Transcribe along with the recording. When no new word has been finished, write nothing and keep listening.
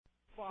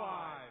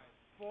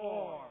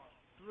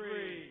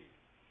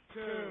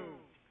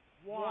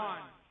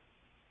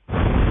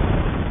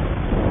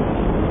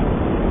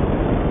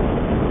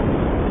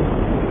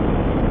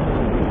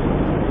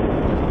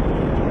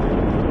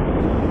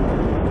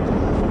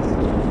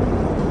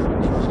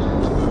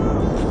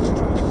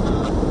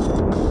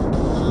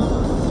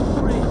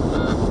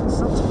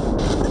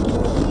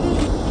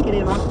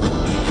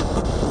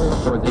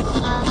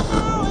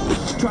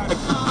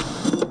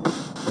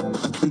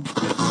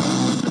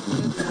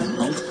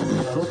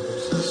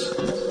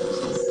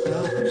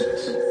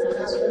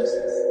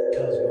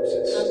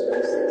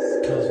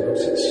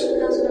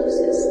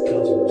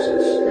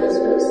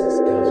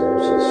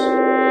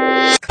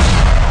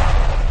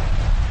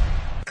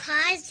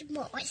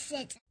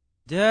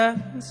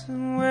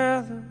Dancing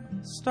where the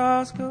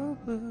stars go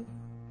blue,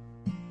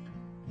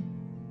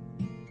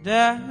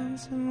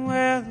 dancing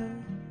where the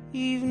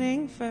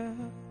evening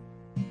fell,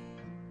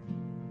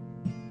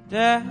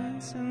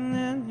 dancing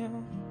in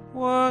your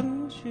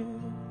wooden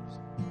shoes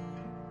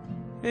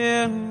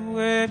in a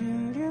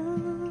wedding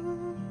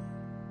gown,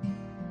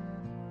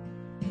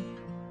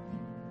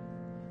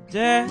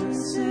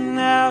 dancing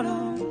out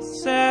on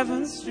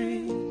 7th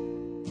Street,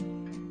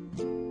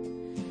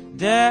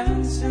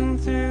 dancing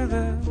through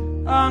the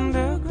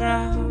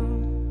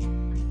underground,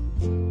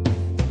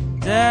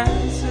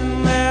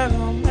 dancing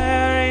little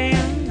Mary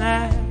and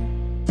I.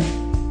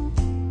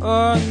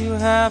 Are you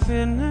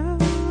happy now?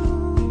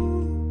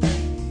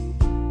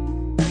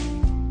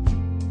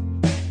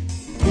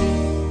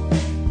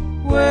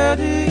 Where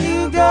do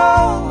you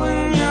go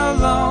when you're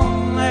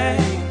lonely?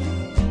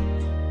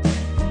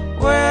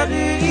 Where do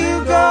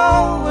you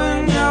go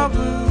when you're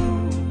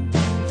blue?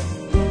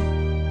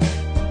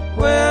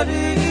 Where do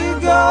you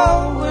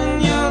go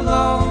when you're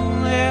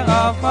lonely?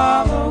 I'll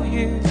follow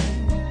you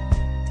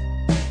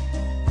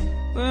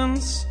when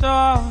the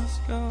stars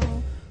go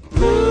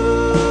blue.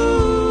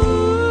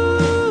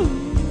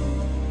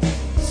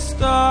 The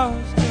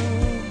stars go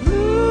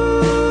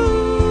blue.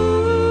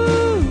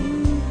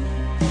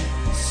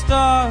 The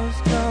stars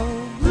go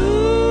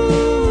blue.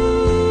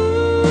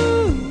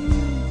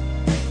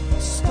 The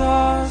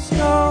stars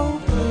go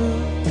blue.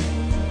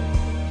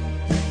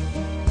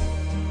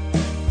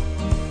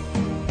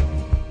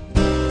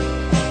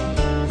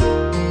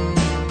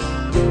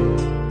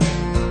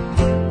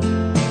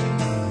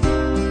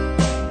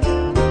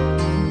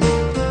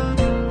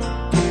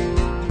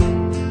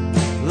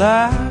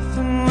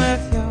 Laughing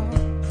with your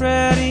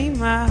pretty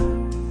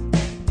mouth,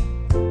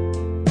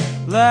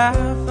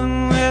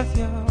 laughing with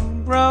your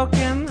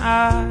broken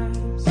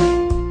eyes,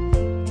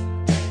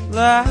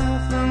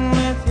 laughing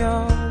with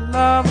your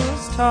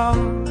lover's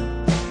tongue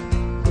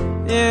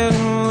in a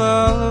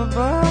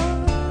lullaby.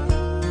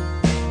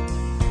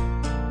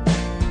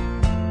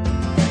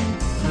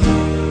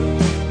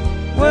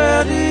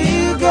 Where do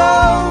you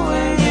go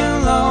when you're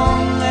lonely?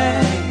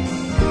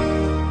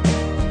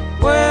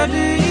 Where do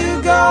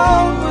you go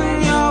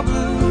when you're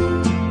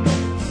blue?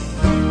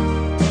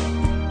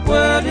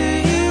 Where do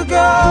you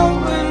go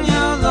when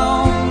you're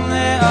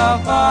lonely? I'll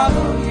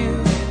follow you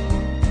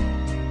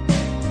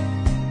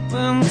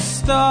when the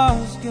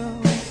stars go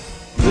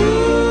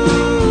blue.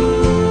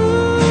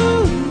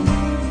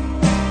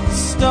 The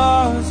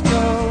stars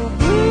go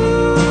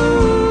blue.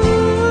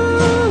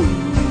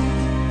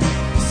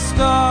 The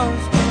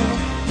stars go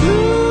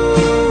blue.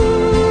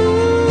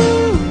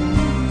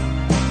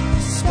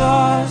 The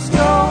stars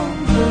go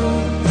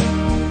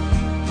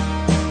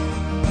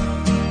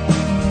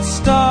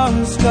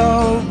stars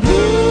go blue.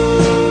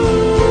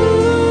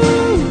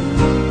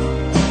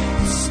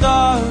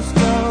 Stars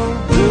go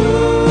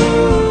blue.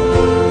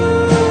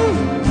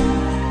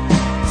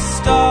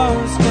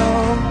 Stars go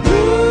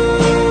blue.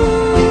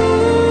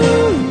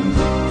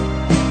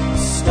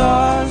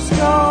 Stars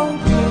go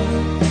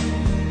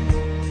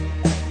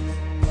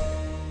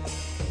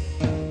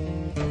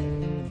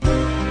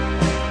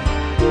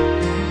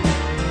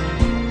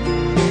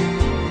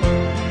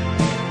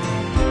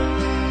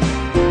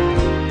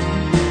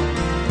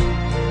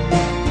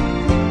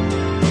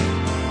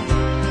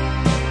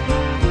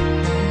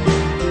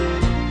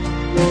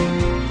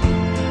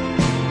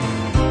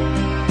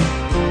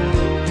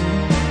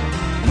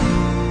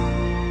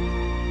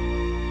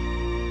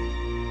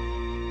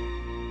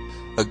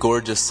A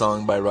gorgeous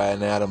song by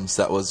Ryan Adams.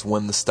 That was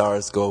When the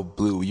Stars Go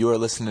Blue. You are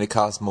listening to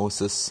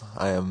Cosmosis.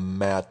 I am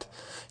Matt,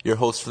 your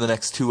host for the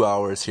next 2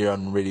 hours here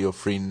on Radio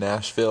Free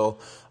Nashville.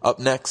 Up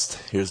next,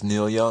 here's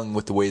Neil Young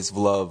with The Ways of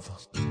Love.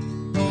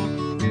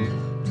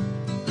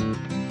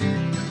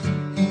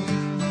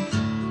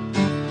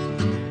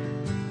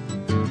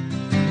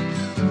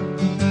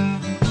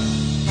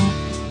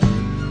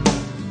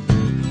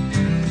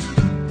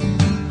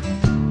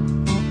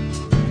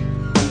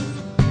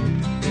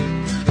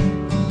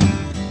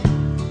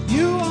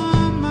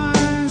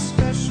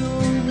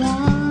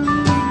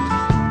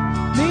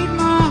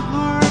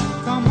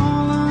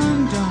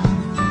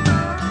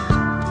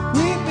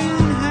 We've been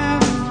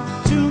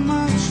having too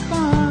much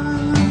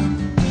fun.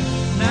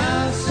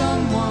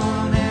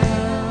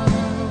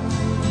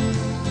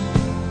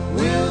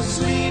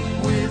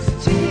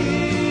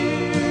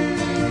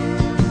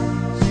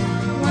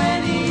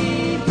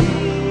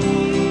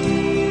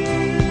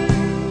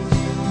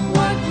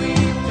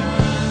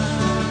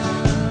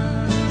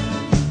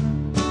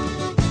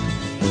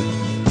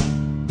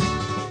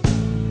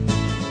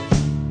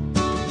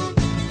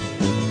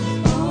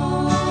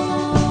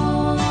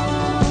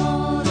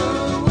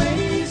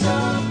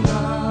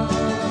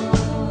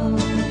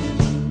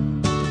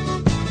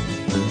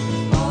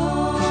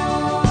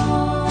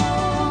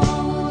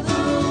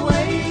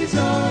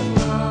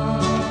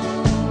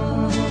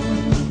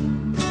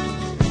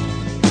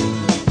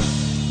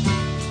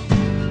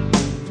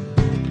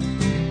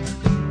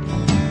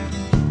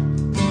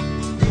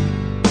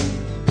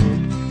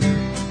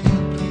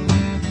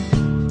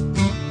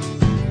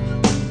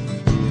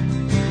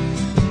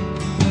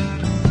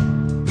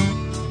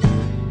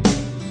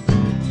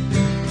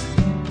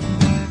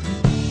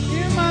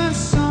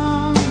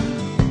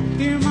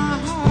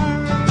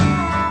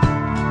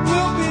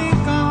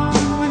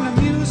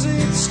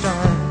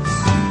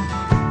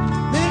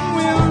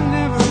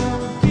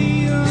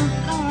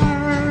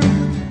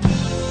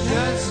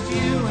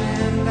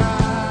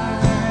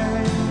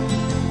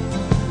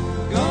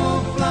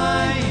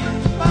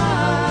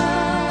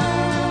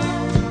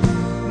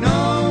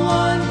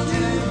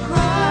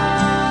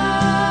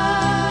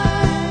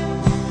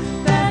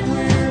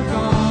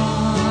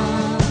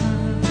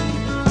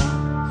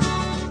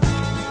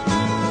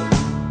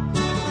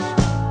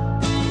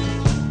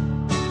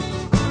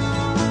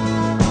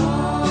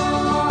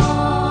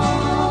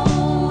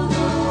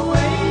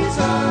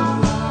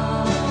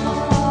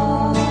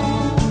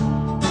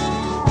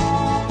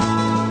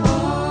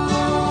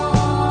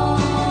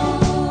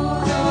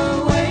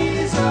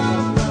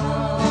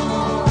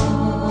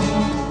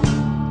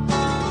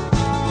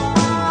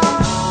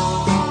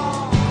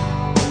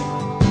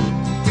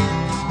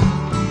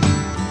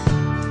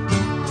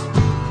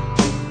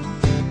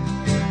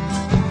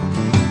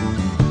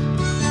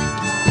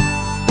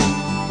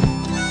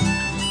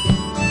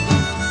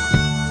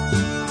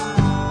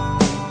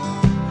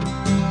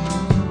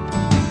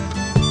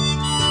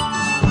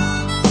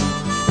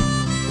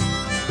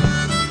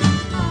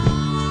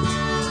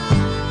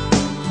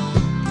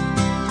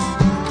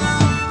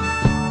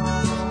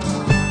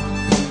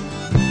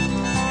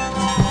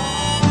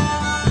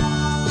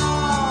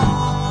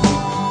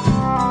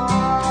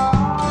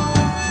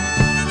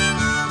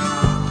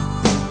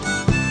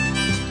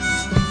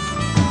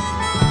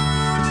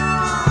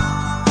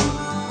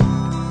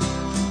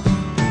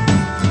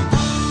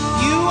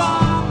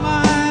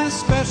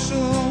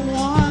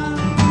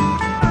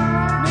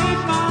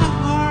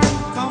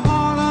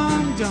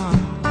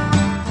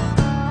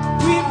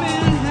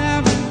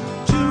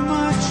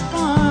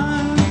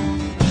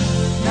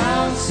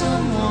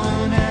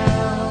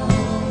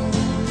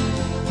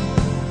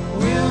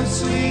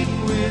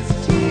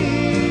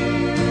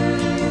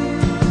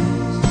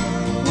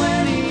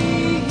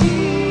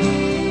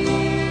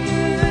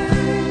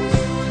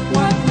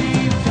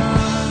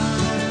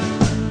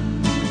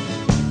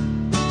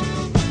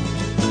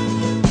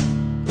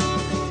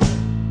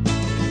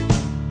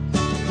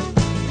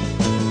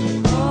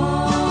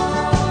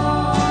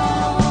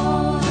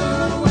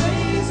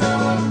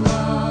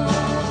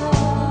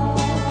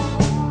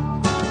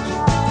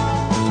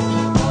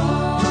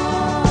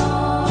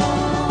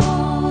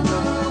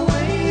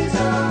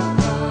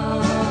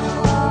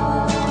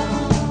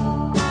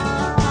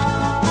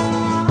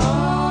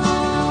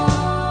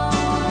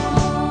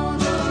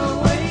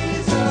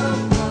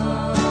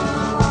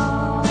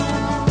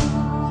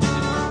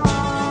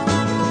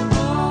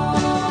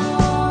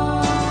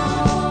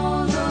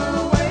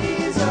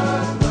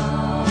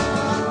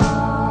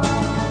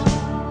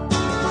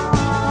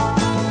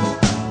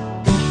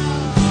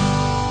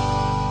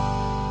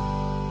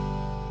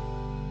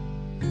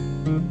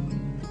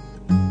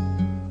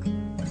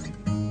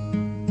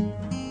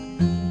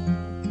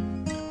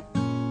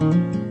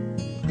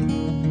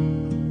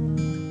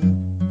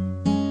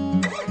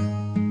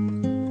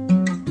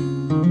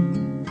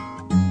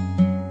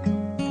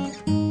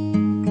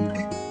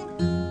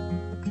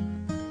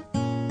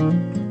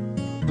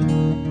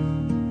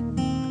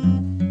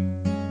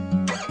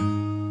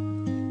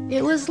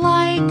 was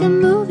like a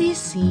movie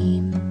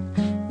scene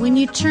when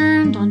you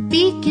turned on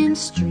Beacon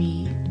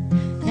Street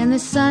and the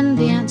sun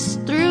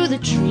danced through the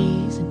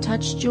trees and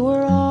touched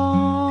your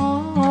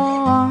arm.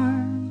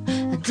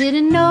 I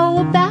didn't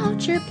know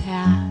about your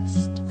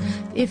past,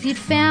 if you'd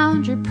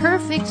found your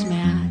perfect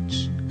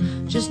match.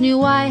 Just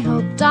knew I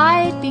hoped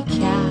I'd be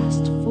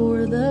cast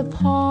for the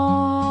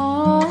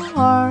part.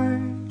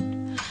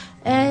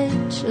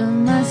 Edge of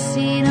my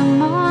seat, I'm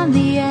on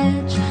the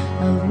edge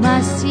of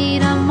my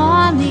seat, I'm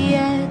on the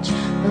edge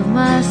of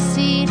my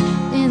seat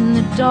in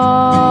the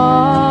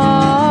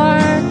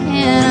dark.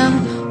 And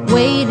I'm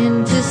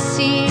waiting to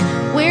see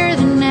where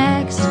the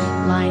next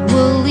line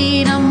will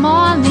lead. I'm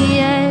on the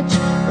edge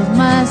of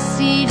my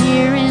seat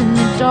here in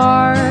the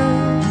dark.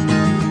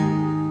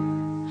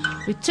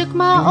 We took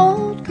my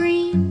old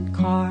green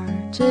car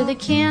to the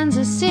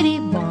Kansas City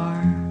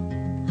bar,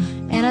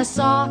 and I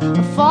saw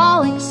a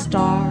falling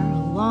star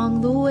along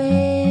the way.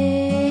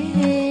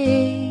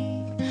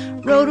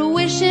 Wrote a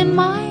wish in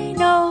my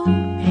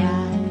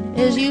notepad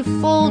as you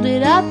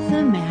folded up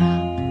the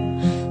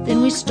map.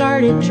 Then we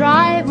started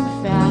driving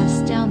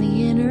fast down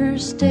the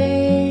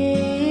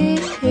interstate.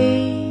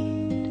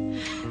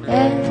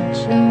 Edge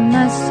of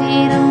my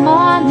seat, I'm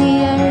on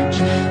the edge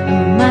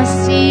of my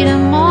seat,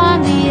 I'm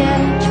on the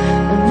edge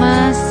of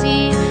my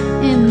seat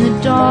in the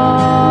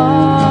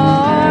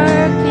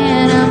dark.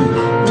 And I'm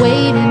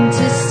waiting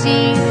to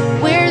see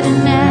where the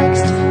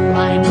next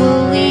line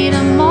will lead.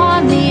 I'm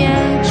on the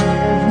edge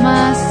of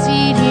my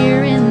seat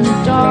here in the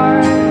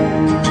dark.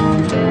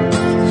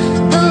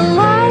 The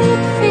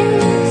light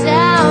fades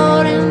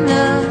out and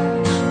the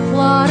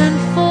plot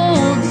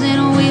unfolds,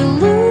 and we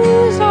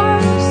lose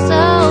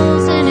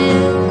ourselves in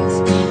its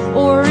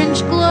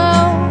orange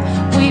glow.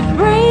 We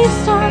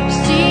brace our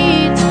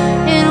seats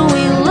and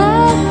we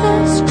let the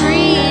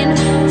screen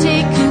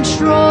take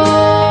control.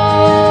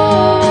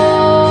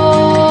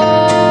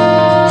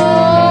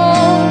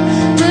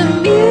 The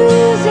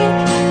music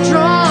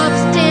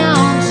drops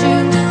down to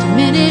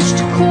diminished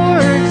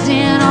chords,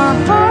 and our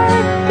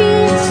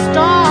heartbeats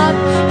stop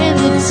and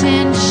the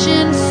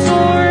tension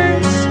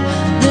soars.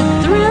 The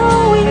thrill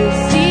we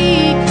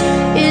seek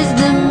is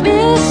the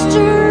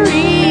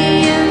mystery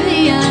of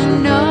the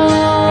unknown.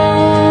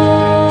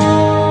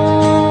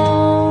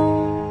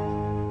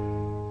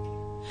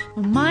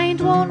 My mind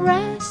won't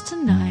rest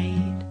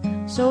tonight,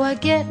 so I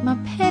get my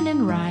pen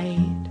and write.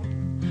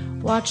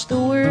 Watch the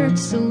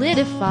words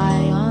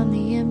solidify on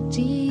the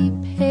empty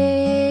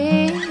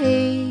page.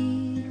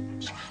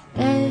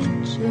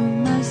 Edge of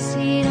my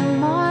seat,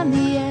 I'm on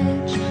the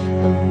edge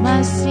of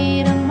my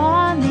seat, I'm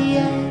on the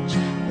edge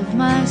of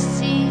my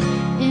seat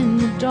in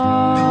the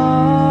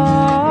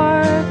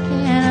dark.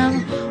 And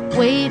I'm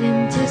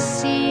waiting to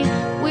see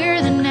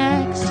where the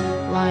next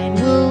line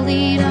will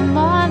lead. I'm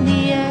on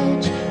the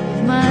edge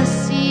of my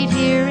seat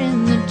here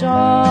in the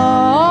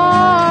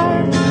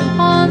dark.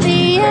 On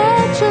the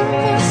edge of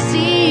my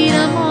seat,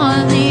 I'm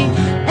on the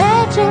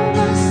edge of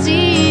my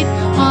seat,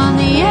 on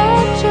the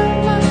edge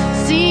of my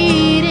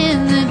seat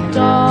in the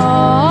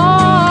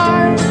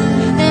dark.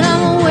 And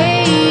I'm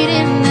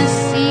waiting to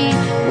see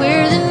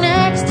where the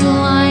next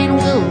line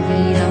will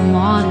lead. I'm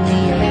on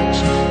the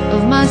edge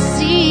of my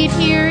seat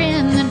here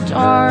in the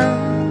dark.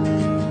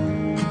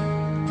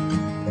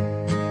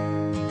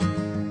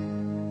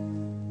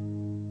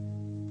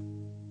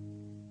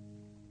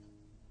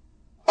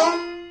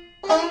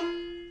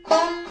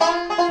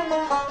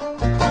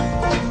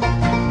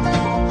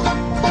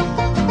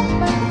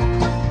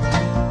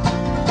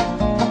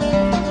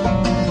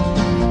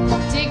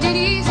 Take it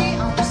easy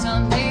on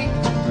Sunday.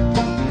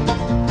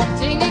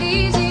 Take it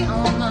easy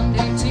on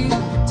Monday too.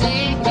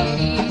 Take it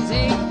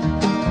easy.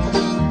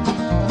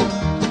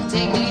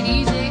 Take it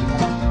easy.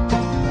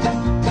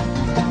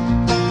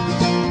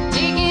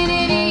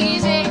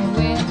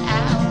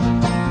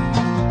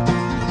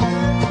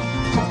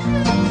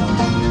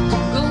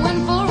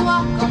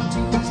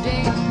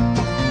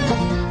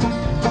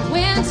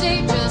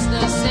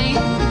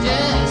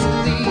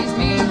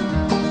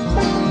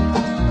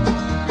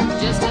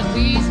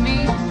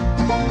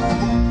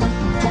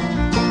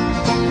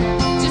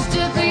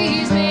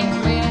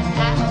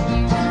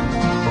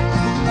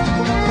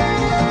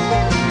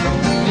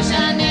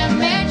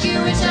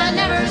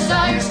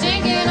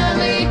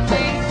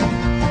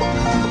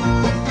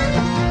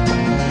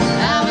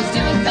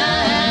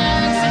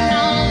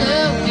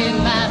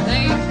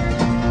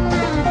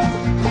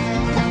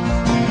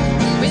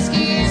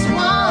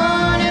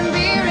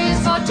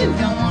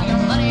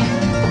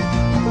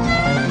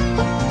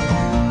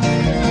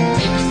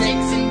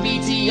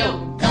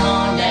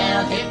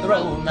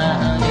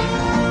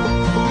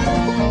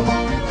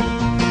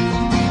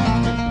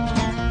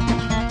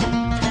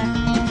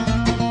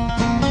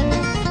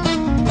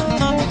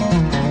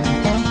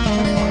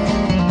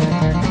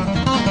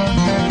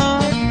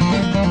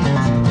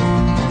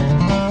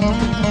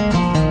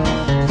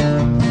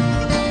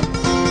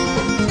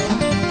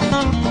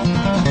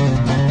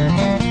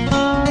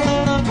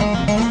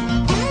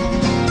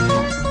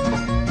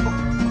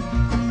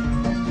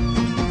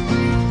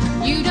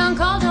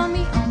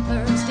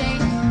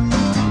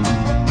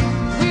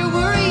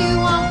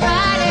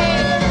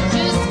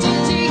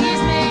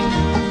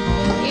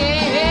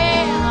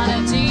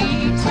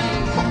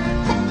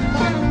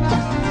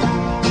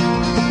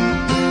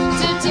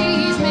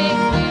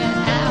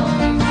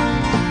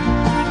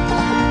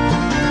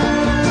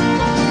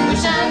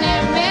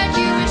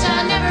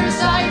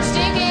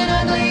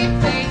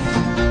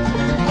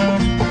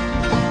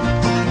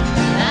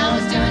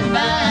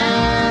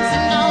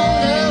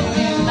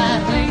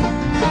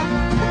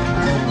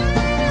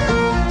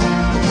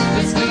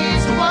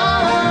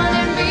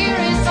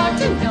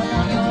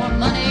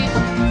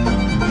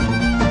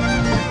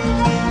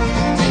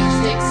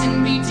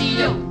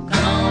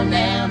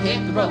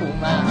 the road,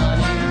 my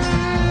honey.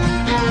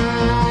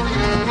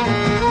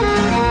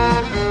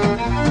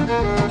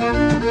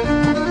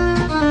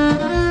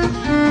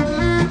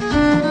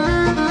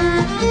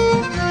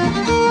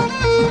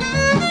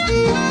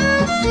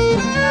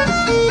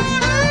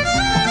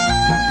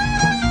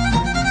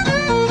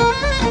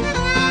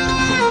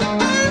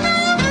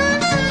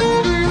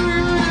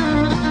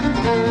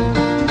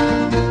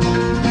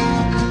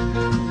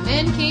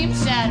 Then came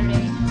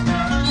Saturday.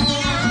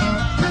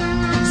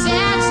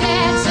 Sad,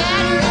 sad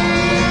Saturday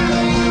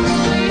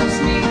leaves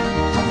me.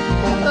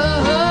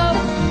 Oh,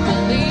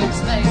 relieves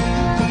me.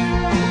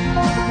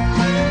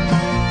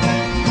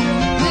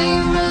 Will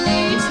you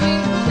release me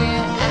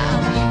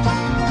without me?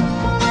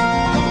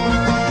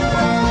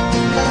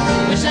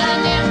 Wish I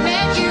never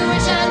met you.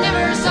 Wish I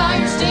never saw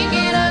your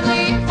stinking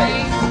ugly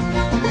face.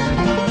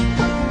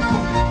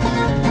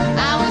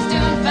 I was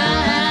doing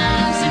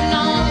fine, sitting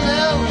on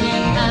low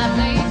in my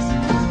place.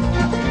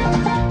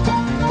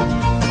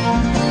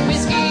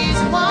 Whiskey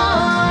is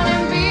one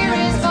and beer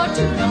is for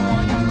two. Don't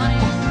want your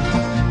money.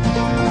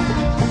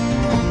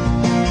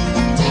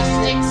 Take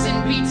sticks and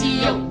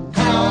PTO.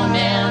 Come on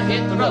down,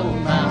 hit the road,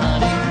 my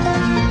honey.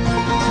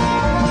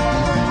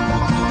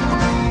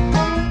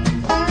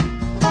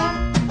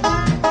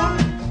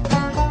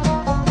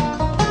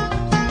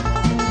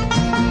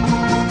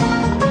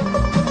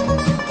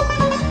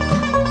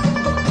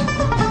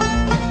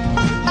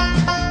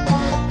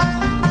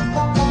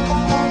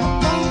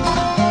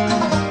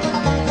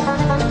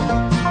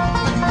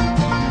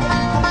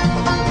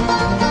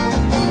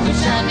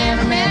 Wish I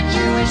never met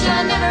you. Wish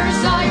I never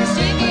saw your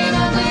stinking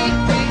ugly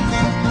face.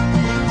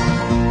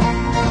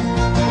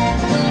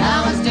 I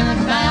was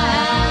doing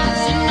fine,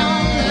 sitting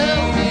on low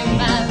in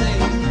my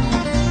place.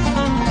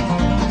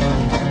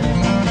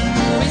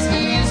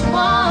 Whiskey is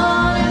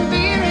one and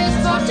beer is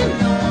for two.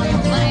 Don't want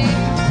your money.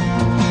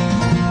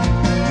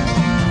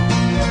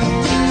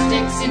 Take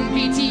sticks and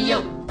PTO.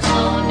 Come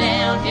on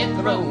down, hit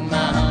the road,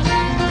 my honey.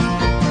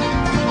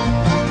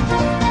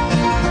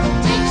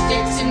 Take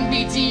sticks and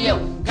PTO.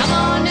 Come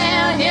on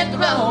down, hit the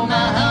road, my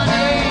honey.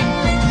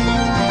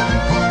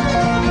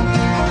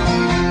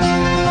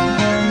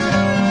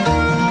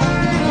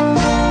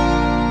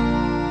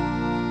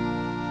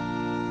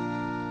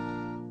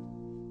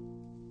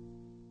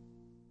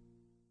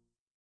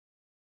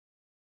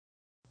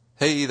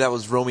 Hey, that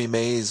was Romy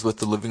Mays with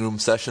the Living Room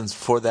Sessions.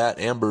 Before that,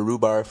 Amber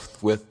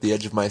Rubarth with The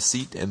Edge of My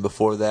Seat. And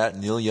before that,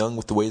 Neil Young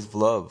with The Ways of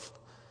Love.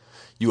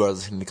 You are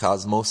listening to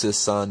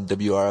Cosmosis on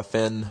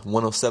WRFN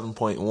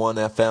 107.1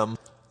 FM.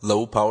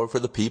 Low power for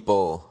the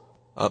people.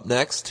 Up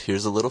next,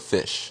 here's a little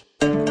fish.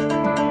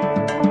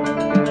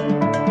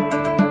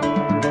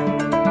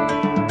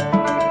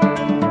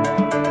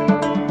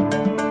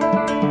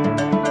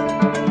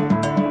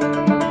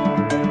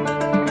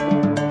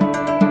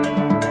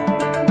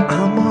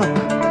 I'm up,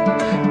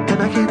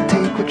 and I can't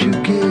take what you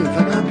give,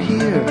 and I'm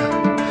here,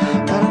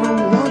 but I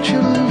don't want you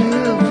to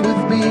live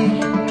with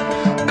me,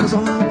 'cause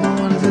all I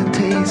want is a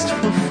taste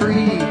for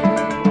free.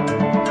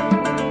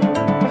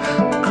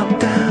 I'm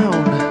down,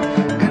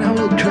 and I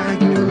will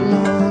drag you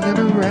along and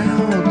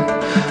around,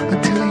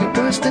 until you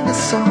burst into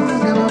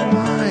song and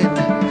unwind,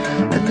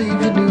 and leave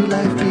your new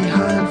life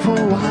behind for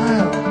a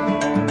while.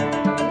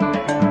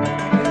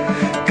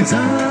 'Cause I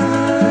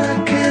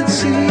can't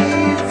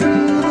see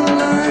through the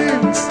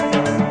lines.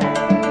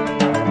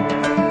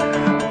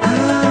 I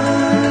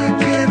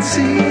can't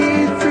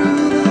see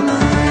through the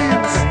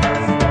lines.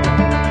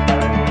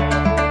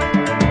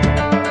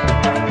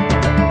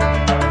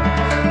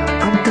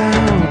 I'm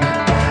down,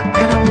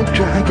 and I will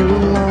drag you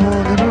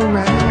along and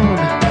around,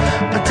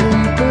 until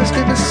you burst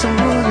into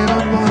song and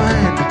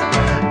unwind,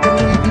 and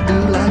leave your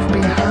new life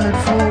behind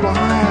for a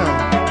while.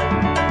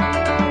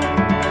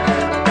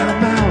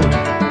 I'm out,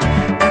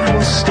 and I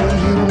will stay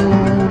here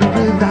alone and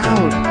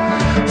without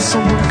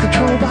someone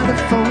controlled by the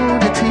phone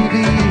and TV,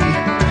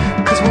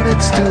 'cause what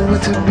it's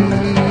doing to me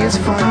is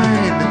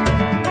fine.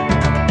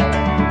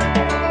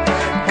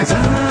 'Cause I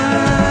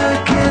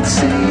can't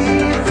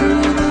see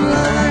through the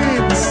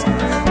lines.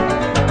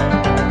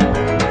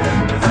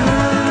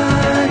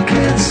 I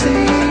can't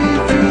see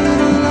through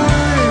the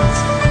lines.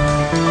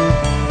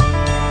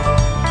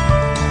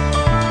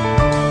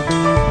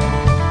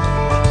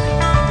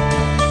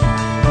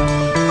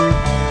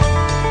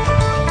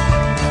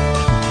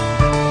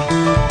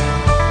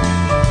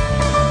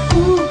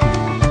 Ooh,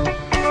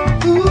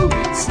 ooh,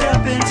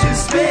 step into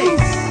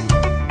space.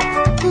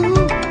 Ooh,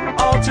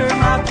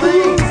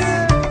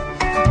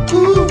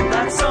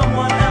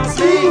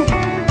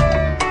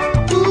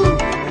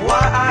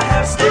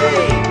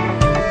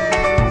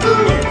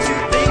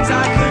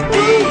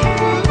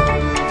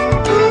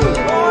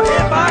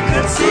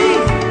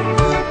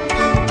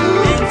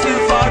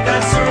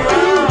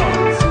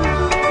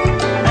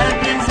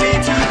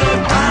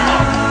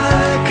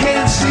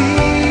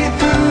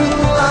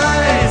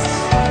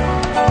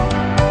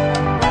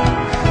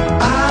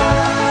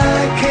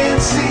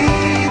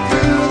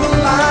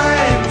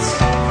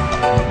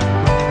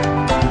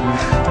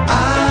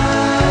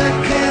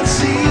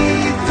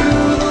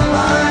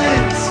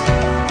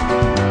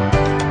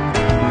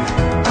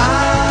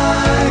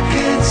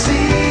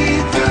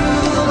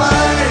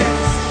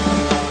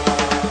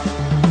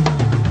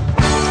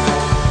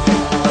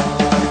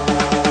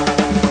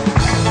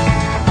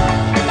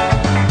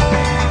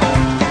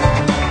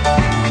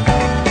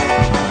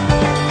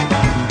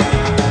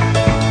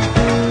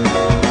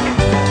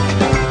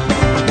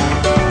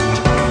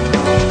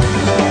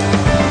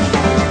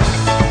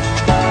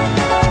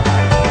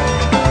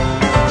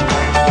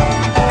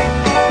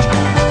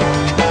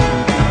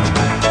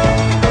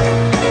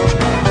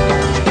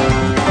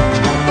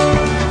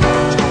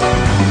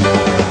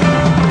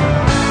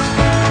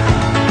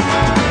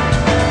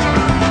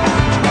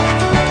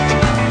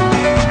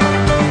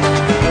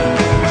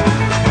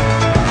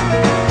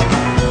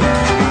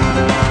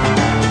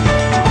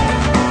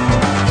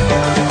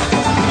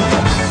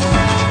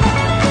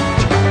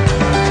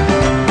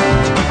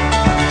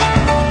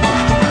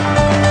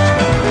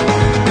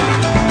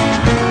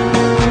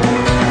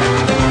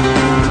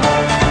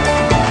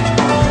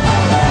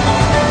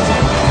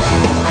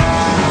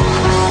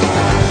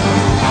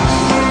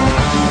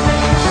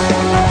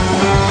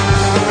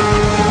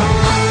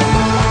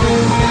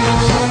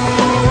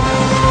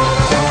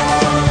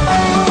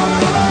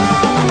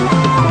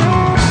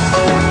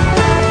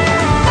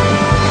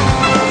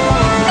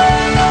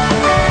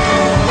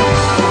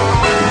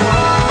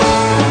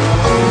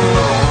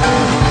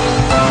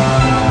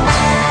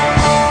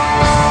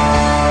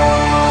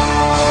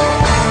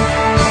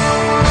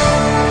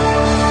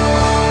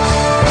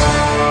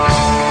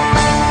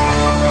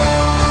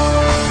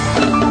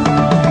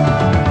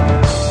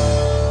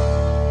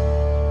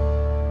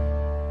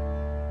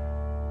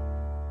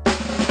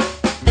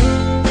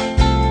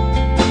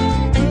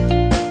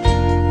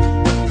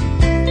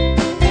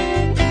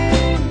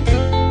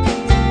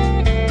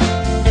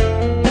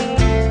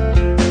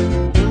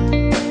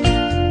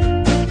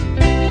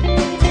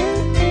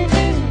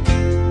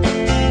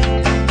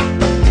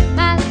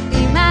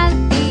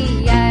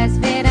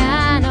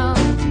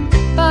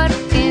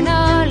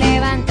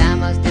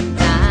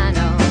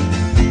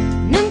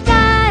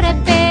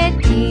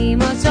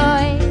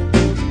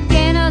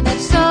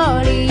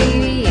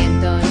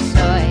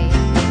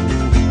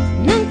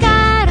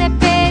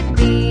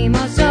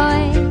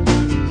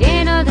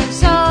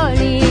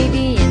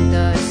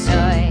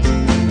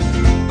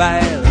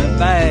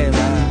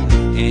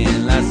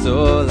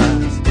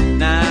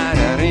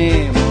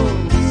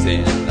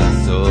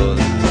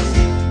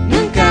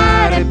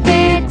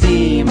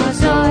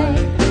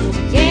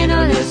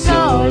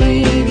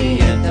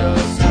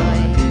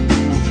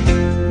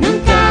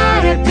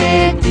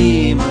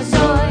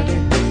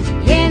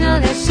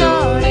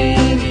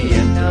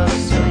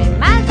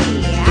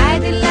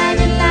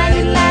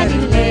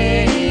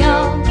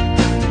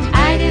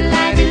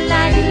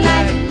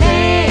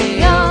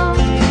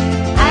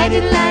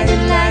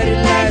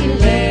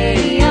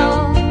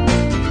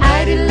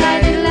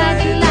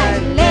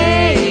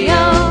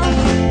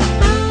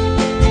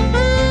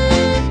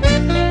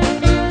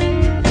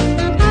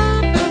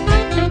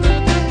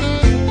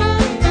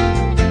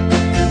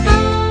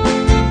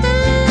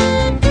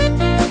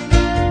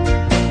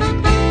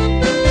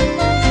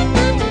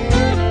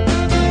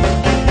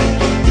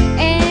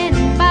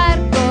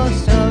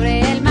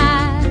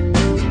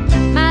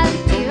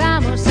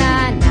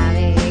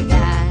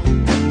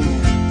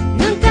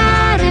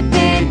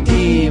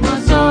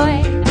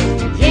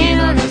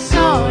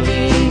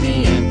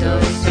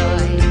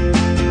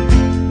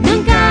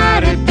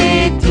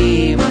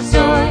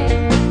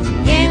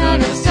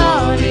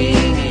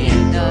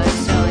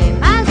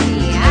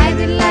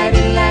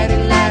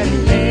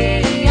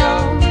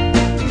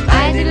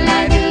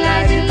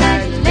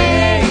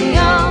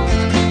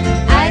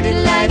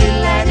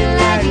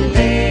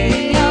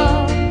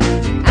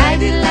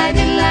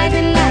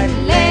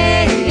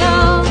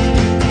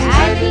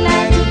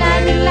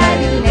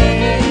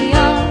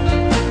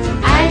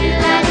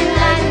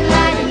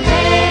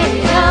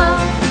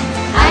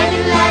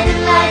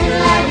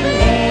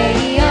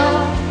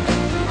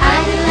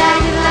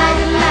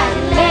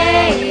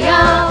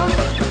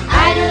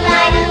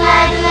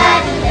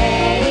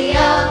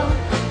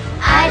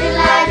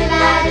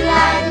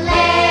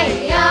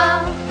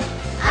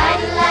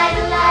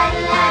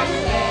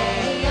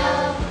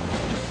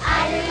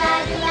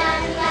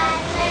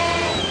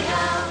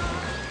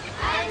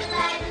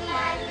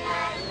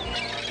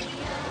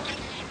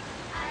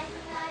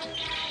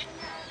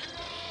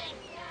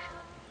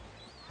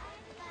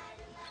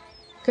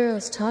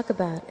 girls talk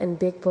about and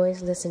big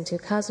boys listen to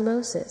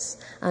Cosmosis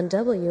on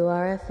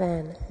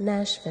WRFN,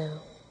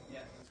 Nashville.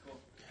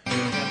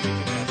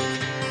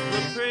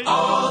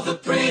 All the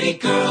pretty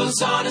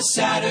girls on a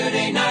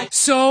Saturday night.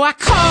 So I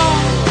call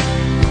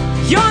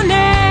your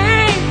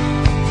name,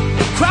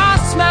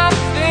 cross my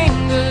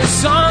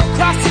fingers,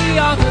 uncross the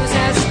others,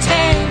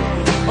 hesitate.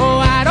 Oh,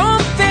 I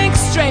don't think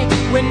straight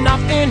with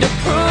nothing to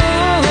prove.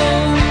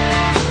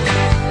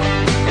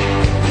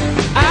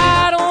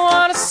 I don't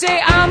wanna say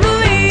I'm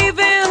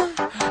leaving,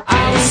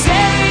 I will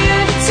stay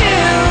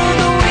until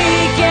the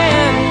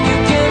weekend. You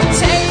can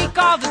take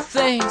all the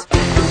things,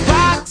 the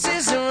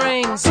boxes and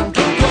rings, and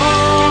keep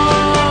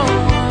going,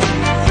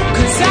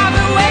 'cause I've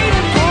been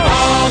waiting for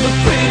all the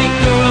pretty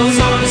girls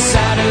on a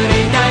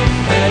Saturday night.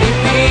 Let it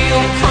be,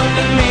 oh come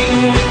to me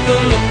with the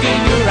look in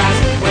your eyes,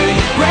 where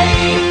you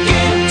break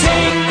and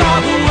take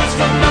all the words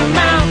from my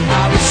mouth.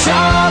 I wish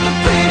all the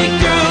pretty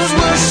girls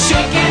were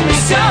shaking me,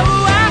 so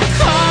I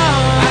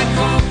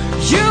call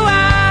you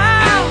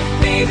out,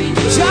 baby,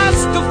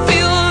 just to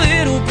feel a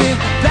little bit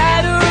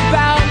better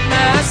about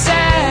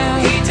myself.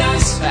 He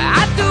does,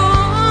 I do,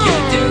 you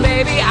do,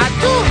 baby, I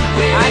do,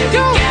 I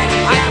do,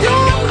 I do,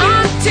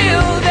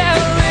 until their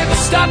lips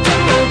start to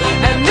move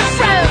and the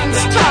friends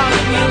talk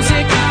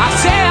music. I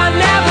say I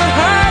never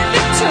heard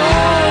the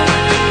tune,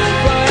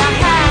 but I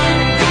have.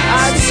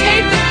 I just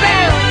hate the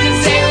band 'cause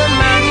they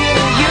remind me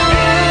of you.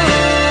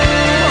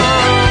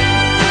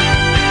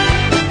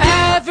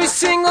 Every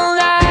single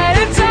night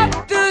it's up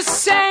the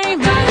same.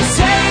 I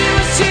say you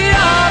shit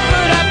up,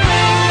 but I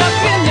bring up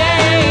your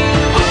name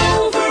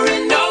over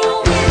and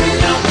over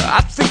and over.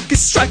 I think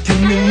it's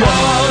striking me.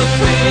 All the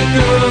pretty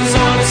girls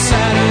on a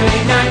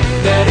Saturday night.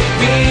 Let it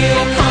be,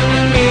 oh come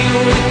to me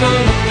with the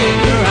look in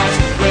your eyes,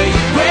 where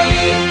you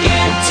break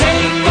and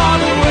take all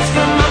the words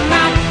from my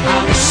mouth. I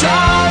wish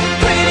all the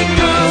pretty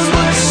girls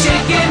were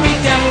shaking me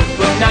down,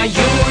 but now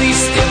you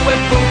still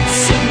wear boots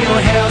and your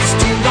hair's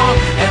too long.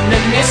 And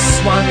then this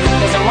one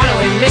doesn't want to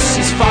admit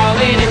she's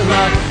falling in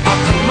love. Oh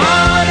come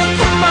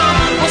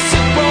on, what's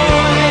a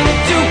boy to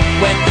do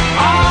when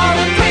all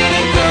the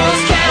pretty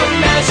girls can't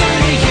measure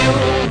to you?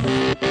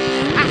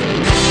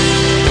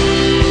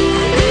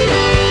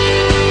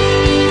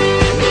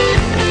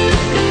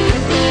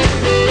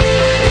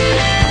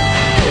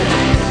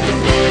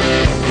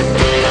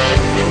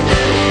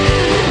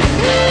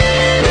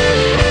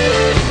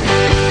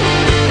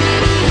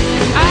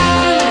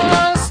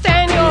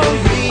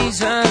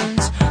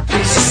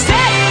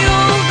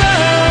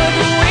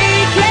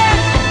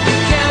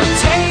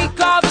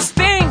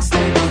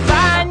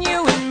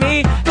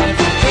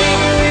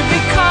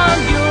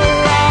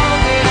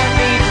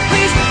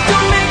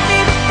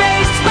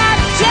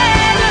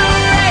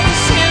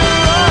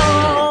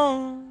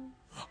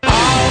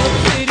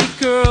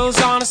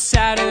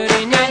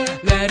 Saturday night,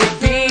 let it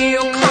be,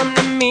 oh come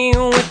to me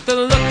with the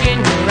look in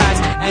your eyes,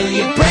 and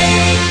you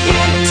break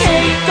and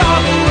take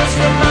all the words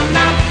from my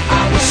mouth.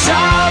 I wish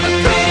all the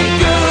pretty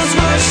girls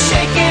were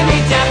shaking me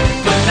down,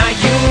 but now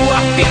you,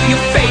 I feel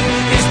your fate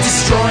is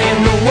destroying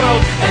the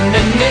world. And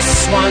then this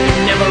one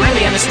never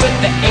really understood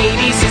the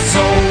 80s is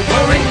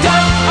over and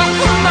done. Oh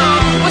come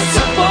on, what's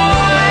a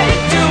boy to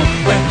do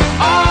when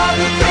all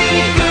the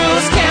pretty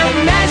girls can't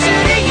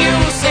measure to you?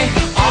 Say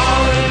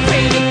all the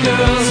pretty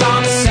girls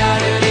on a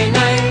Saturday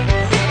night,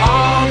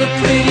 all the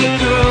pretty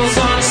girls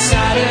on a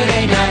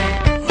Saturday night,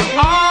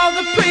 all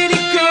the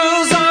pretty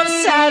girls on a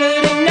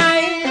Saturday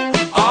night,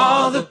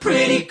 all the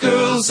pretty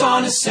girls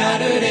on a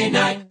Saturday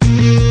night.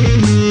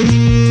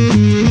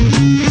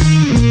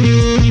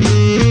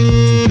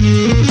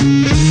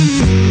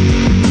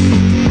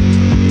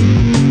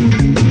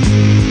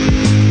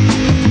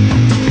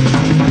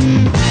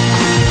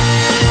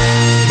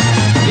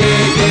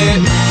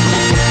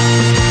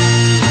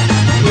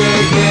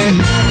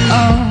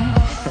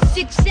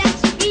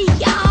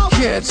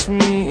 Catch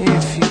me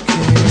if you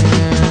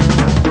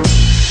can.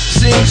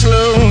 Sing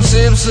slow,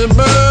 sip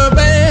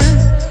suburban,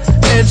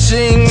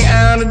 etching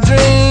out a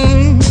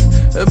dream.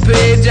 A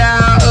page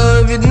out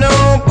of your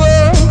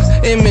notebook,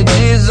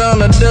 images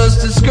on a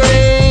dusty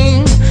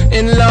screen.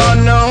 And Lord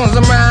knows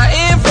I'm right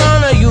in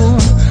front of you.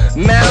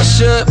 Mouth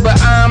shut, but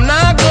I'm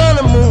not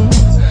gonna move.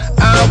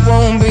 I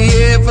won't be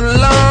here for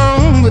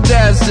long, but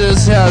that's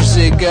just how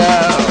shit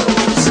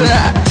goes.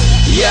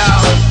 Yo,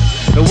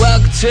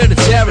 welcome to the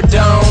Terror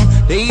Dome.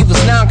 The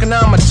evil's knocking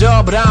on my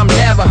door, but I'm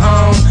never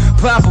home.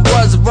 Papa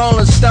was a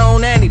rolling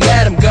stone and he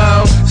let him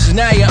go. So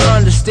now you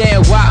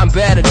understand why I'm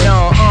better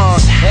known.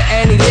 And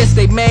any list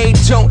they made,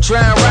 don't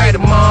try and write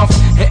them off.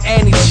 And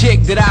any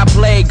chick that I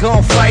play,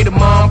 gon' fight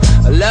them off.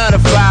 A lot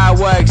of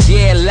fireworks,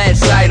 yeah,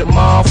 let's light them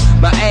off.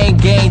 My aim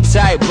game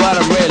tight, but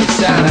I'm really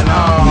shining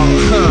off.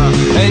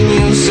 And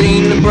you've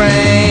seen the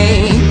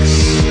breaks,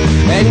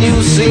 and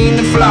you've seen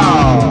the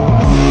flaws.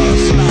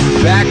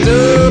 Backed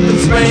up in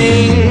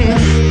spring,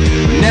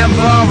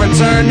 never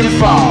return to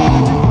fall.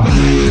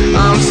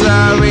 I'm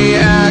sorry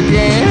I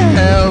can't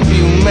help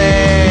you,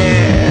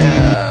 man.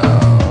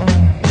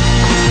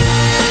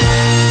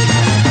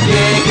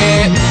 Yeah,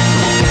 yeah.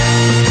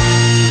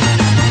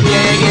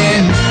 Yeah,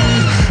 yeah.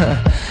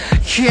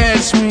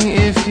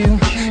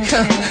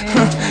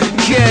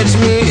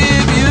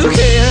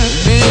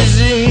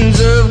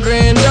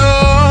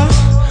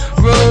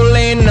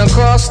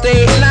 cross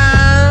state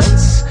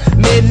lines.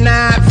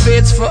 Midnight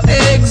fits for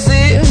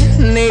exit.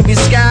 Navy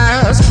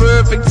skies,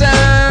 perfect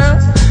time.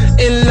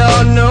 And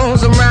Lord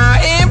knows I'm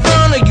right in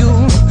front of you.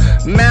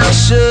 Mouth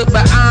shut,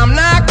 but I'm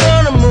not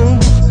gonna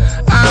move.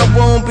 I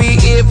won't be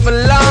here for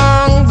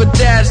long, but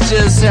that's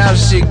just how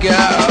she goes.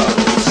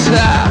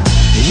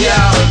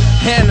 Yeah,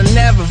 and I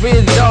never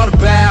really thought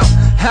about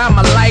how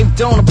my life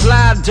don't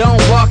apply,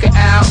 don't walk it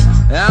out.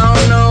 I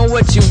don't know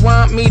what you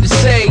want me to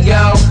say,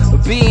 yo,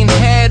 but being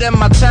ahead of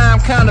my time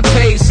kinda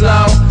pays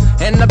slow.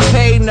 And I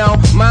pay no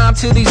mind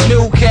to these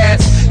new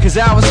cats, cause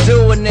I was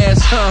doing this,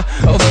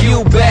 a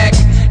few back.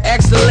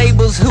 Ask the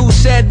labels who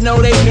said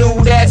no, they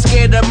knew that.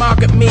 Scared to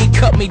market me,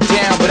 cut me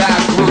down, but I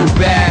grew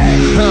back.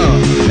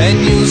 And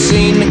you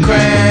seen the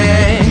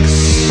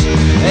cracks,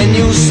 and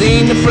you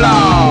seen the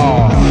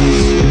flaws.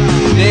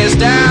 There's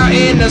down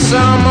in the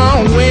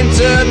summer,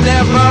 winter,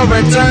 never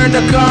return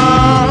to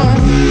call.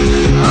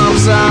 I'm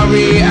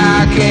sorry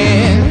I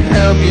can't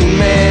help you,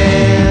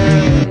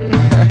 man.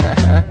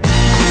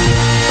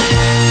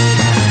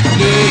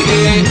 Yeah,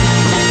 yeah,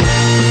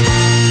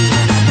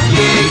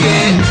 yeah,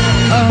 yeah.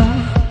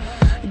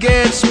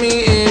 Catch me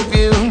if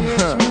you,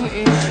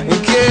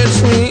 catch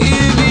me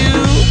if you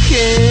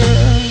can.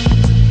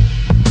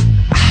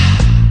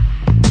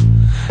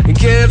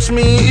 Catch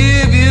me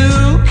if you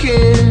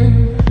can.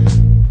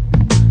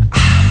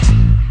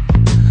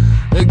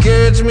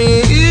 Catch me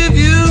if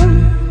you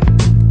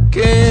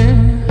can.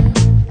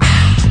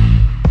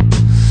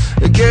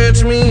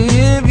 Catch me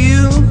if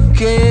you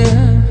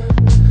can.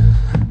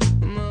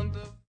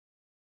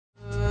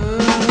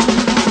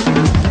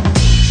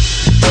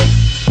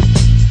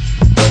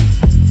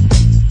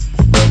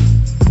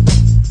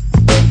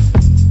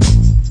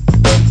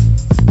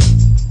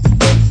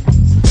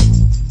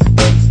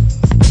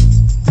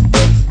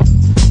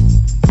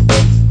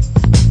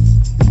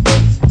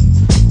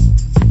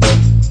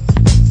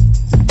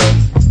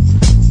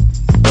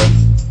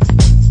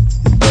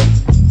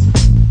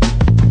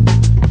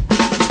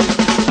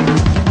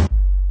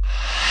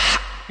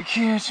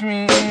 Catch me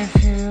if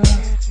you.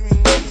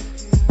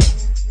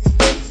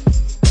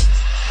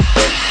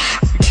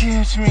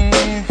 Catch me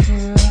if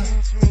you.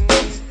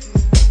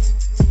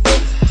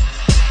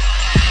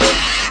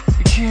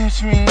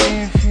 Catch me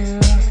if you.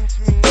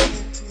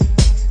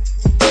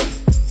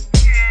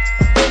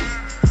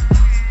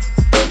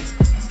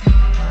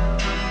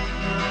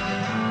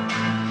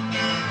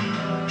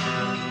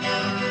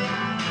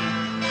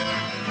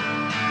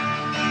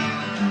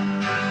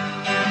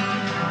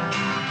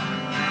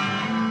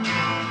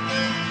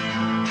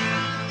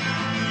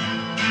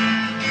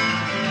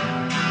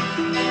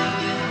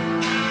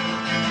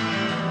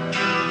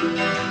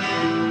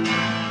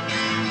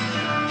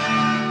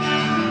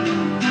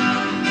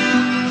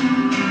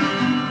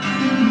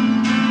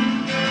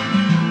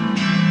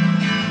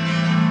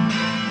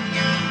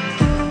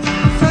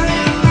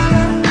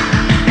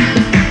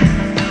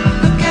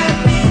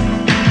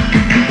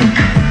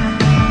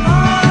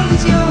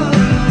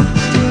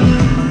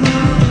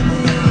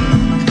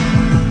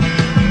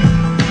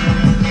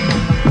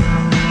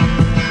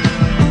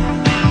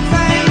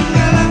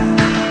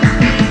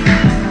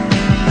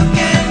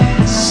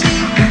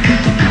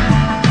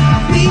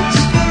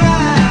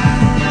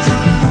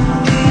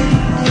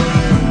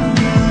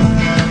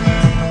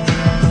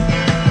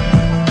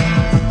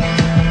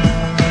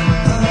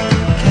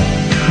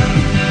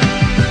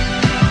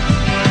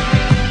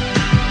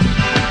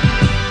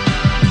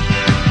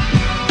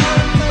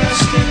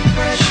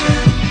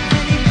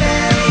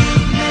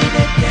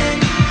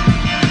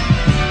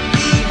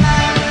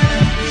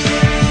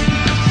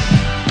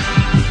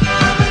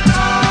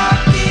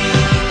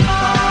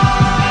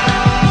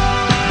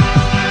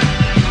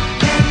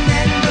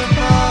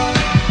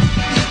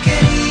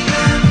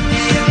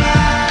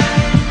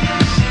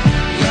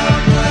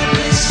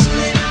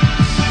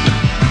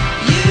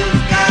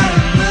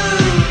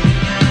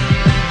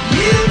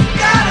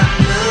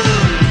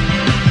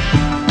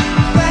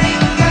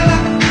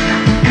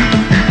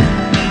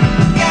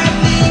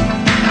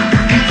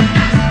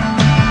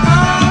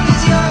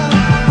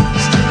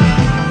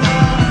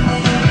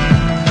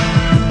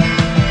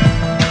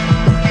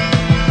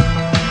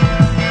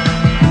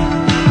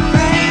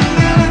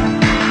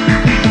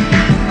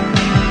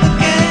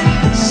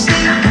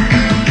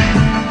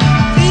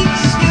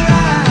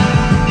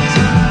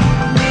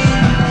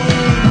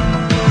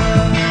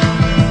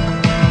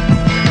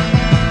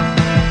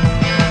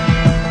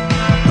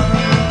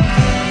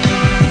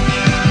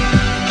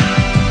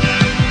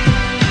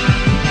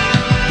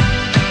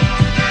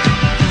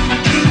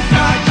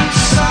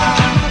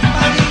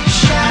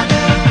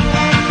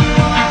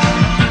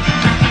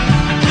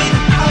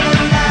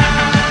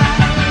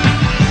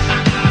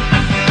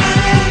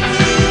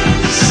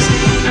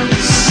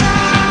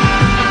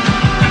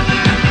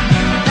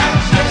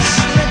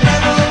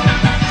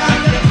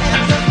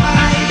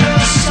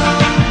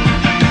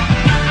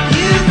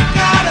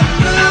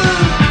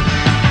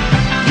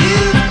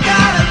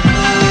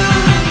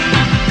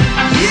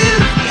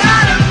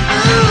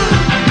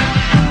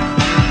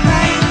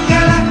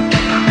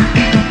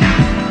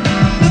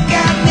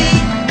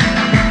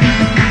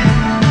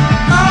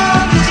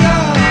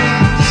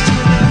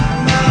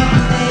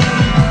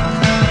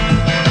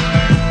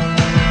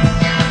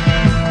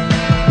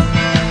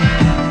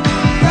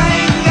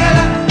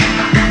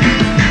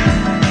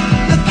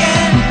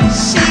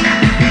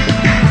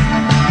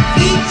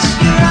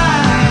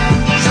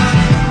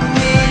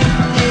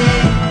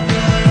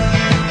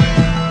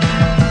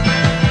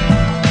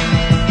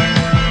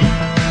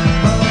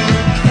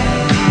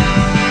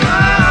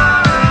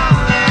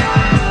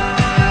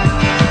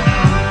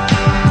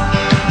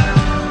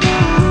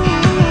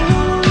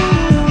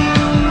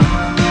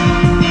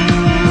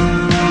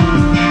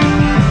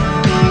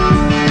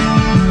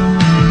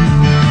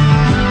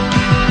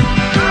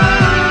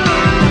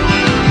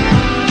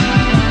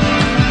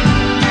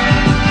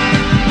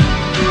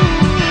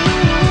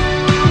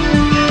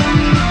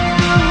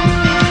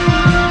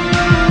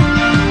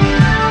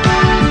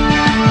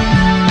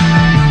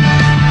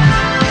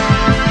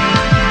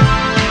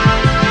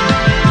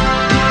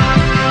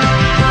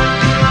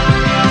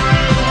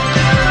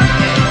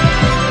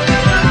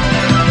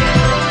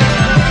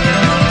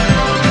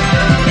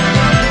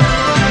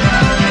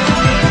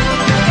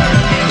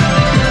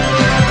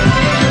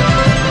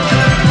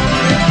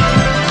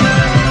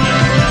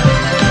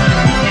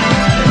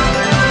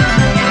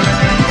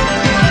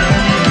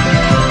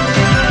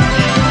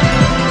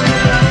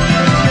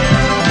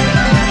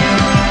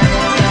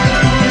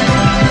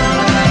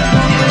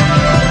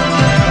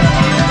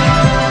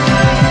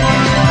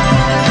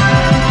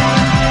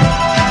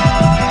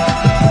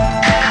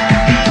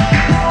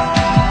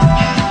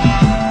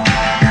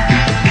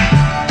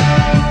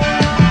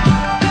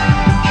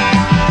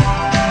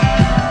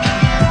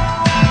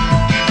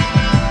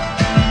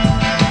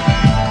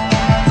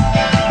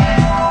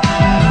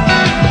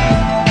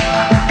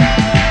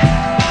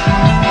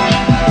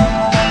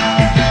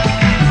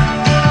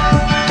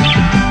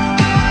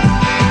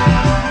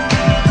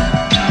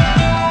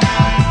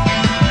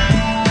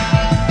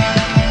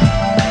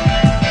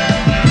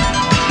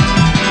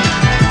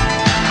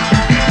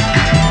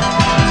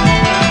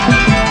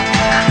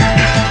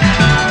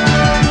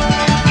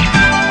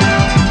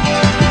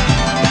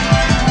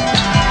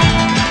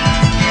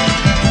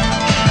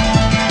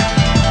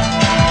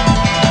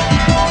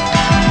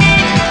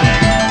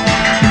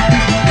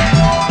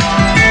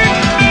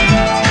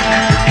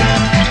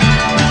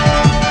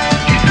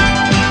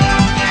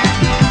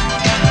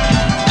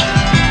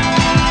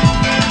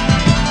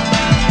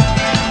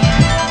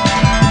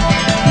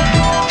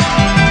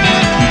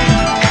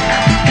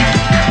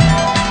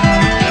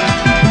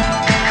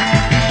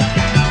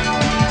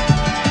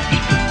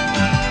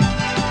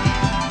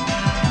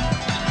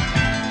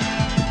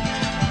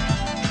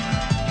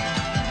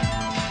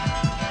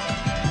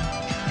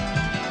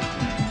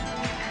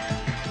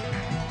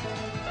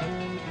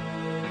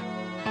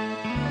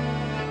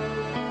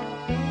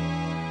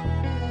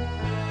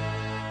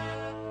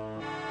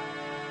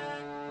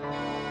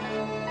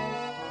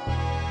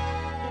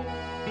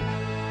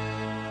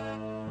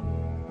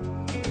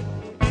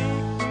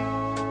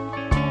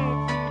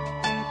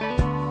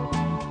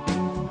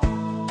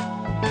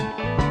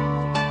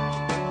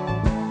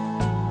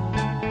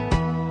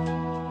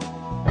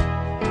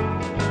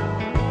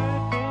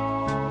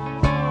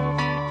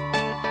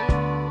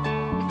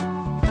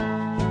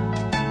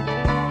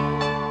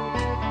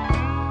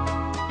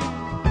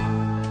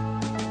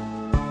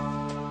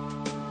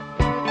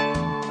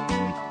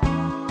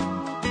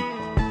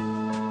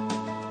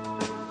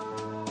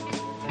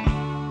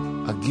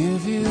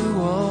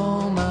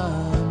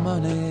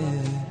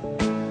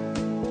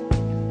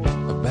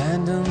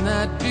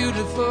 that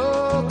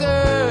beautiful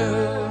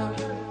girl.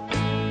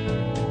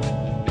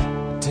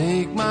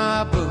 Take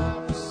my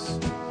books,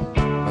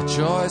 my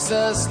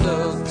choicest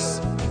looks,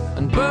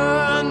 and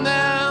burn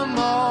them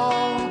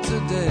all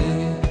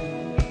today.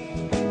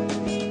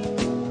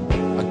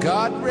 I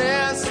got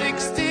rare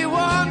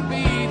 61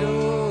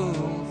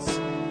 Beatles,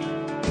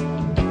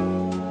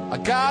 I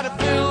got a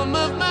film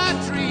of my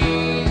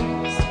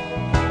dreams,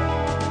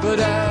 but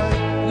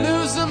I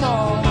lose them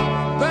all,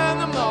 burn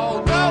them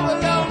all, go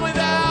alone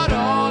without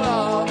all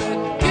of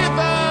it, give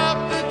up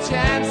the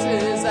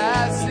chances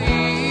I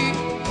see.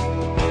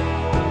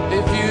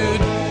 If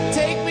you'd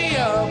take me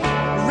up,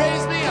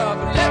 raise me up,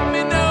 let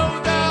me know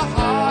the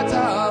heart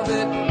of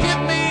it,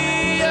 give me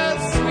a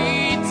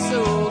sweet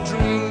soul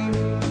dream,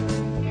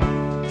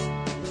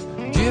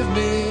 give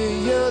me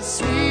a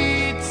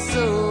sweet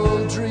soul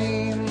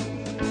dream.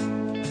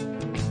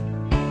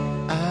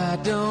 I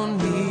don't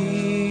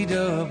need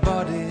a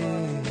body,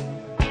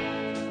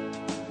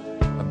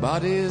 a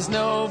body's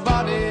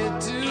nobody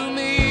to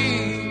me,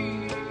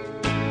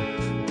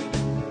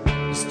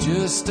 it's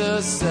just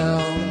a cell,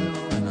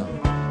 and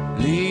I'm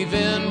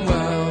leaving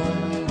well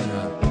when I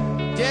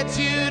get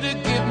you to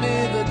give me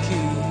the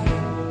key.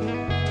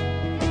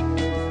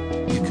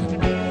 You can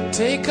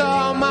take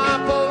all my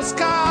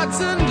postcards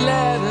and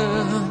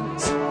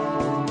letters,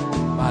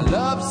 my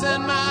loves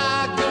and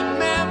my good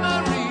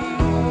memories.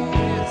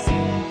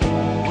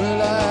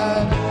 Will I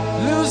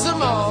lose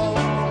them all,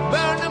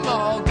 burn them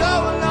all, go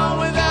alone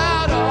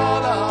without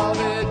all of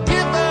it,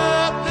 give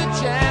up the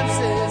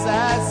chances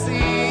I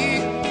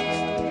see.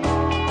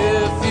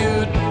 If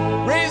you'd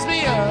raise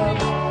me up,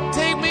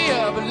 take me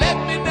up, and let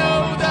me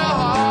know the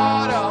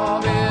heart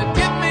of it,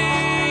 give me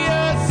a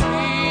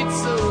sweet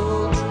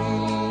soul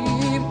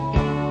dream,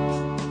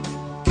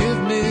 give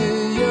me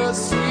a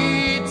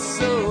sweet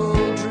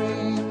soul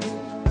dream.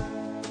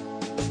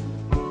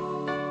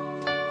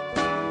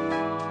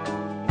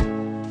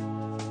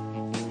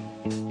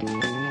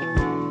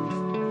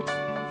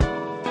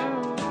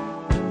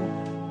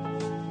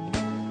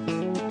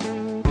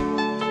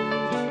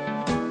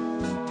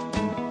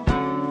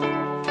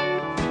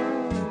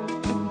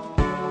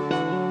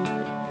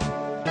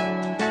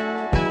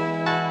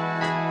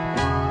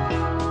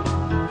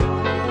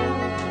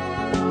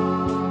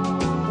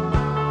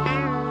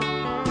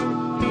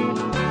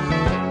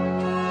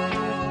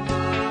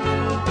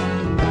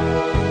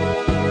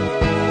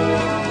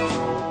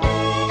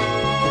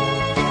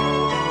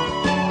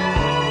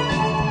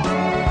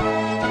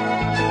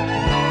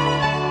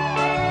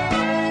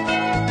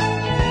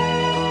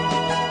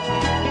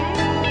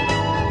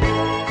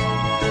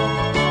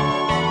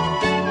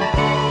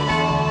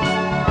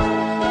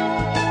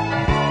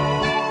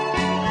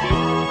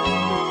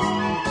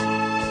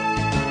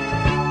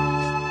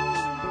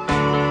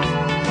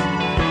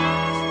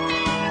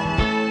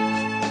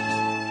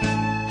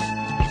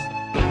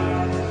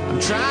 I'm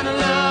trying to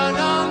learn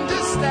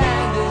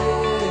understanding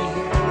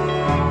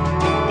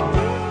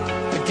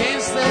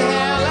against the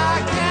hell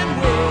I can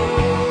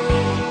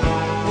wait.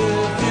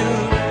 If you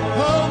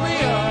hold me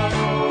up,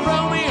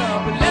 throw me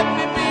up, and let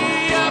me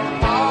be a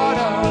part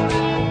of it,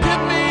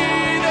 give me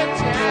the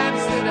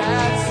chance that I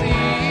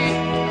see.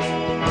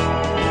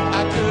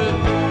 I could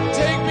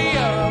take me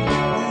up,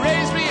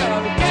 raise me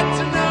up, get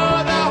to know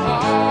the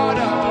heart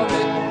of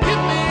it,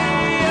 give me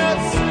a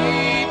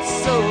sweet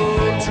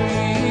soul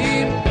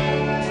dream,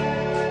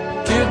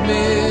 give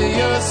me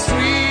your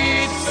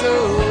sweet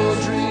soul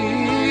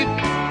dream,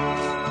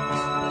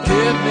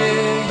 give me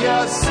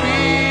your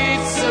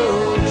sweet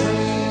soul dream.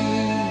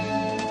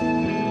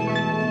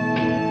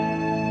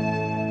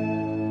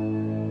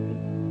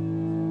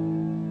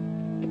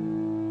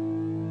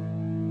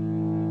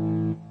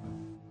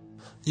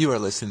 You are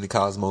listening to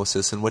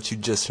Cosmosis, and what you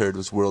just heard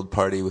was World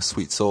Party with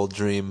Sweet Soul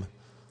Dream.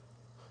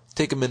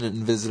 Take a minute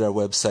and visit our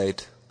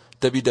website,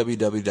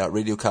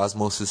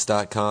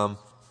 www.radiocosmosis.com.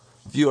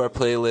 View our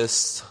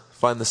playlists,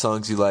 find the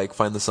songs you like,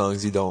 find the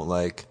songs you don't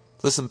like.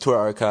 Listen to our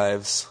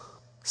archives,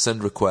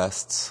 send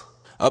requests.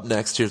 Up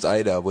next, here's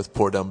Ida with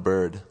Poor Dumb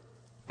Bird.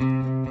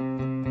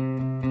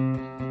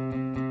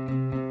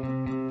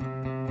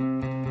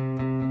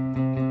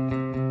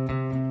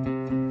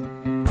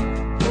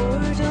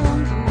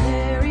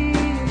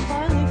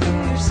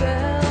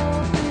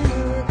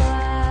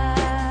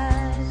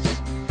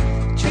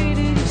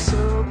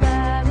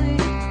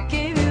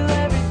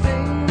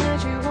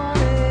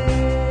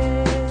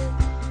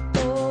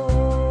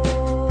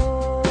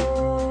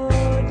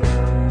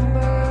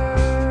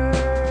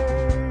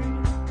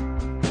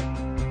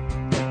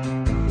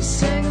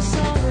 Sing a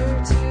song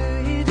or two.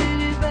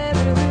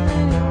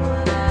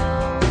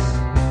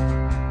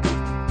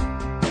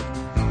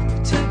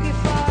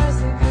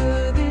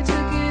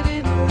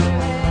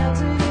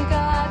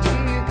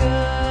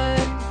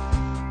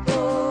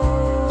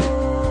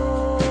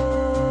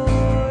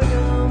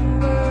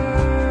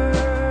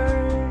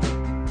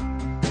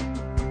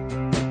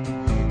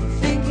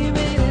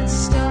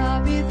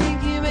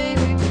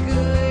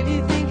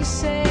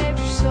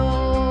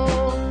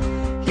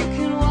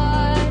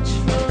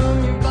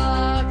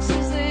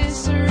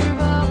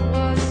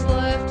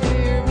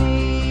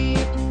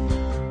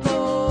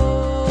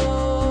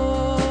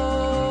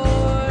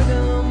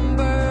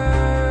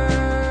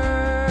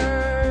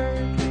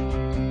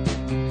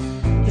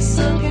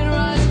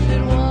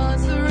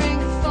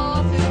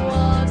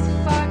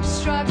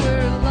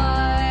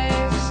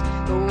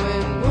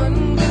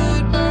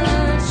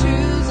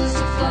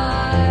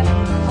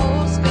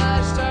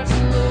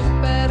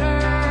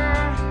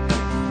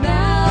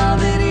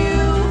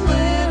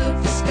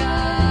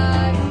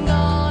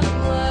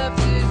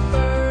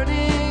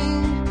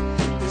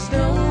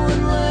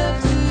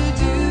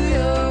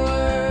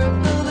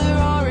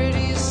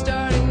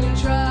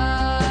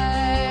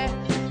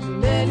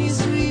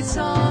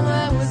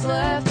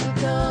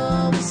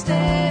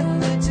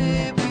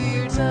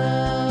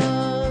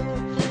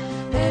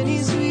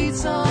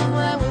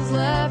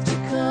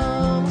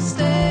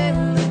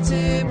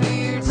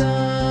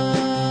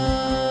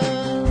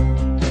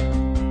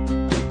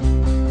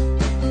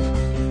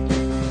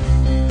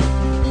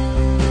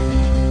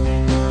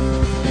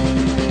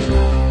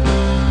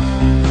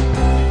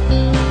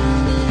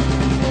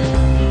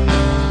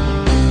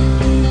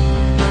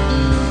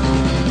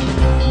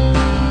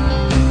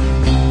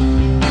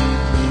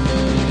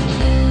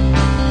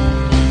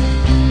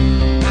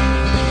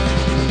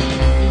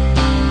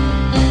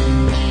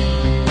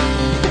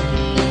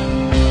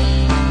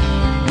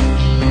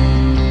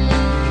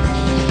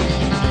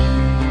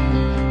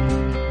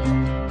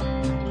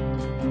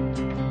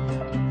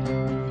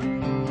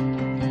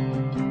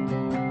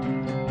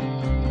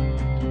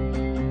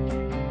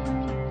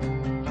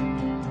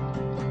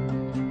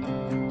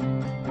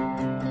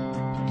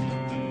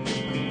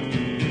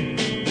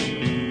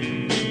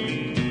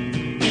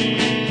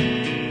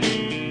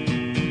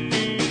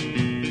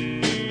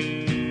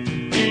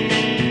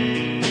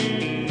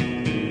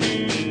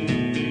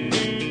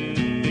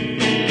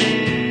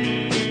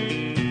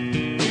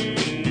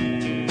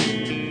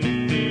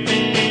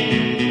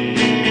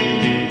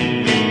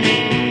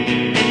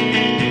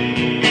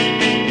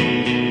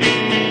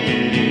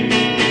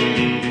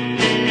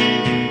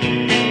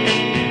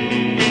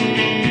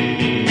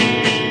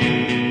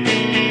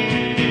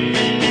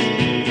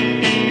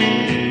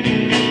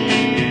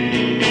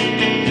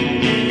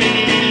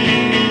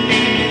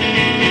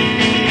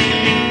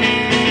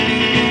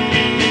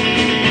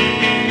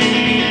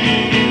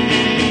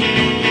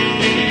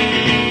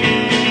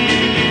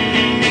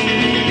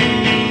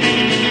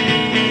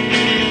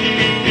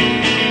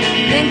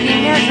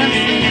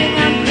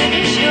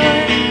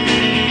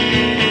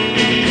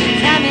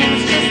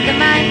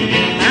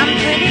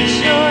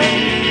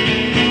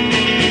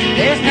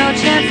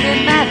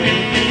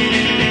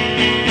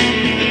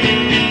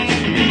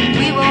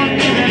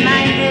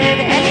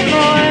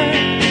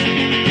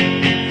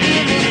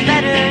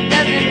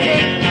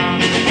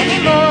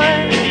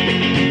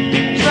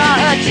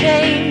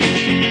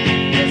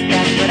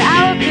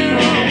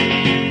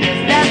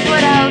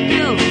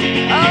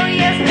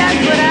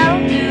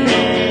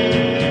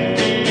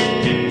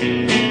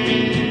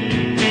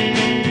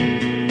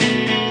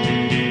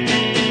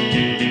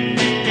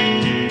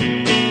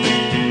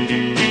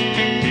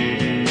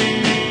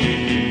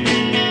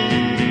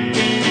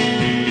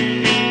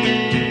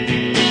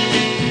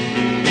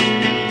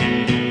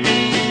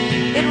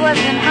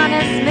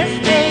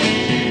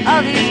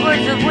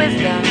 words of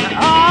wisdom,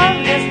 all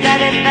this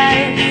that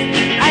advice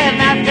I have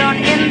not thrown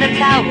in the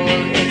towel.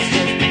 It's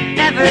just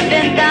never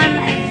been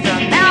done. And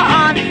from now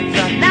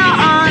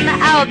on,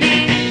 I'll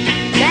be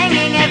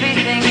banging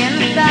everything in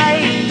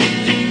sight.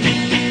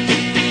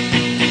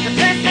 The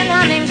person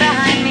humming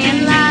behind me in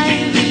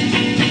line,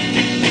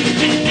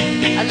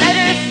 a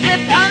letter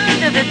slipped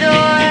under the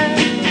door,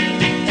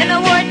 in a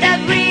word that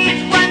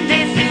reads, one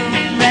day soon,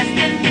 rest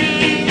in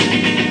peace.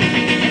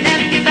 An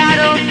empty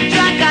bottle,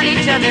 drunk on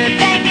each other,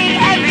 banging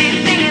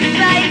everything in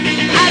sight.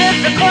 Out of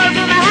the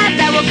courtroom I had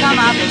that will come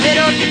off a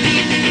little to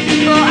teach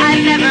people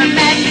I've never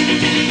met.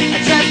 I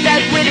trust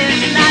that wit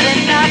is not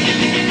enough.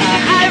 A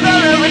high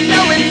roller with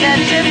no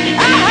intention,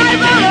 a high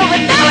roller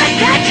with no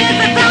intention.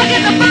 A dog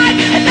in the park,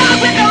 a dog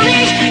with no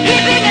leash,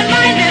 keeping in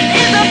mind this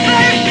is a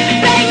first.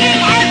 Banging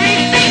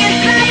everything in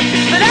sight,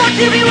 but ought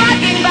to be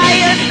walking by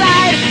your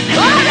side.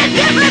 Oh, the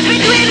difference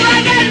between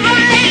wrong and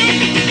right.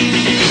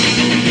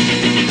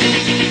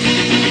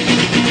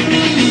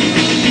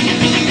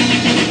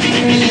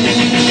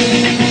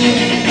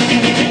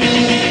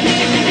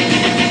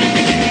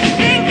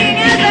 Thinking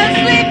as I'm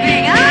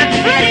sleeping, I'm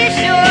pretty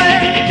sure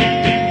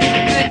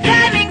good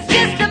timing's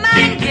just a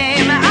mind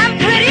game. I'm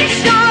pretty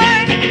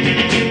sure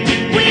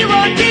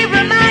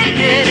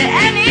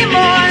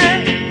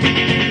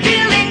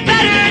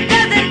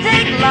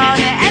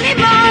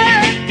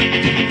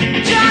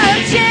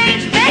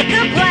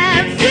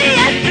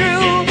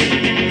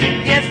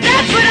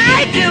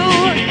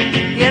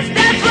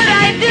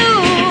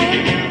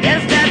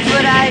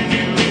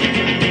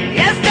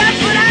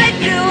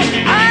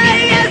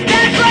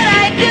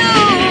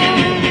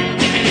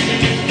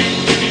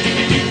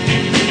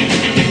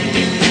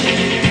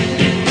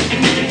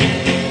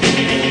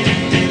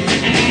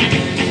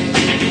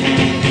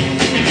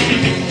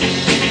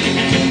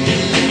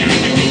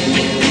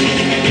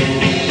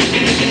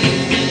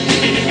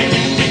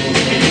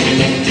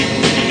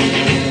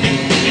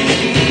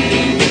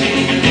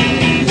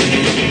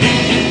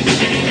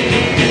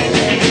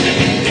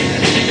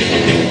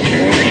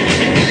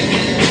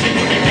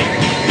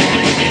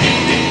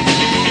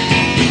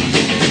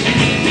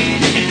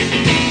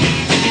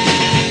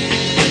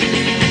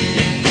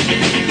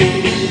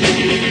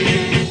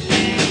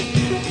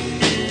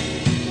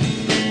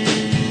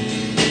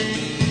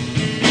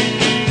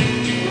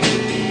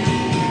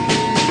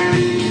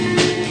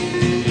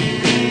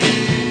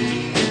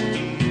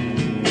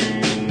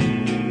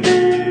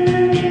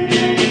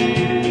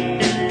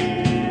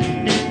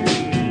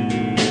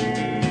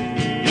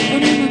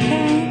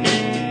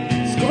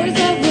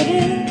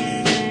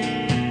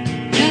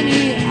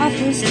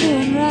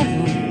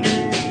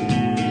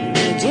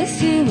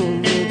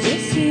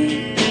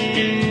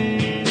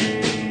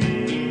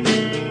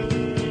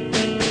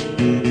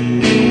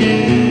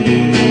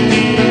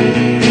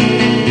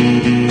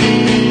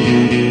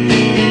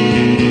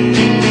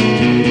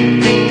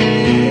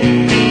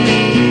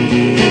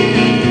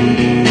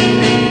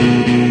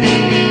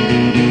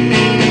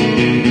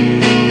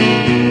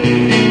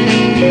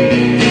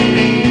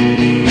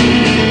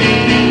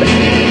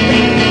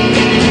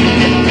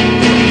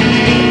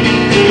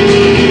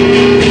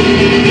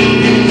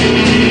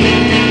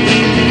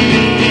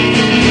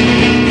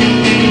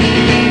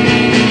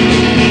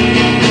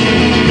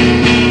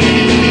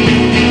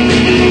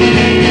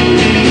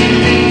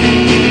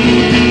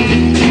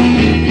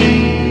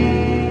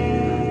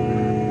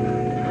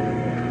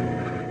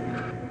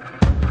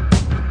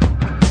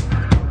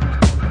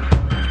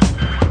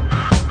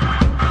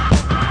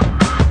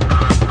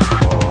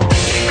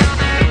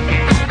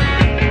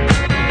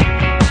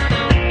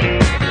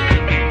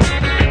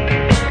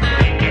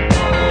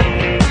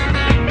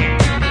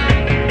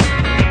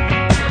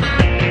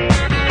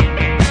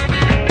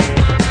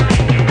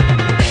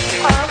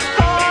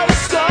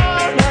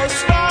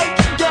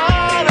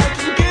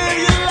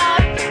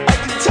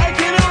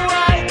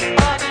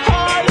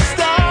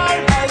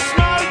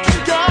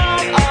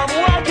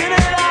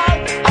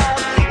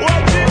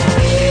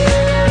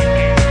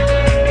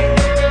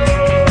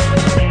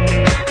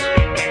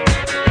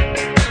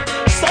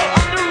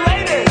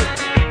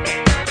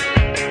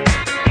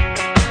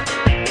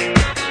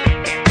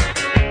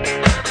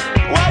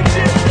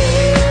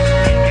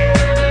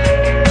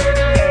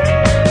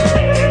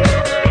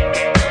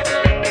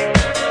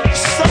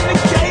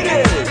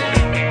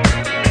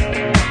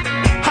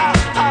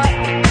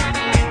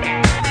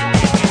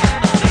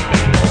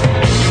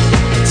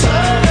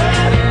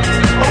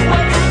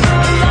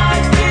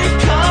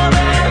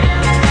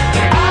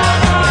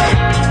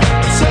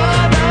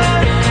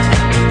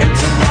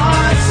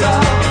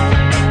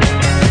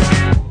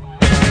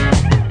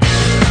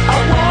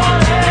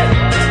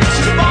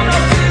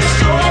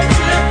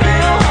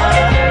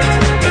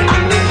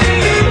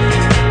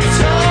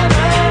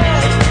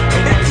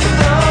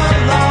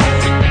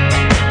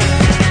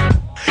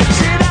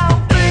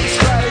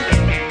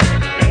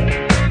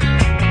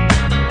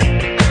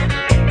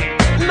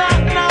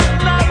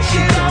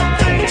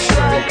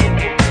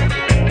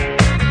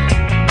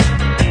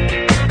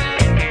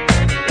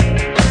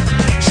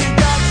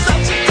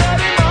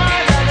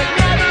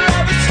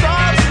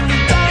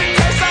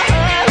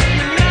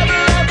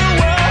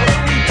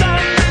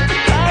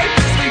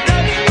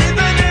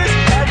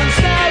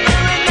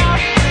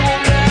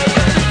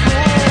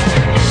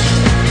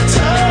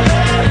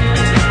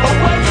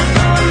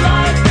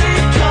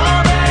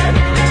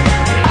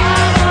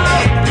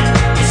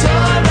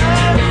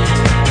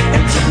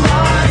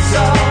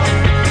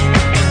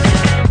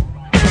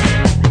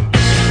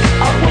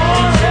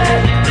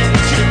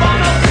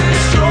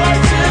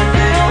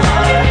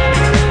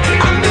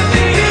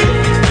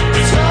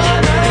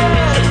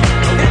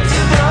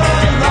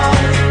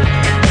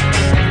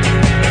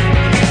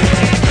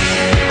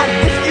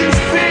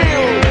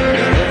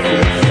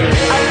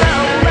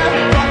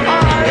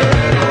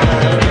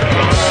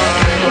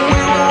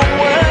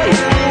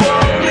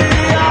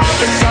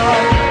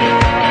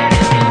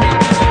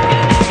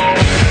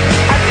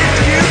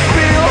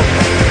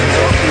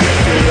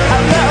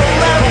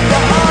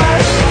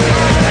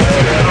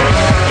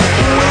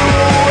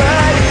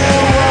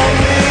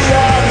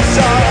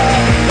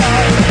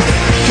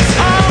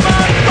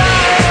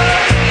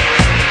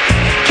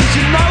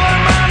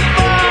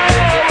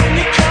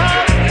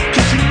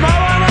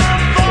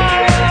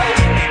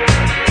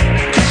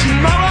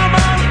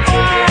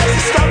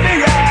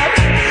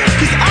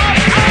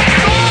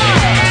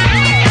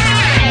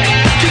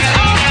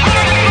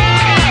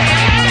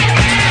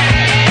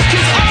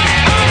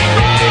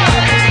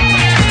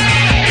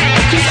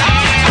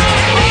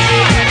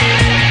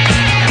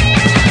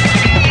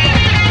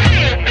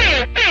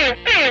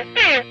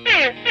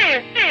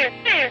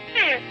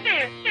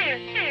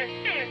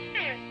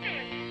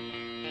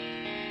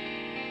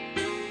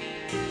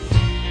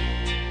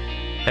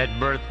At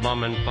birth,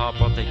 Mom and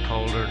Papa, they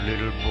called her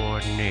little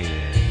boy Ned.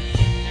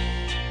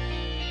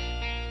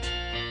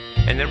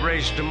 And they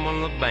raised him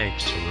on the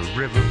banks of a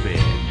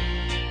riverbed,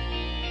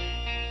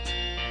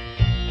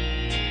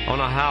 on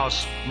a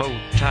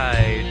houseboat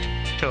tied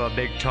to a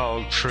big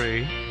tall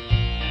tree.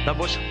 That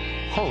was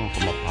home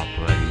for my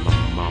Papa and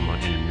my Mama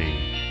and me.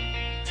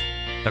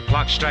 The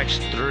clock strikes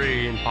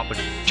 3 and Papa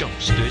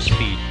jumps to his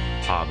feet.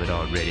 But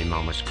already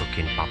Mama's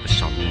cooking Papa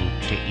something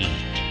to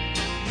eat.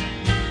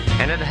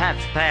 And at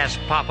 1:30,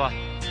 Papa,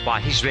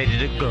 why, he's ready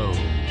to go.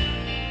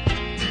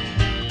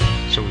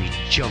 So he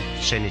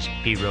jumps in his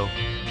Piro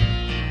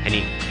and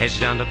he heads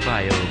down the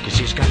bayou, 'cause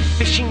he's got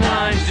fishing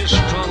lines that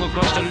strung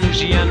across the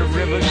Louisiana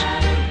rivers.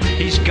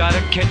 He's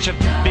gotta catch a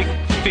big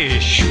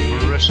fish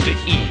for us to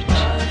eat.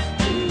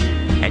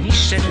 And he's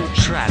setting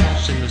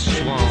traps in the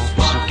swamps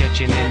and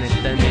catching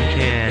anything he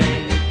can.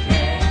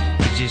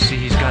 'Cause you see,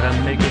 he's gotta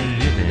make a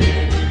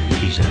living.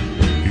 He's a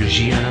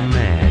Louisiana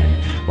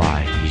man.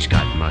 Why, he's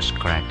got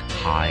muskrat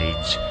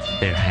hides.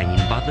 They're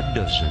hanging by the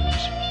dozens.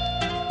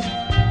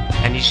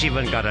 And he's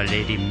even got a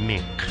lady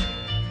mink.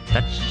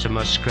 That's a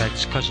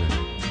muskrat's cousin.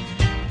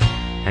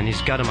 And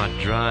he's got 'em out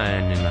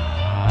drying in the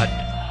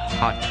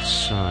hot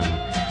sun.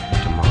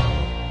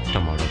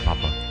 Tomorrow,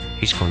 Papa,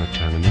 he's gonna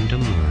turn 'em into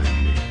mud.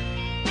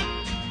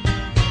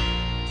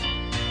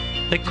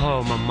 They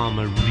call my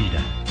Mama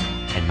Rita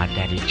and my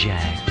Daddy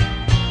Jack,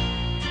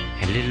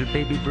 and little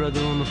baby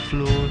brother on the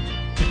floor,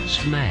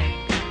 it's Mac.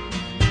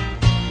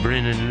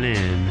 Bryn and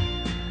Lynn,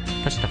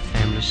 that's the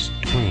family's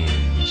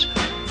twins.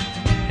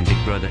 And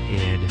big brother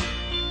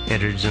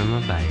Eddard's on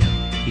the bayou,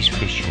 he's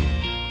fishing.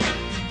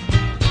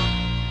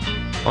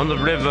 On the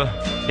river,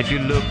 if you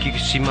look, you can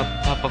see my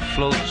Papa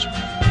floats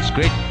his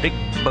great big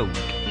boat.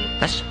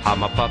 That's how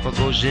my Papa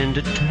goes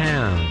into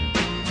town.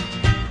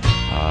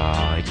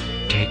 It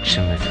takes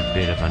him a little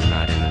bit of a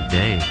night and a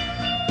day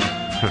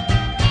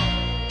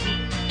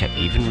to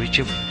even reach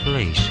a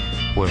place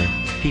where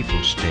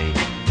people stay.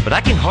 But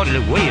I can hardly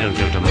wait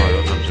until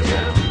tomorrow comes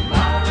around,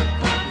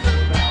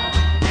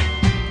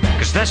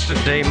 'cause that's the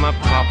day my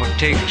Papa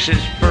takes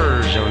his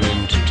furs on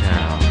into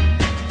town.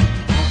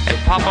 And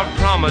Papa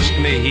promised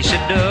me, he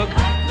said, Doug,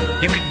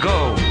 you could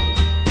go.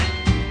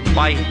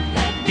 Why,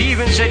 he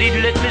even said he'd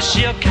let me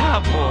see a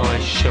cowboy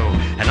show.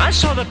 And I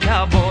saw the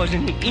cowboys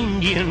and the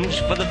Indians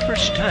for the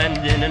first time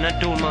then. And I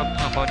told my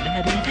Papa,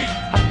 Daddy,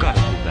 I've got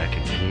to go back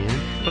again.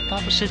 But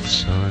Papa said,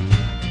 son,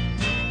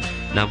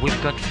 now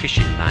we've got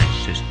fishing lines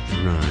just to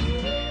run.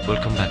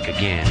 We'll come back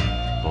again,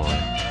 boy.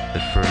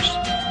 But first,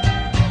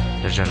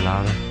 there's a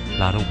lot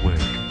of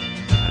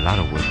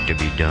work to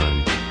be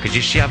done. 'Cause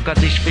you see, I've got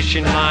these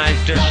fishing lines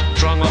just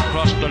strung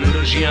across the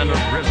Louisiana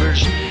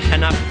rivers, and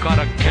I've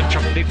gotta catch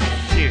a big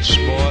fish,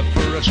 boy,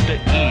 for us to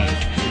eat.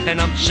 And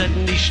I'm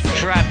setting these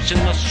traps in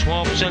the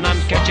swamps, and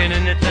I'm catching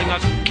anything I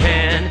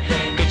can.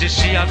 'Cause you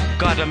see, I've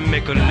gotta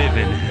make a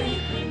living,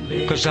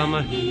 'cause I'm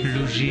a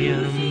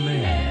Louisiana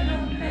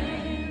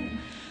man.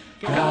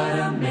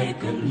 Gotta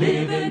make a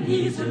living,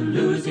 he's a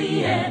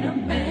Louisiana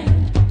man.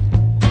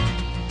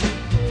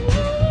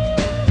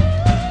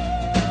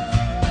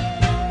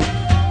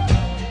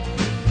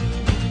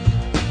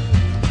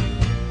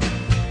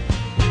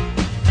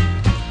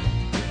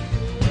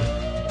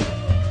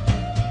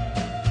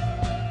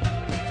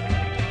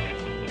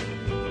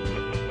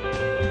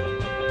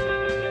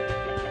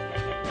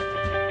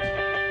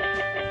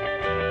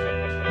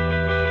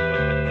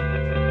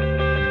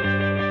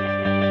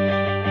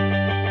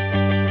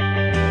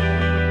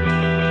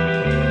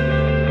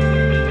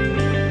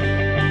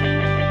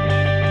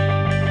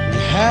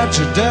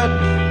 Your debt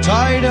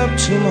tied up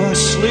to my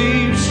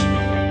sleeves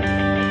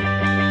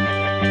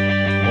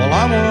while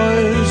I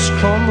was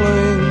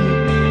crumbling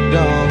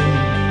down,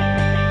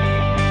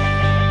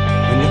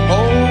 and you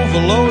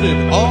overloaded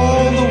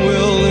all the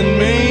will in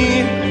me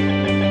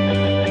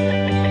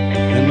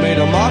and made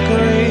a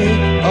mockery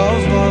of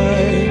my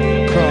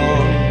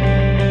crown.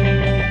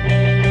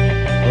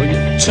 Oh,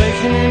 you're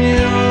taking and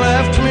you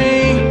left me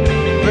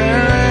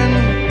barren,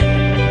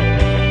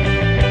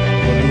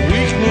 what a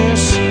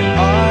weakness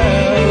I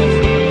have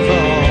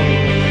found.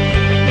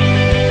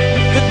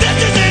 But this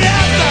is an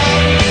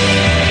anthem.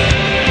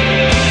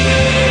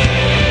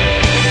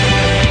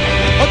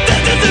 Oh,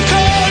 this is a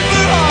call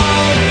for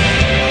all.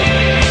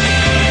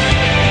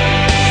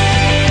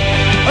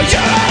 Oh,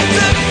 you have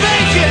to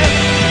fake it.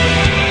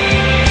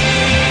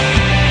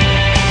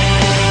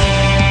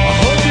 I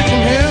hope you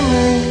can hear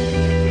me.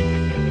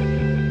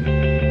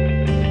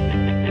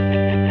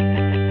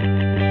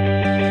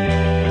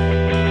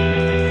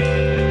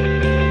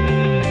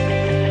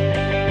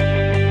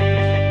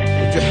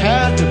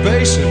 Had to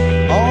base it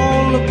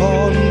all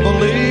upon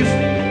belief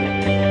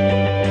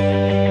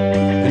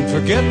and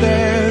forget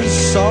there's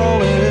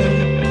solid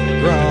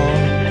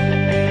ground.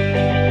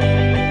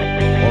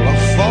 Well, I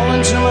fall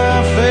into my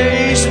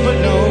face but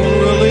no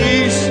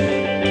release.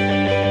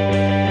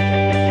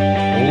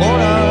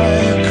 Lord, I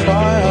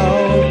cry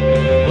out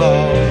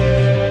loud.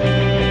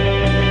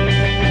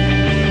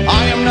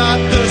 I am not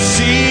the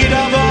seed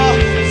of a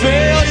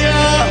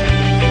failure,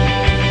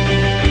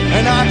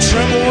 and I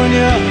tremble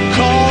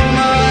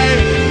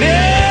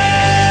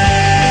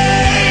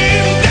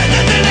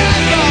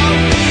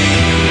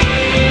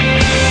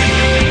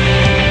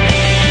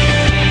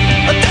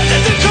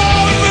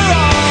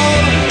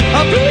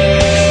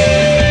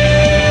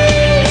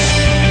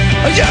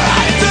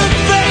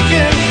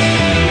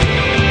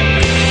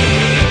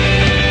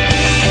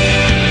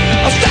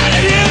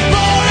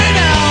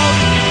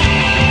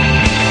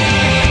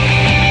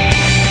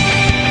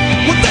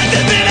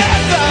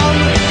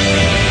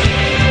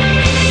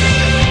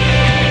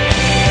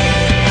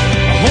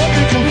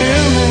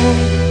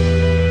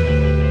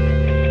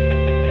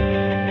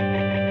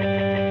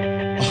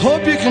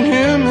hope you can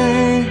hear me.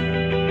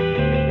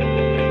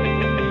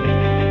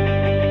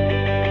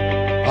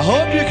 I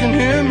hope you can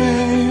hear me.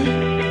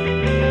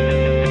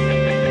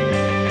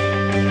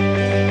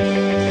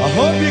 I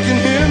hope you can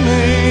hear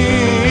me.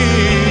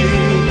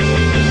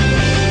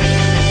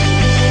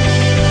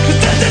 'Cause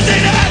this is the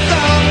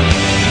anthem.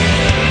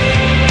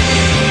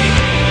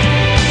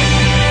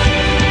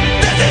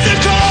 This is a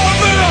call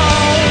for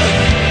all.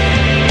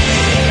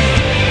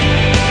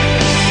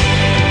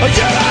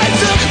 Your eyes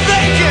look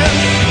vacant.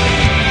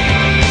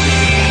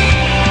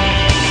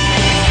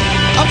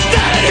 I'm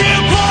standing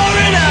here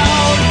pouring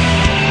out.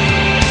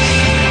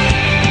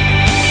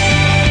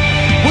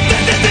 Well,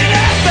 this is an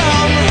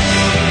anthem.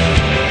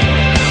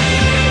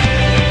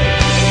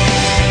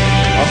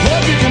 I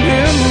hope you can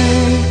hear me.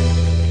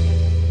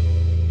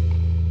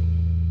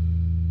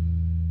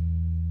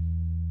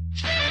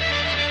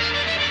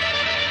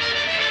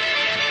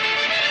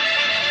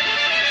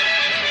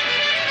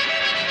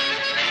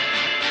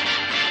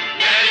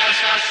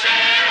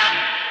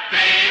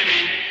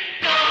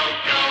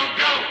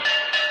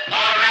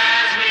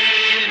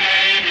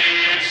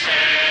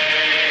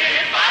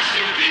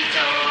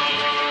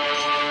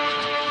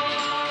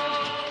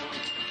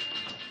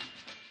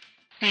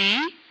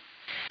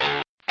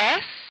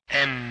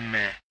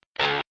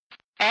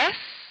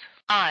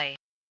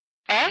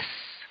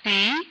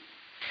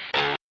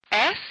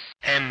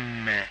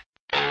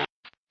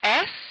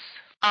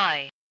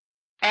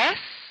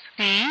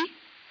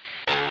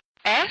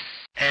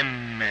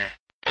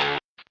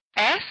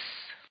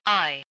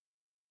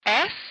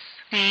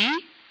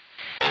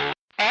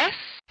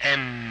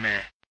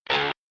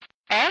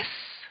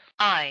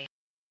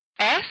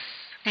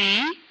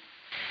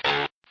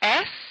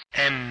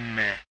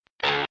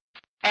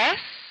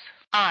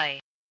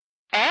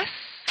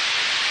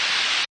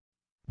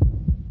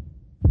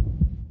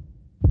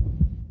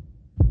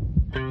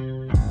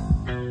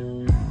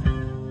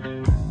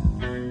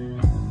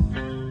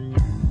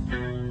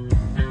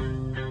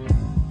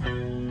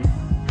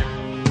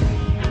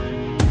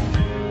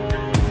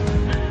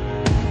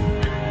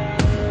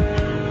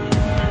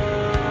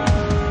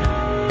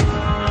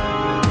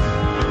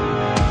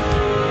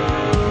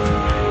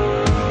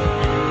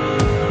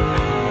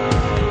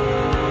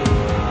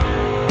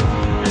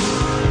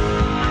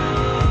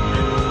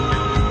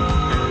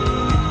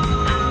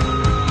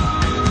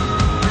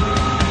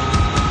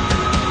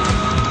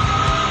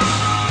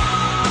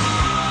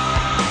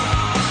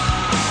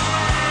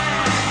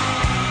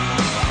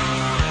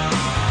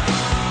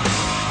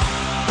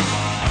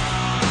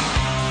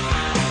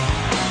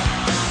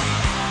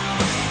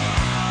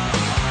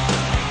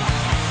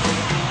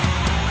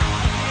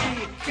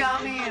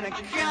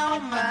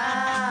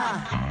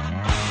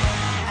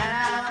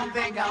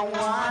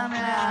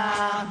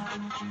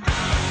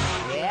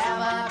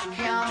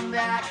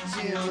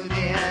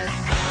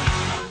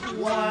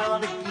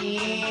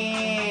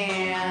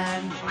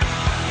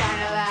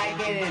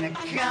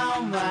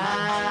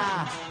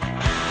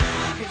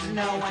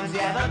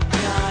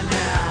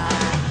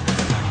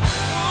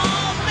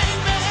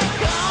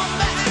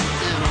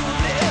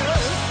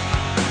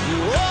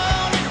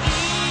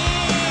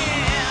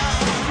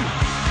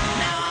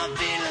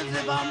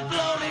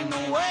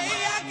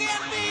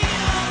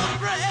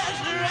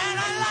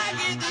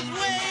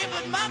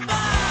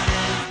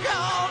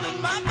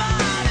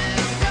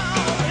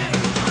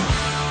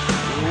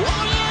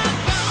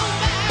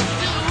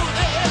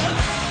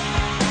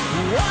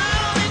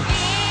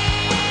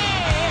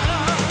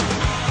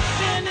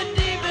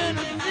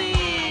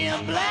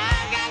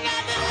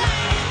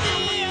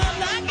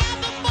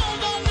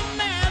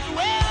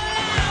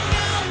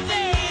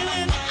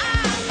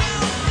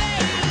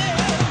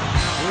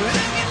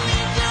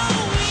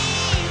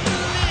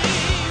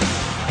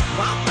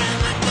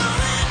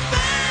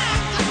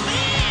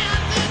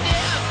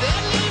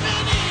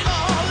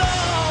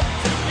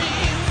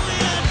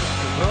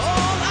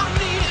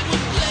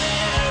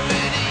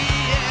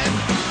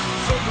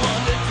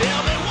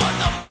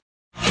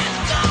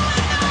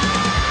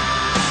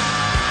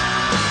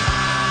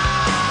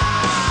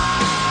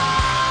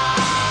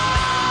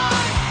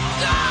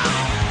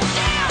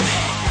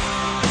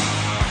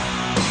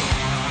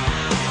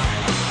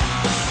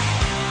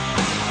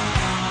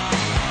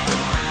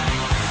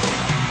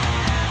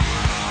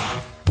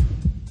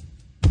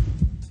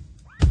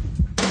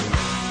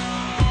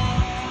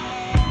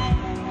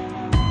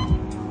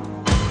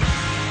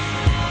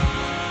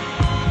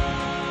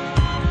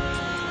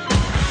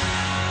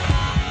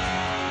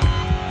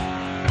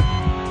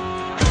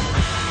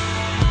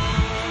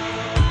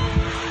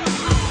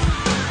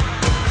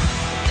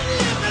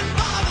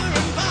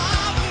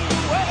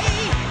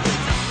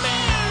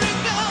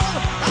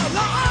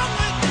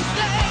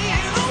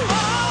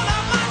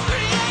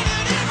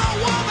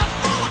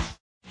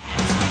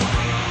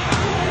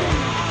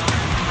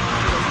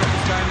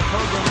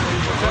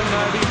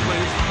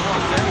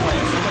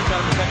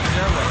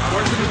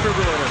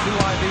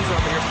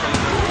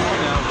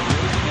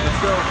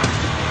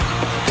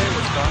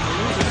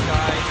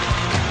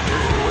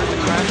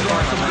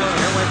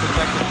 Airway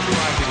protected 2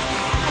 IV.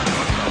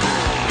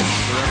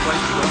 The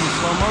replacement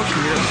slow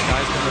motion here. This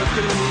guy's gonna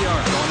get in the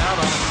ER. Going out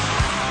on it.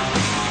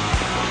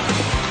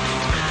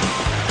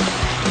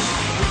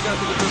 Who's got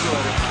the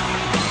defibrillator?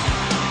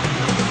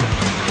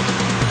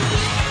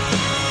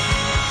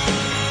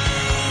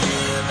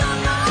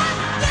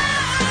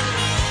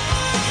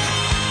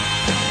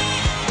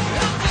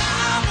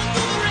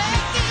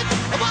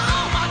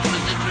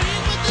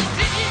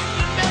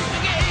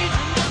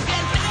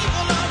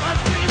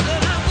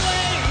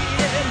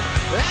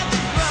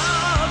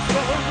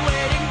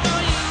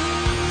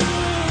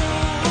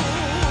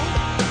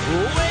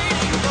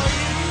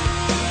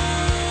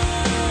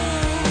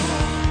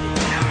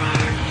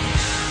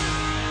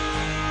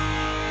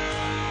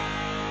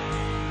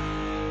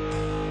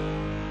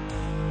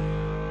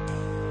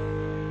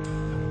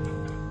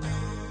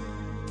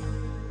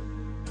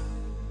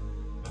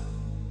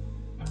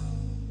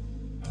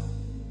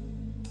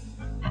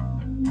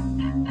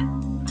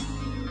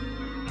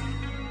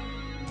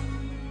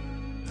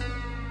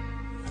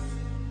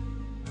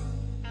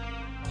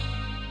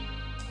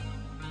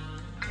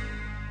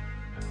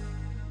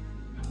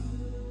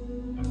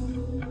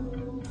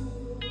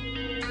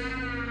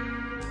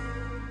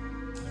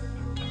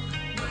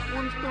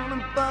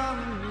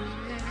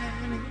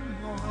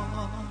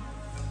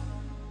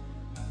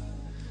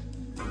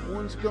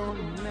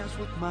 Gonna mess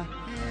with my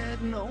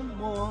head no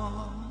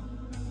more.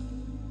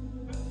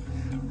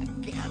 I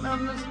can't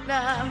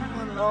understand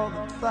what all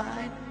the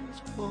fight is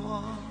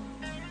for,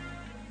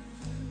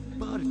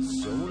 but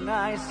it's so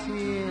nice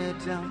here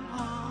down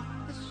off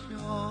the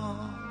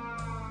shore.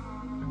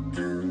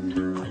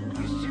 I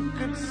wish you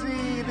could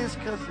see this,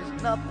 'cause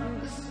there's nothing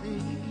to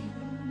see.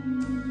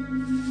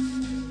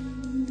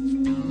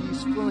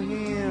 It's peaceful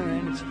here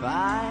and it's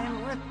fine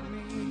with me.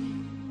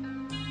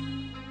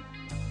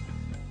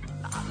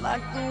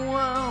 Like the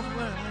world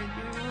where I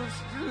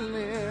used to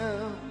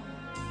live.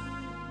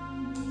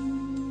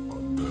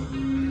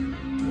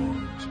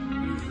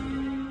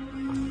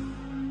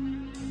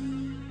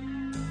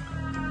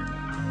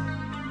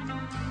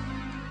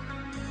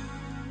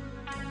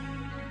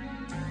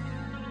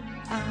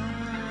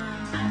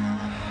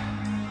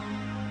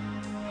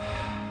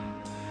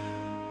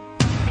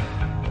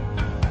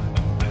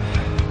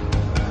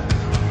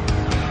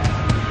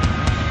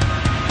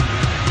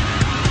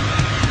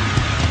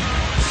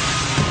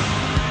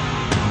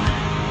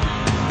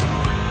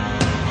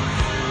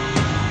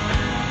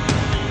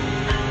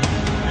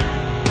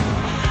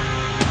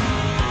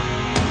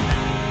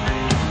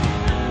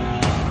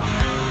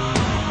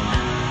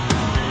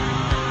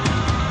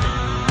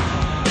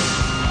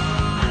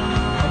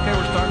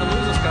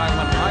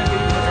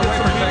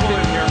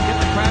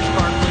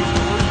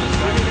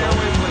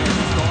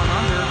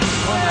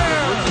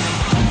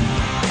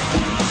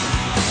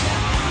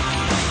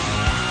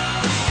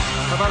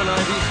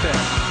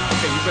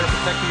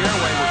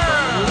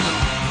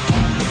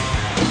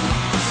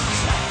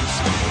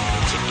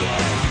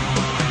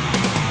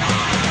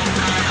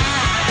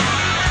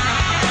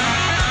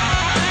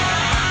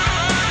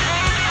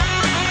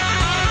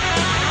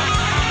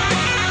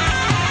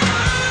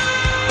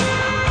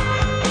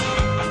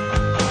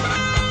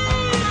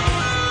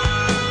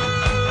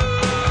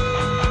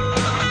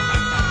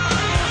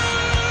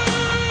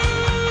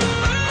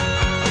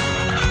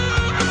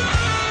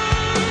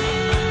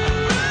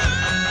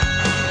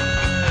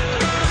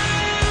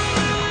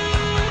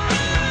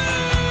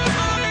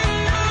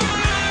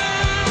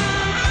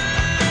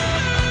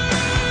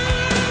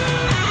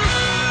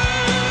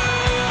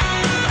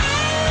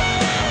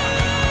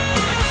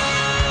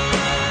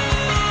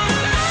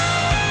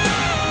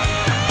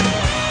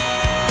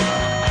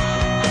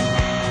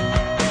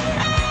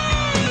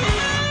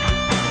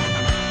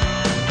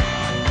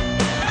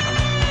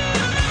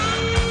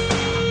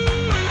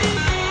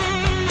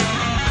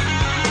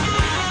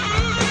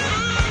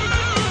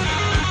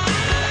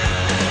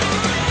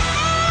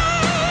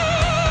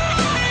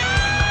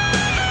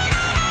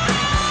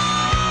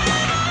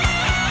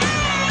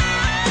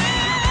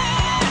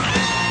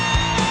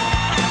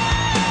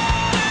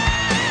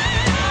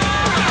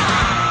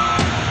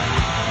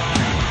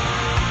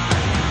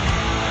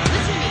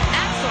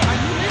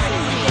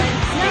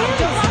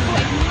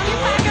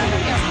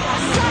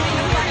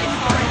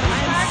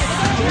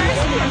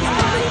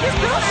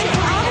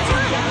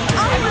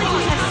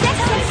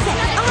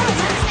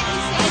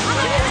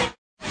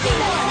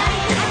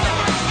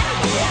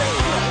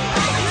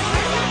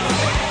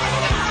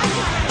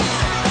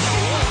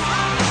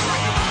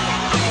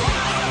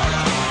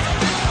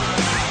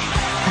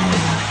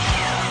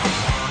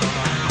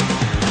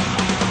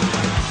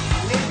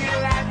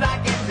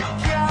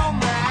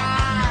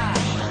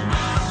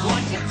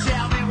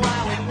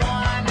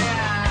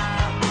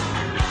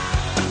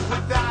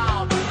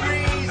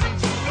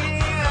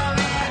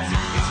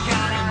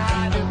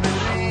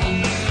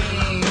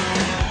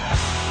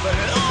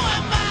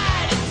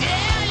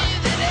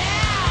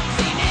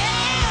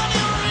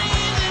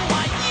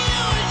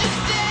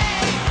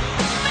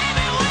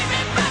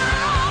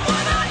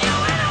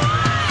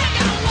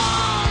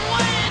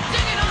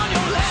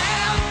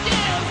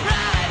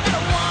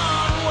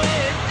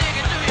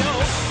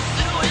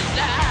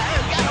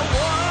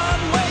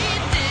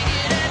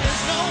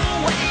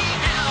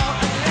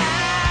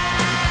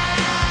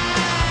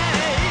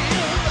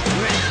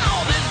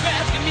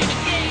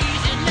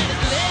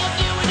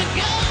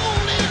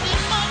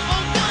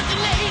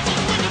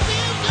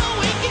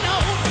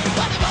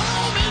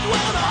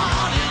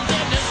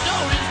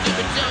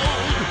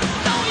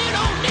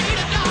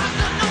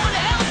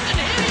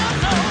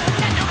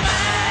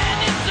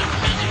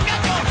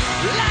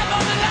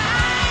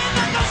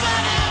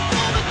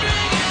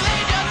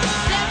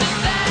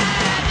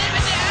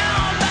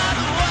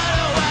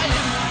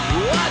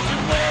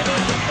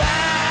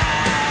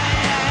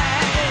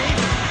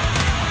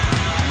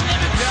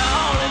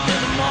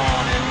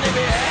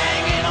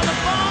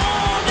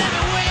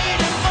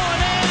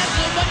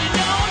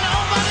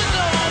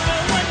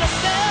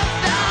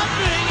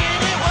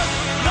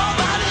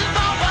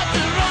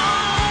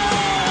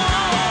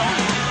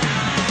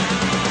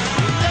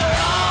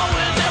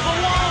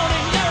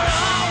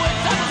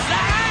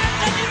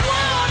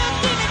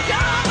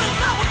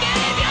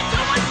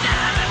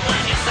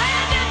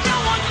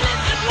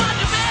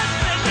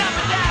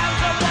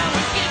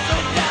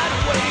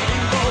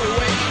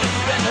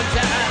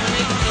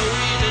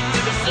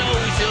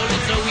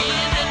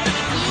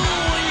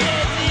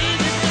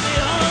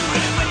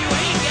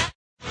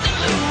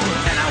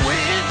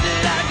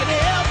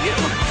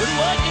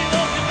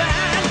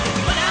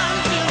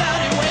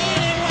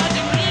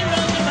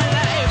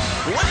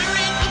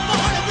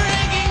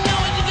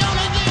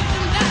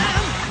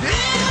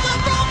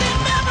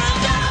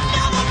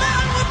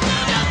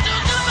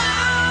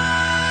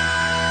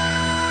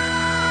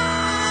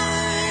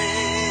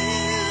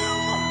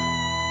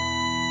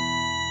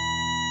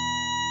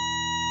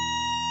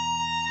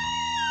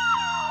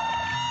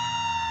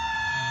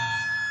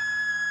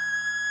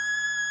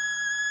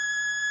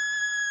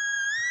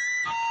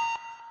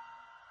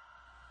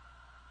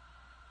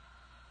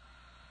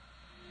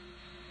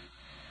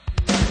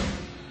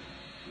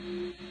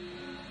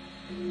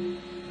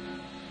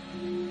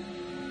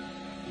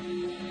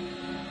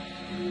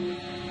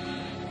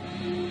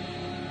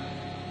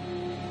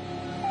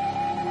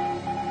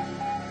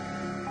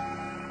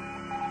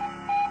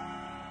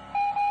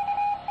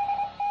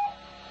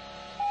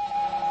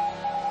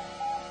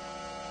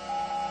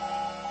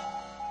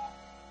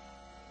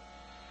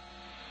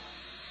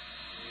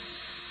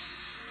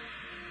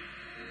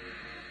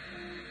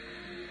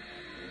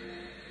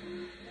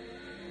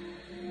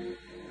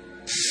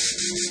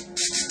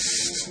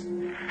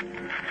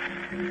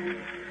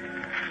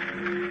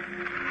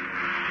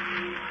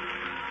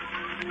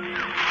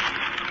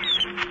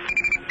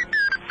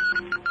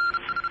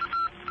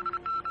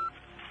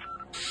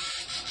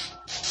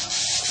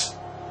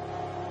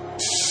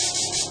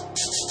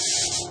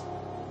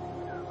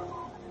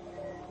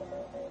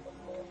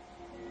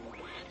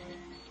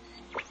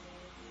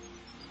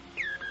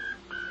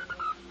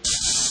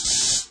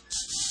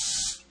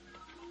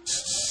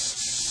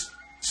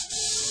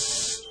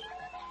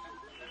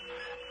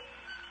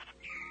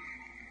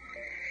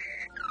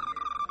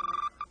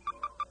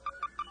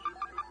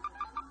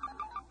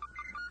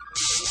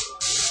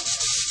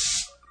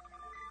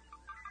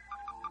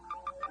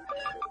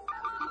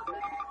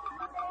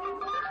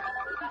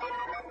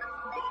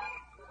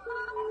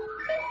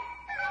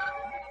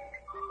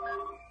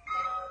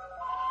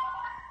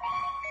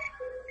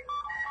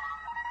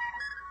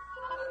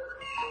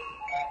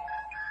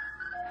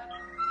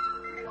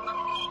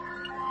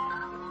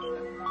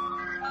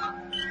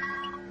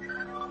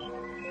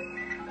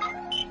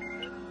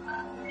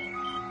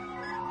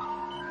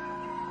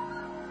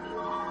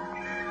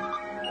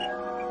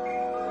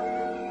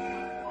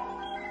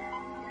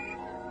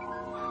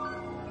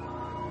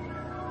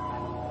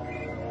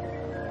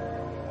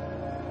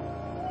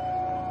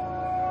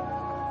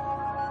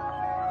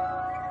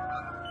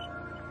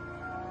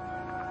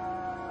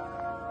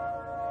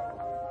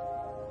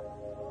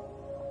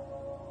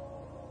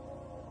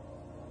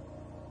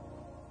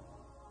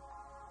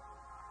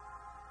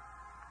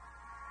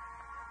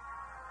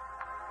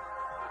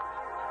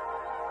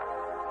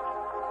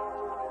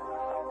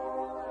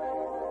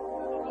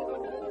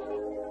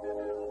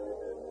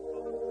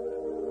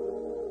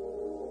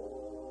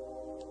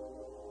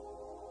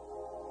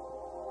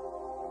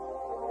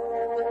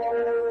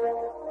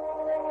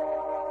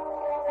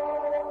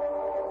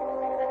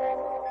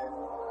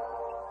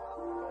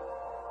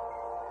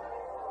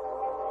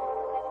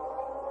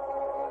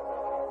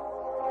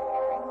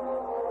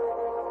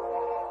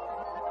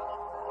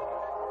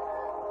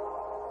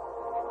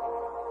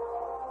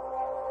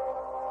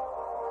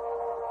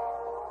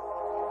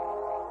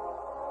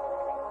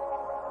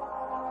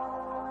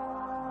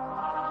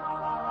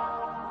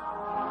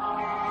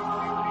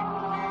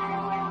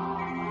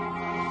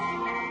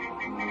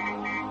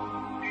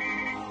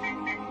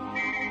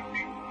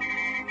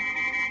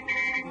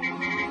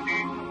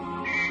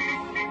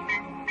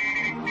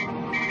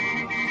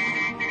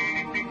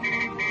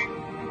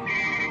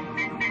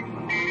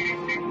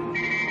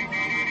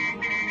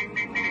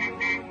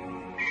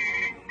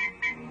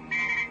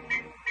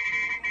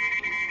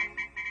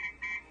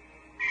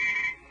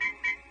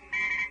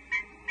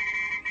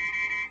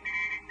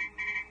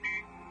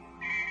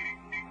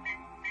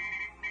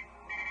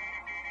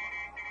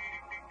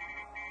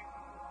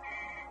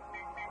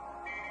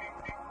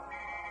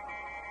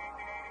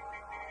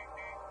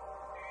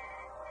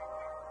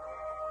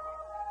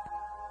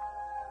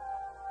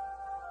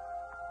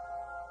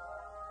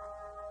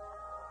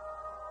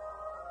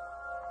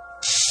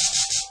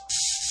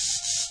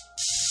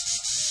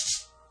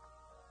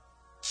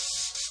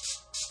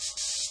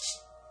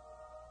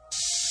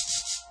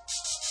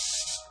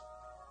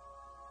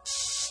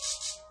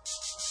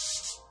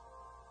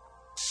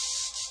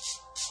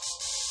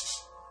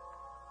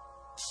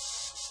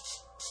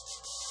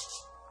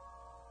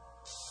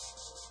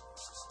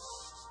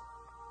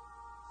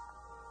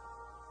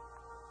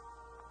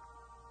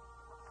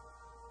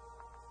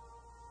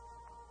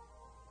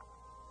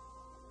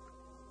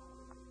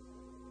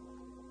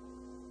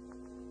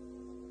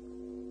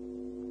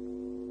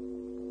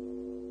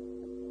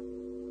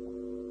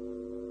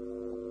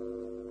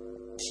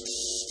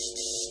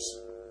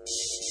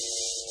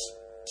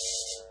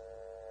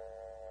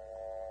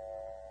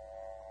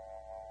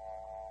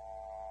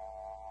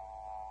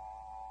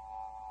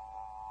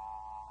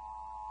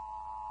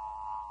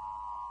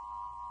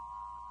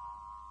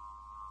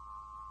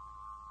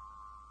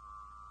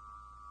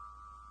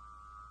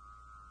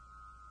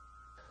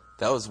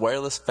 That was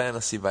Wireless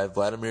Fantasy by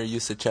Vladimir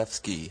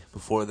Ussachevsky.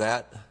 Before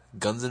that,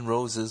 Guns N'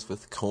 Roses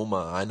with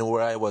Coma. I Know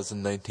Where I Was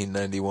in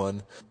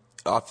 1991.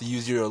 Off the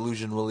Use Your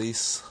Illusion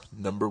release,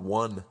 number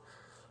 1.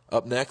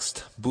 Up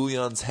next,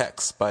 Bullion's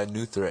Hex by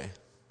Nuthre.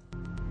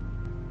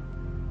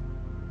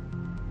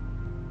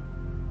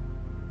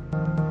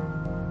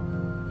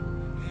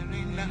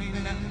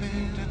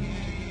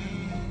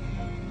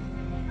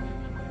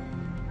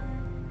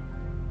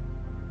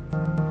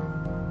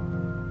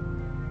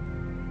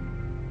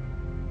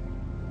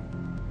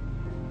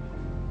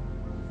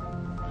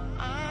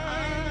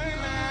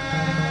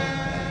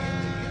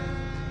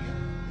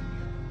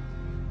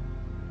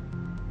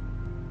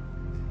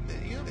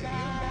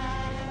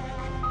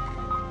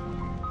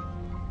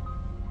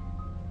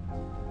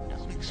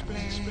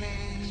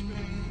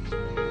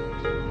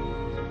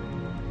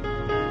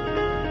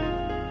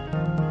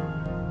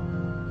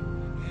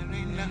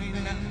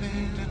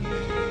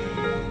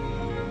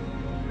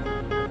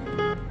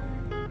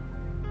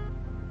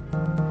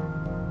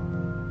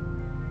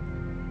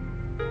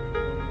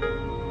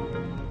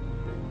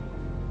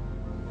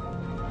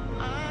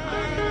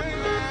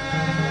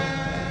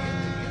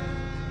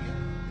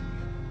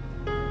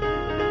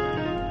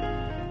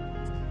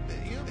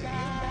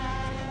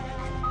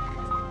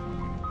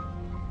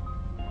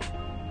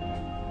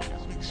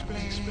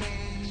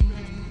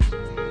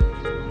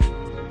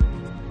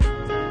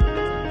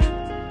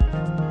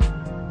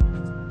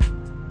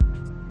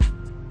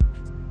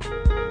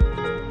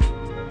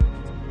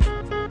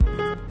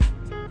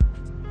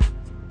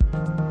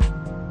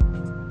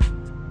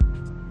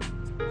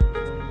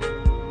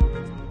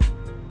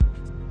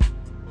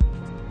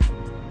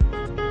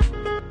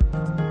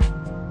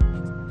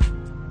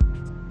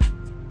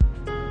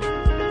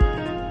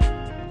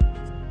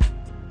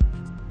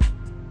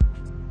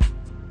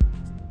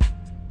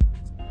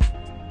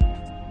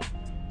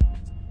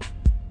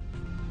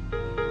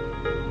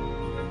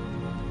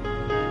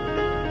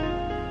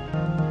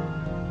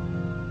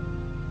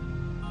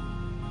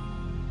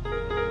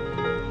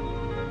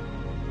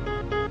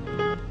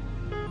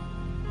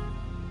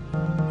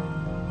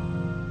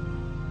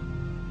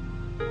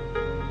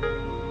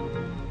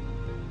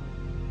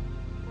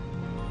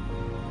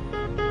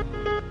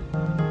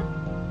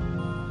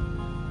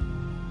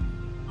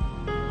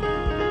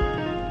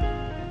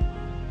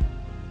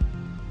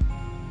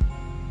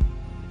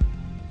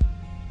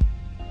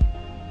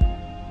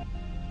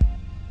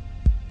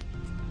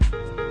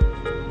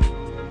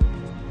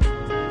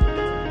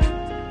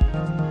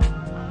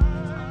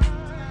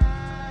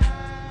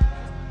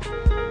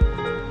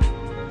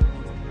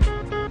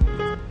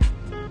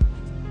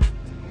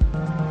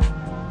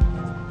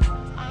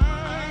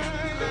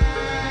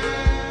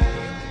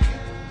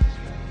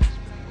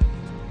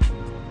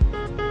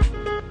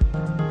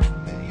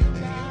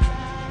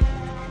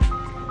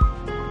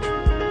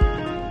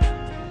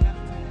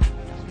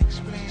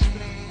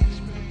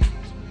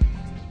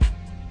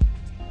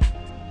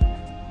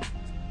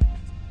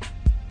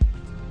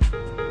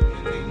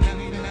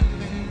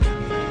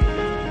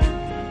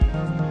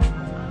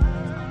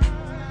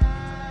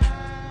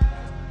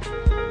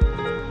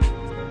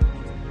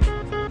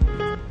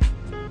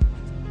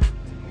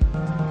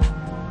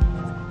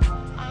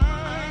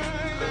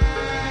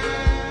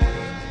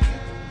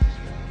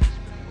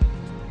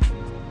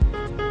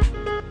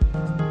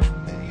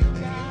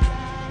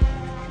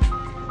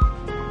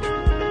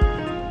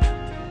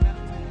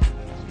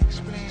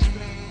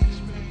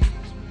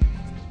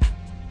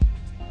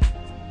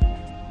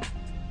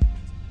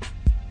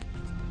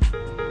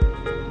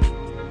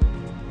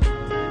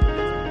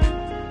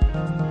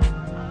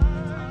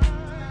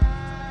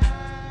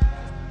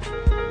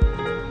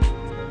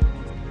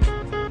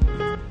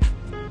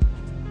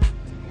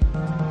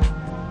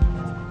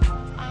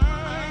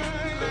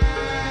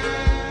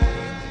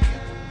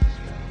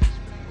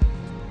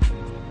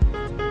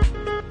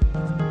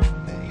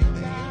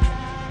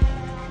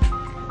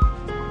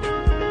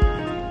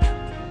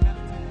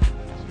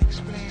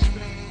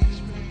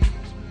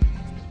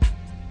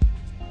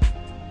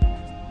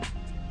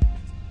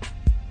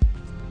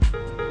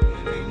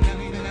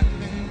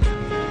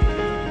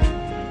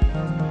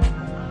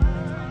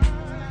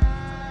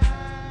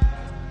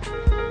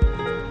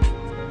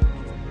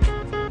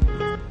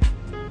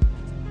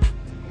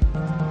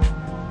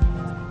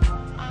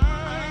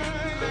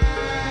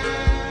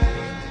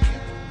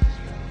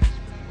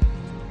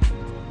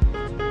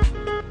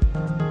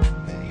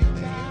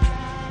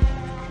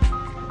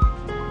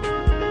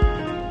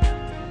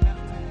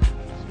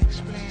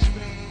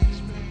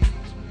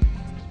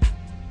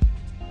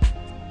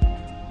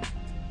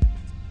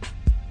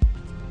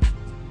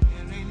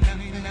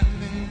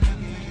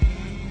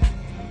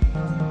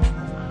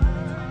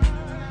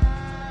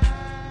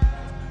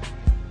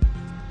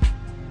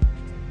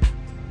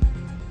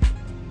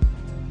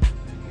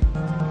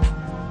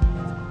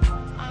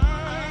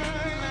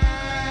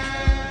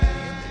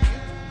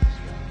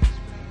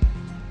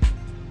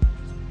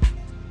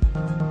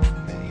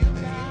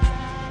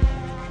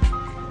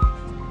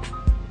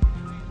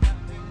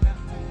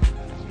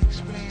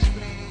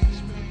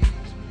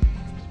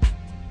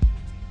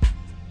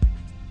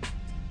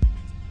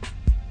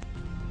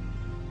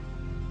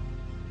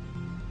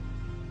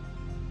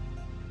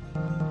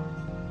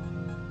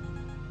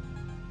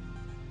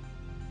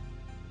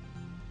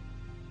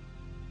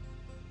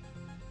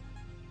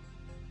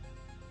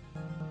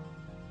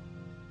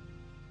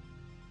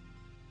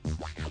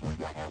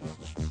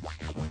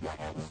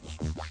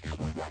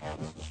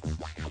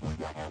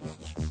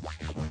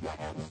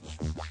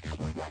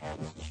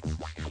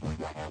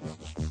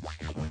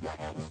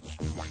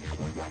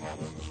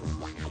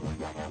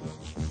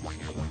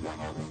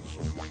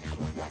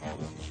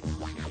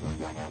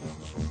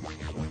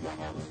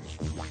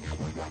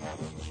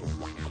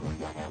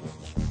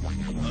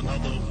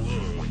 Another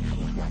world,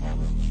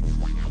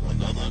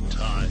 another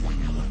time,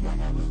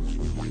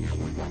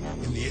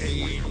 in the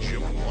age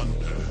of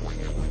wonder.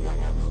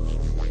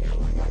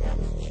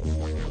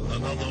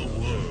 Another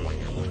world,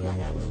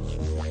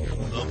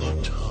 another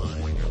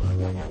time.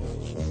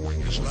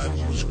 His land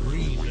was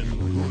green and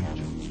good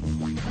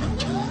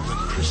until the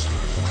crystal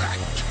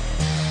cracked.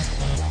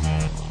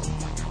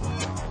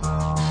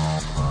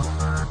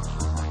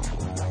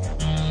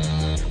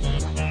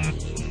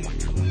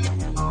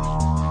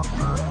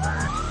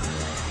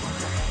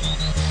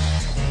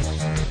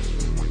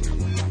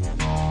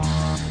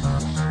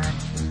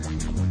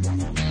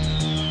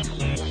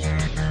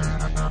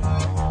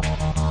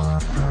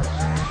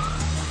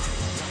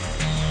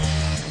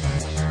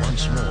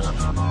 Once more,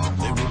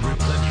 they would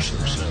replenish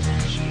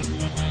themselves.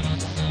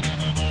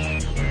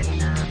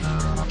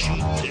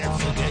 Keep their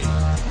forgave.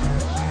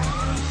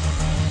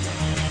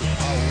 The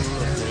power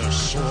of their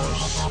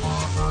source.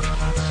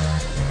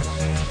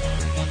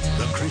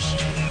 The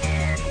Christian.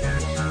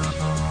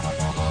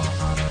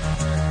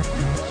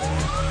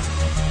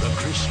 The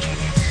Christian.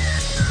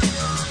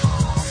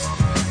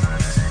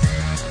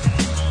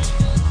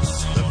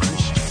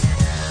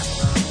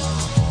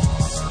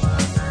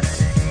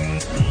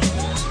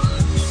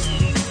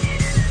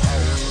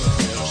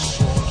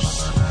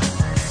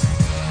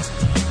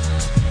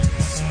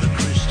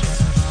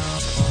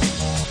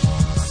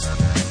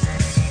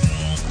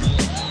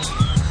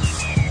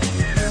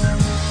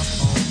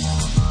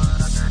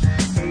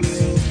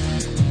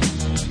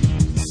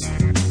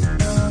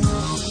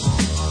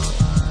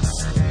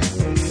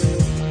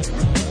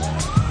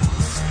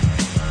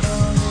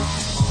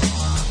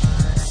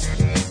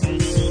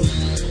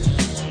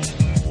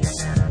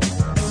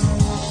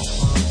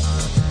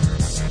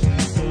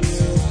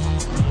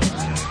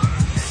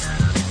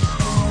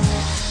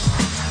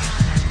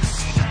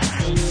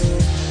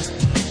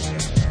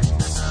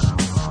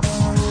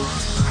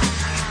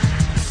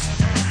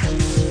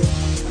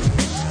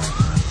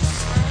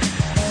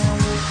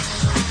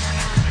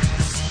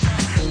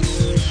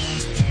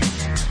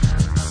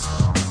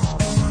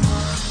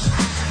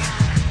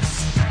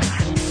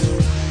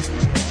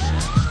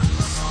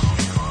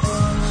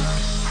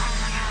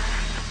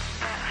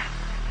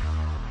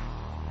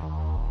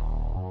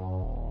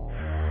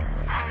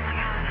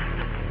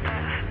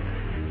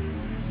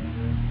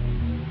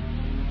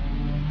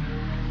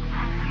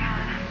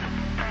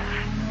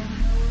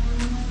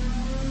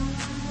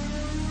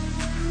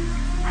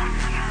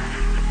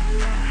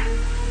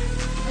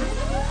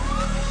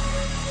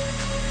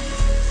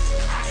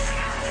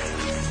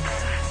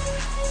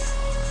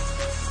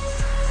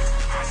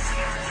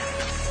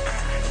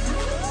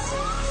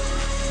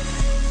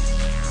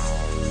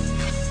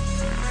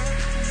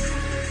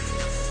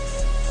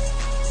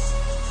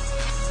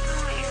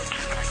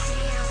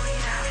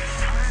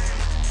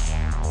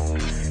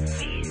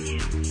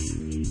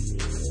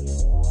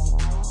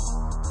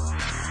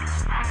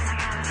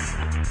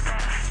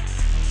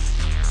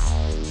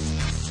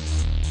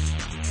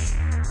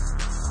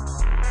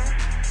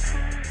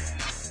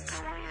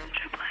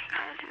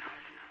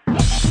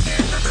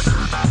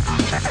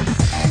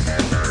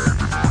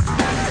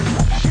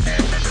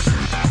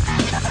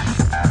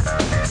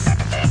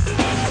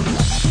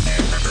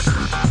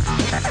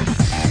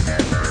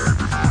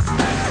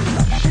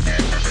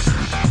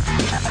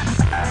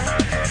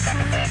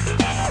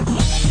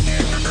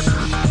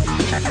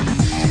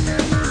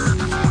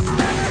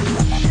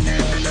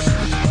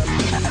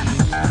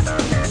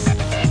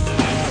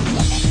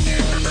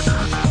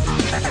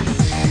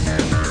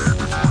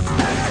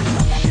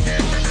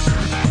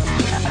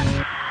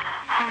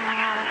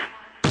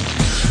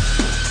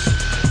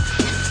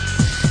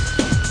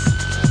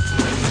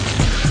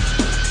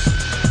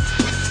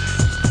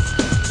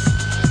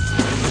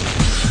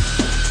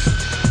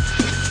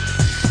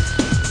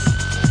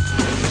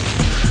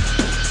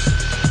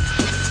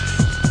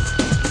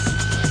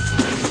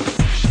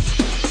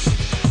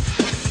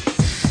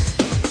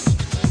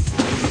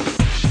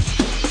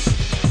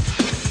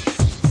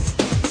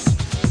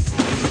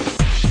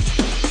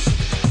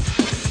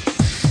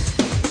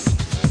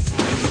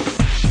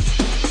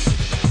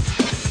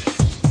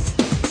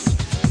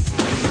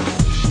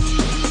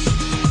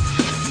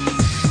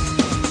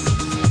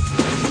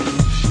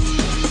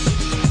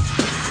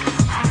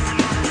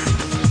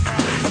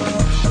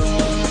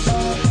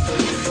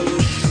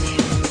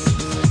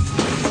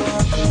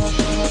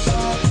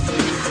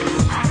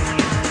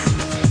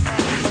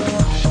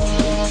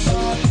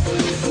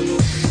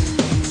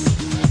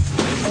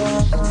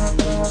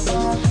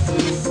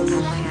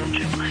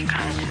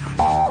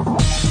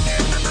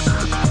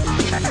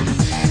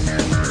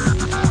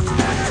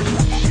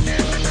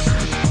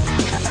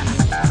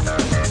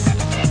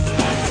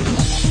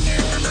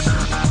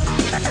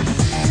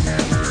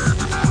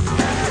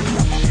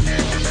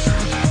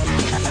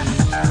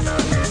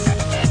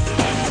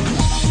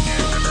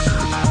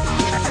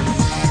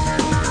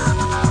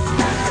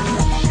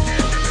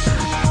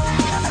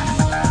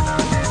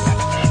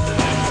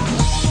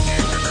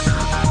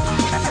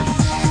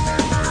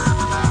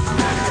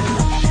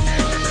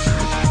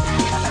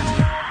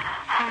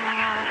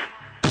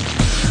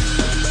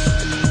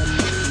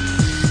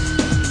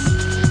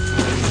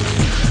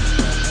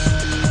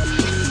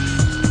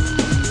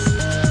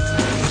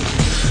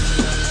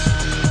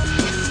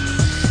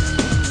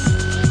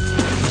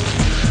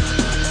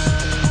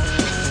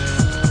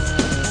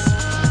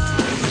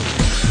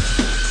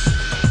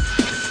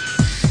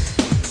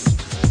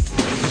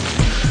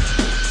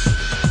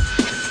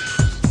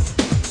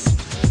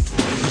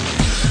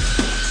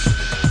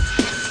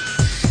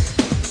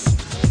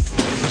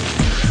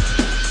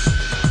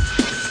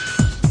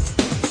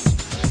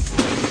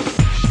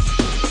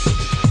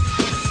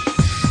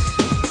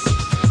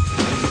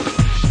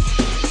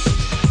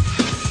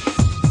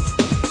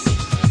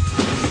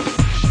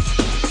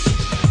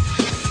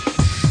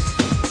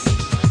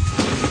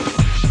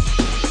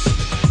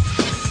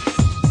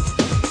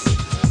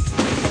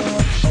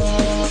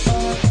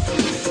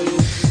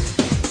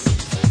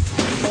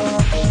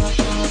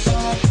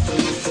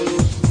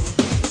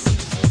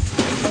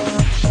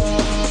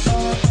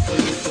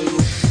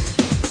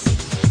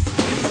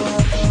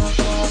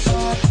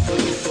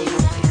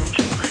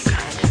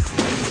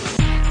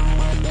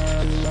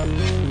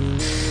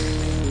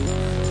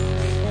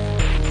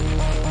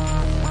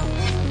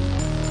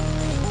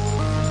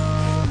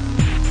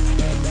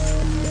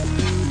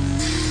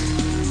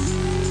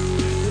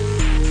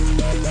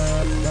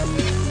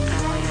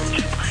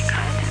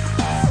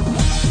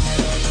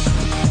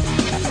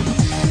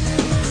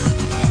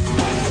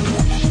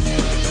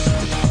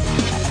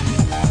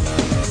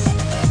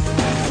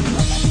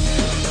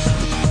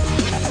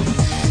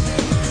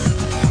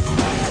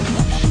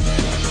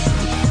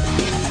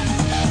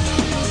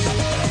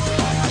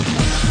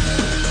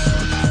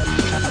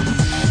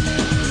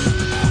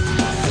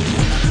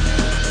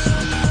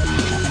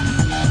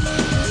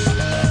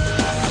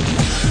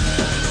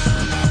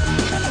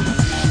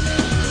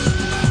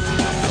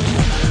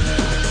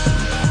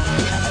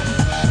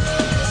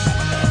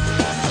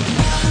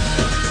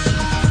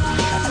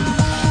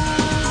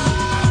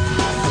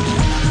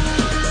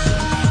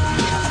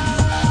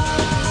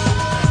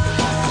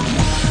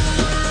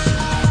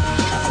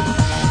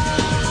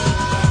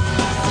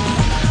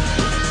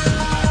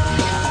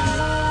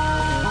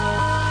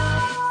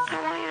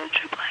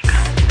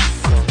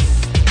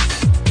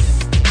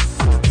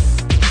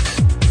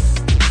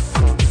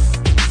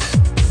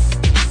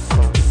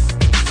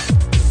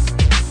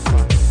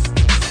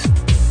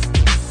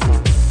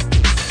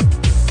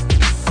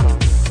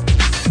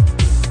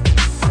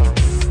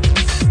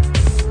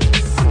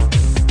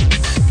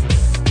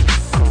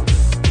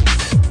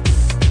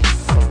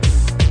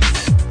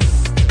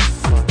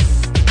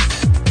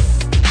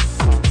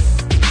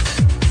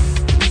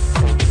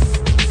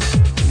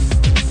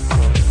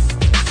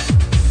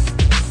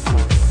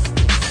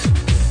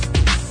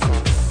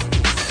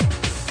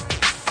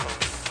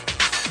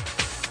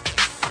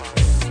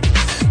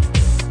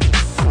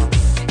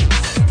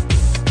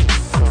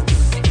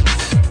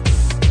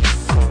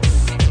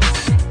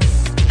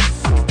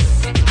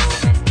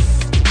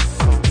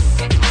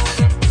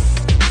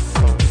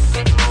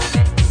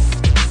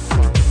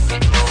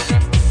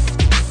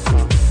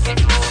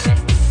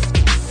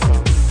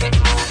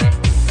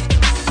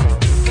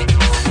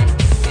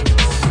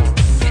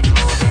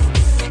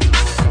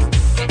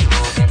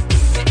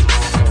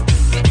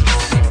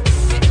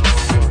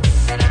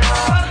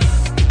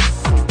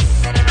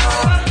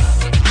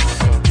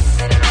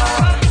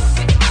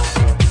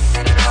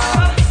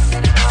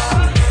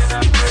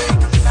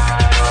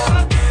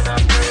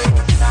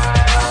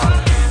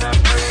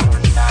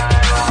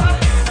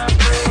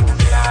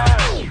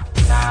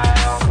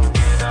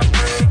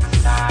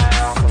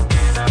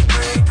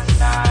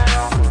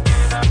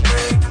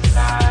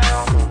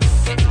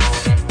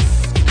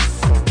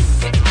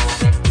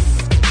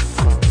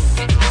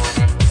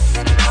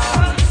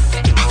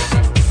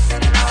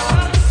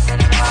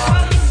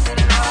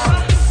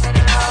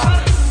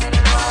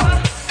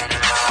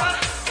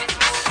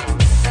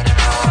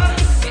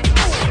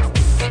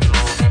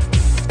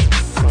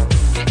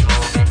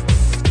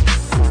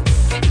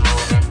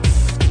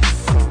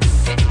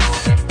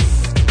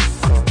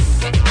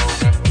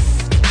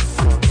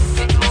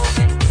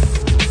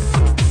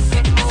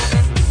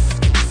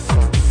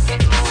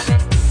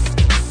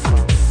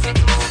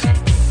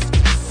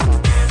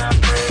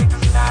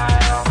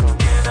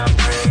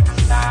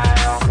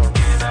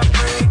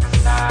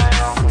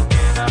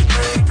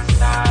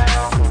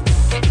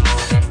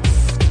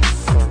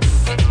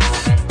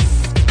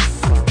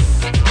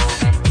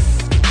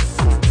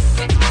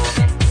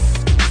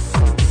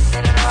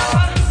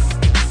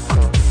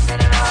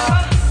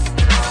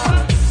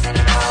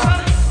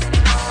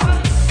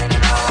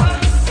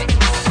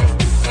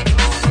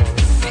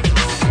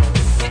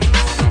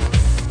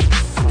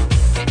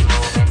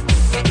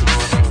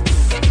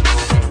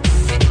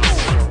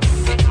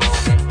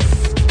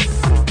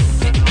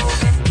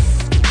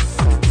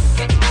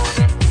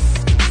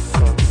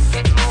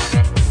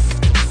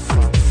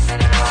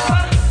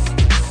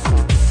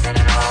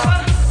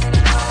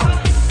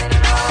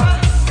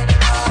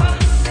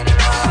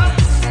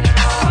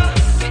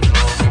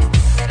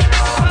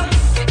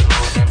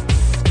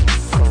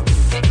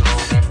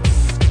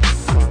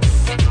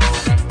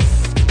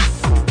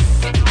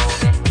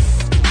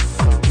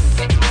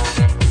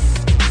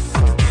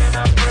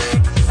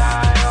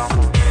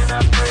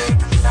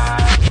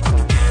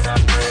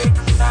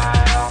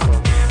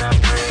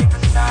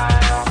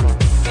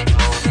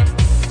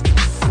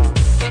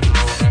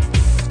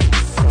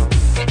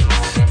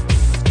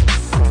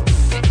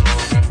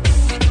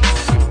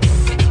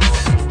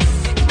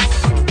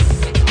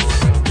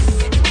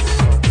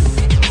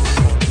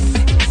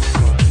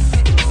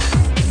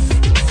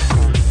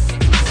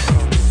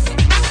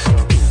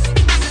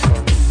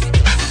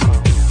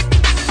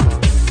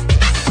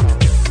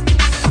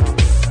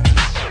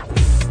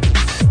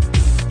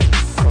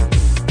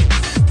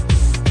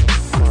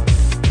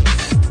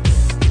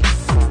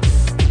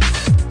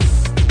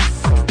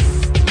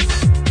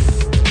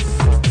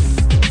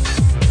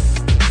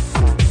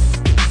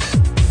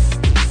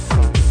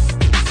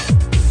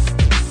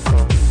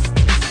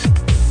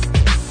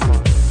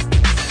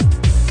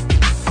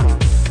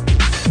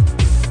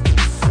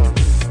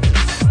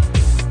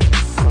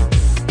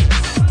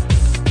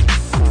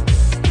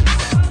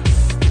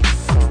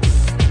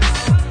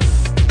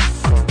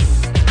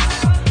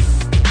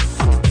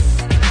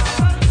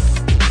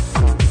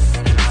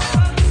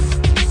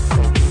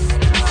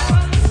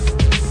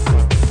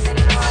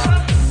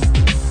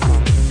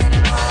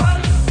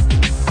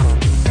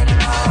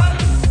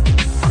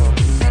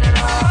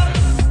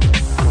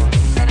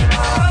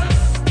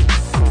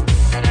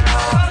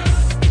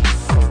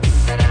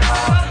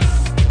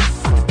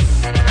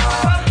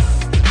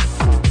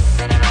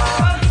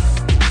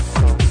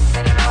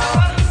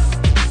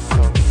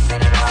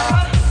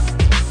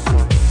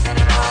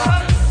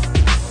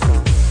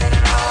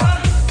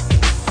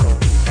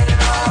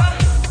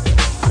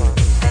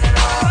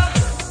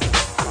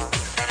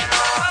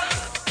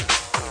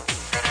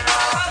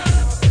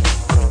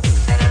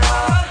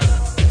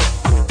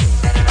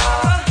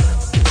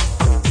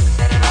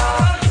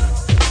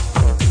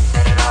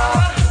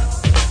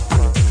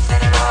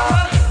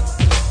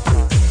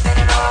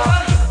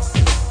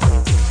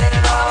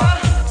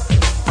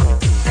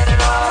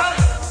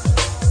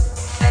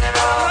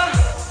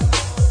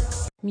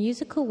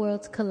 musical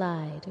worlds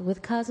collide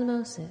with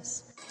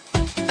Cosmosis.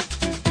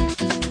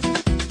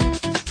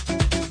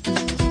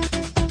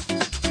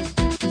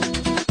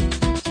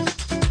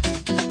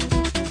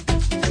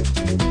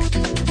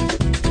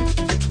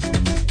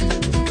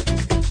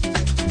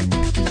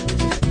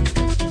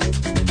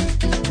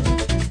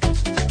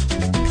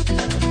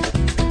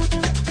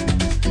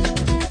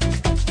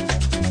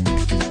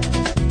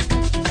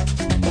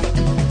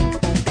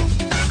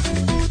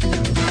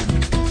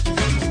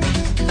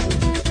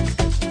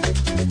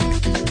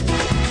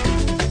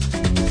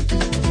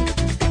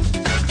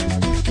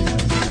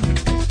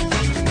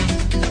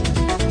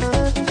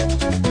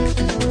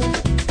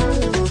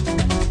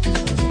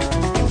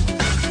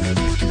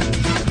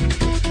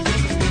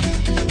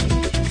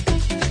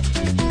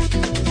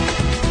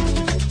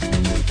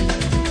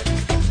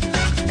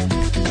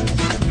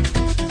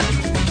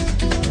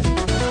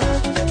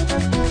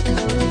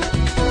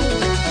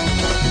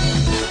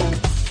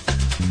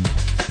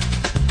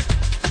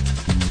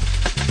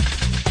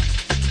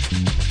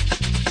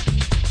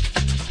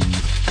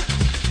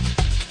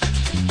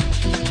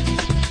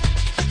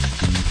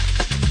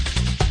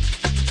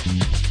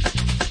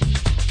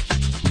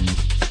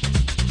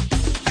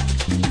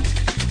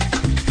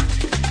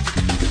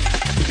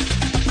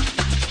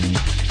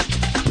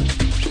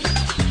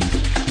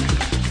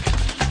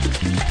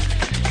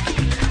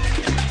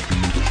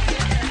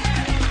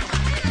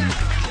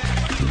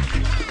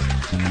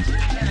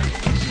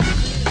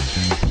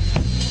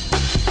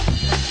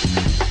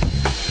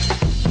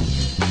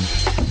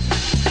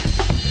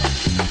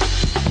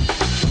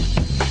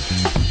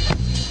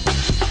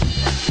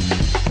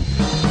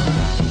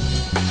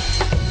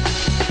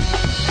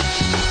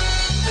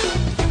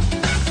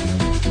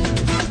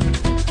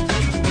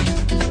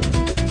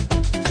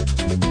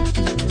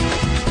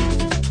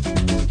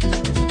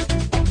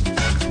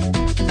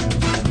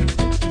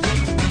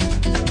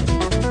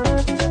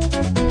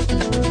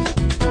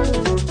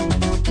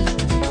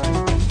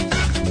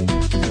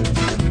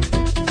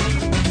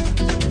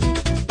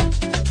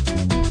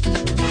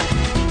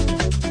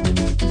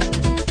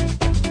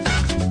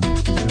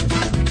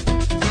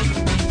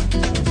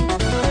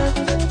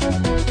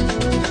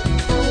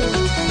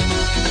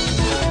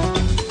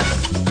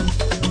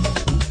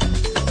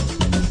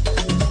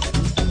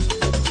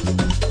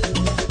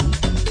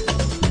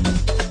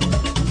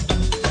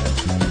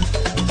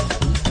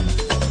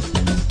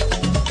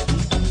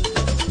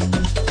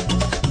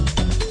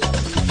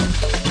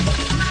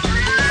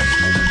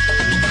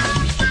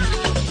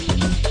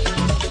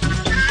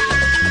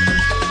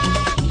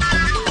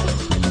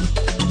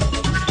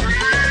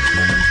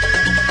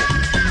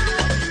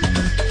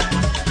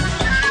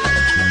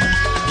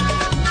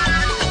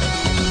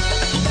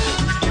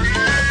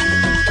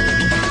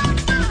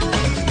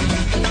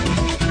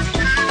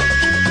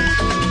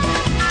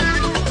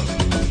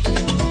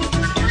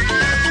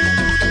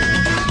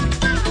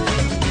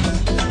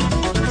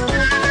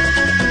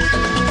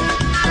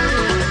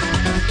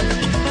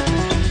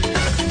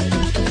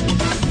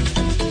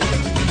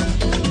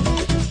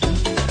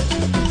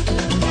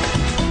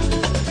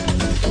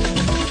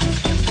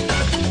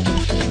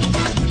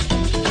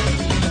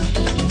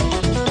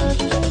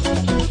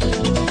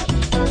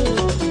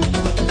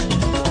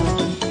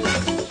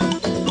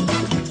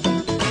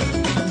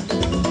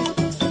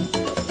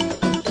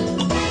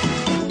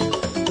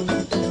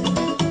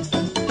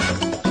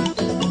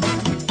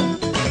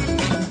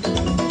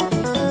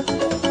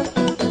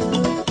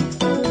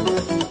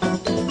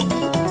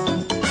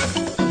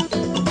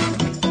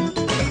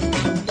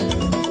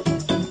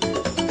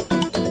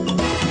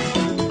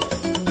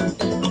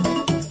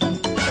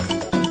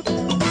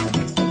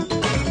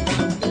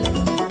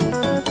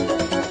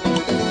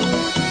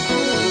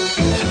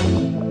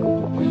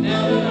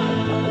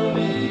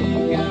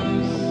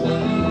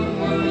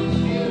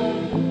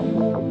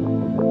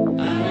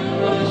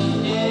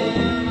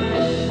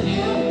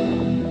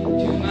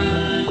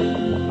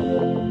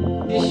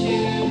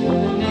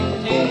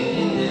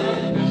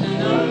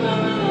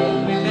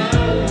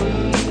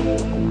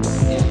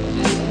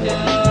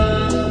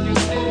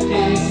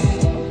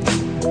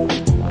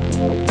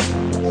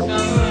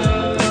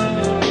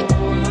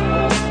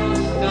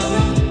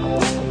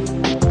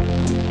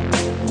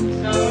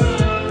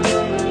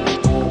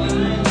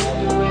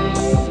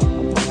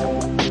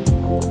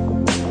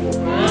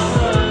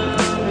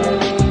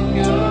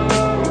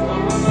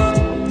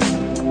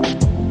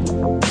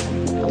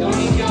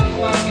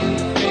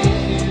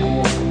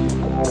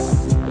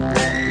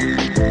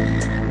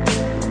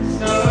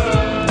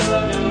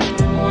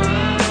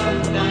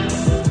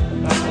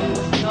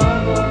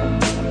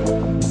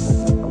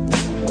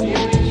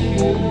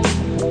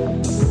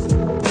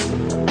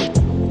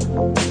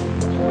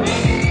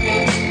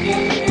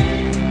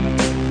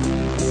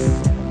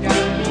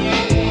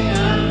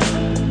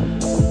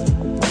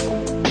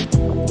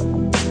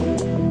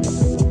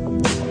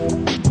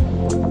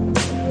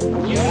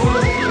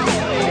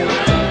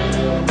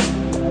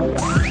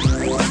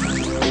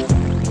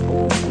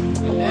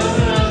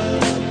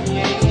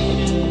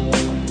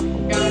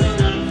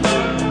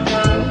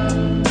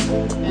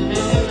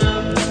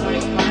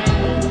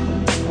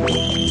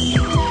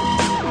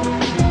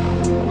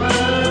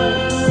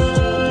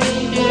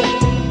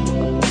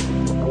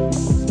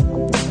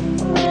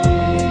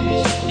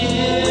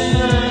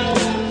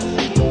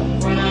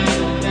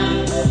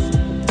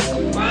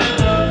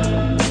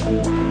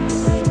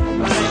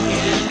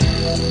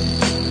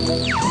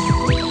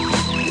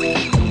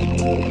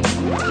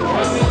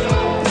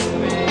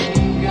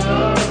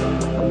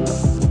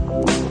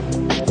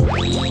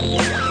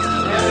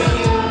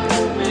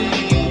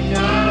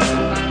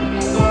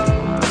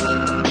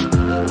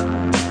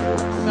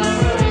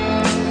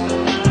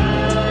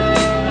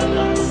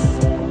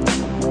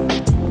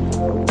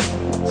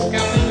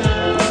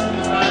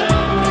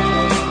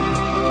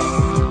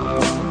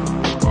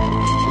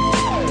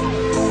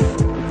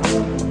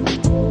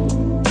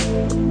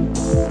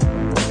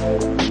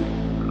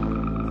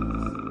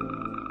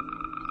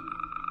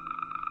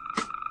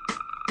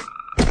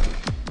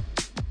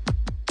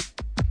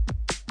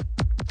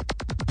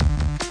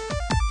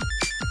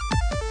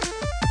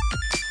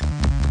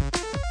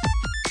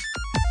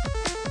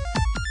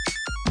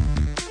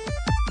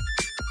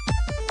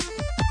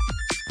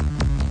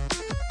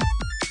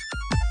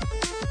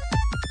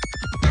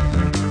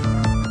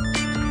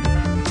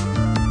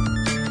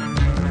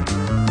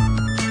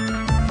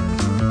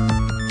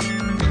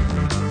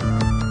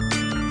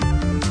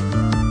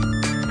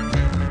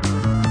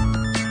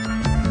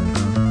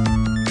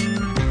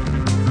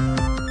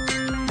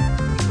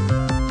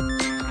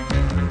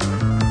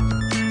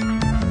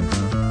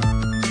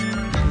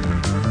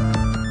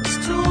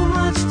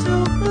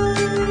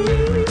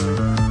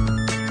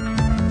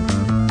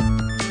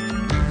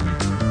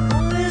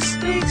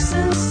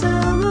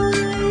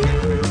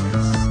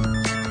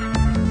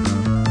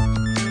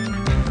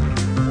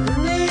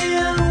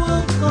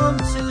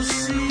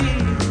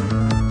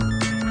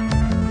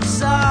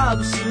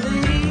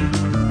 obsolete.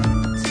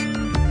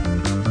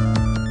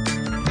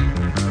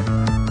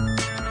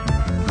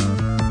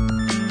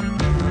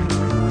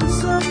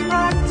 Some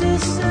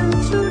practice and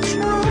to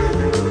try.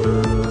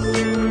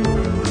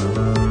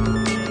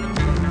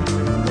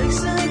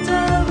 Makes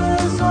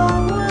endeavors all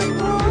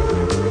worthwhile.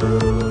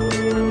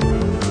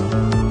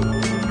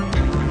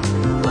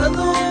 When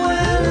the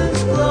wind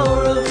is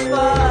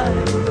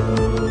glorified,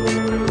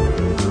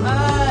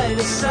 I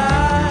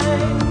decide.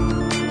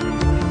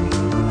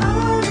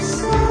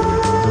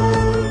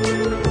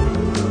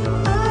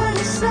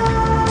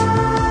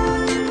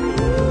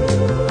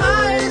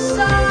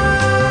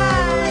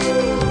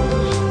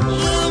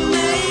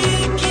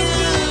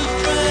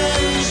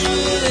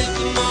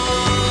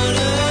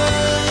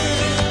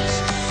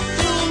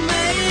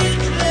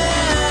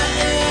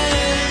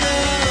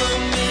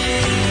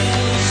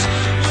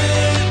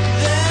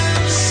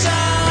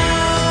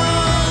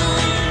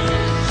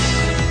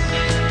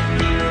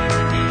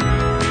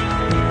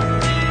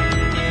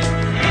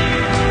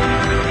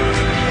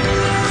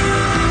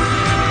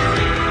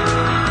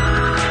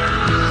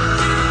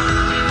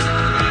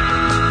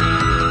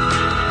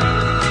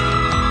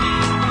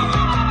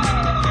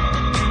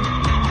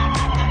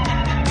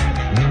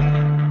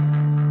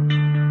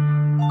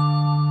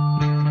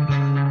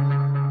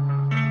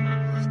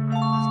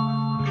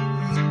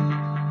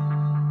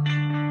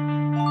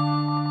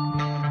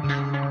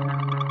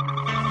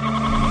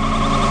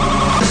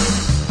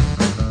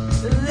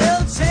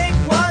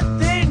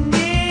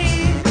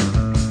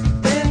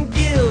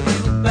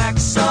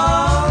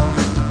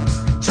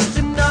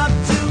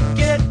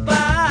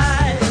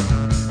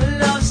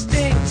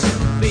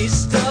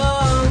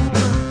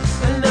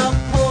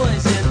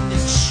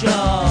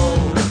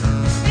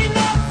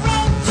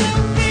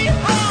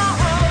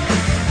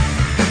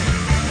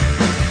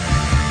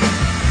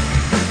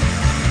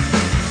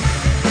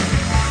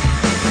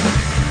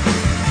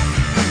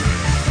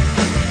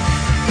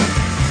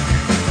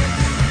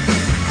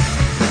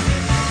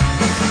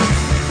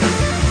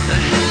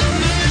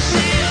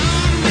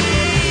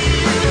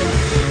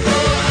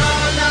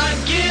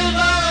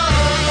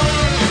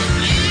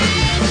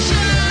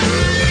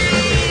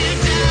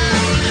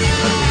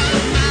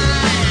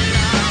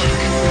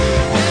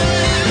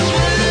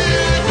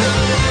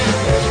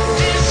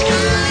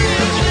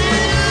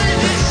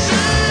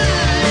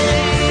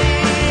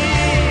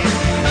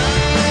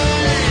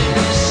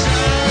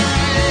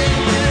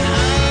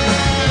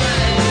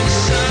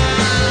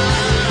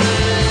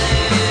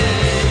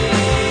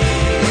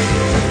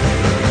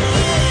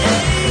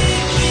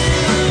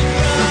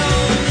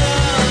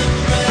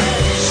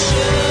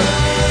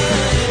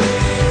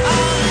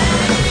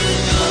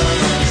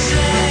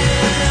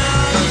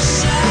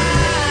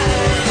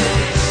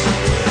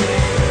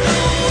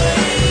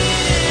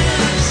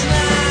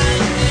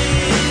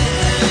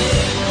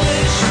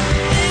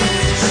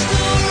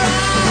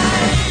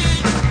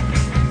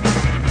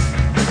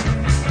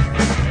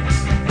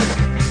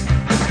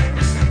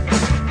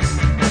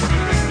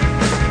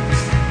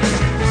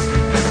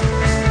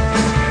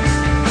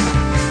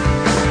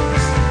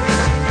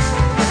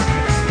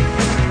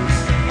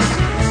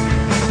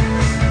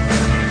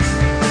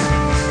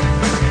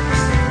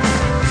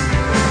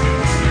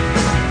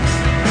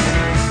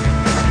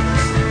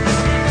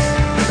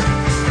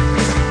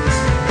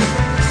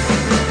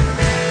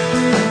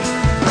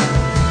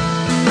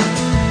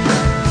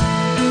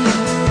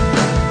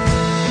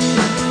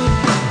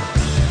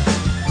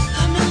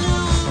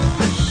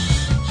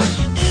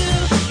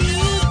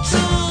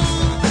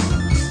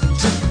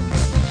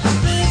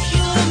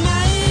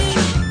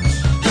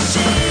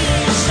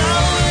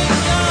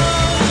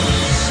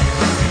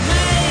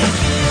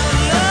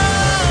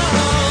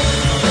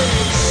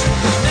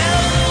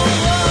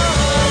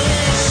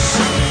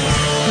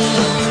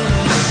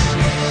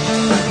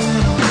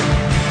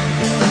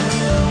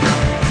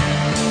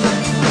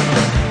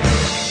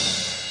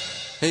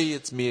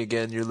 It's me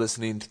again. You're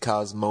listening to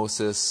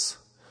Cosmosis.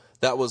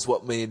 That was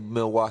what made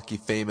Milwaukee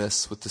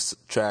famous with the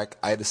track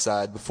I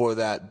Decide. Before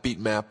that, Beat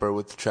Mapper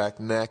with the track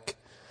Neck.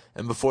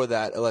 And before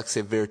that,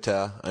 Alexei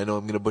Virta. I know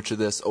I'm going to butcher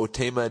this. O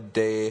Tema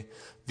de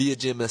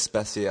Viagem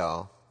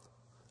Especial.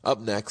 Up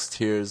next,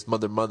 here's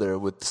Mother Mother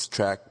with this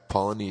track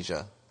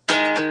Polynesia.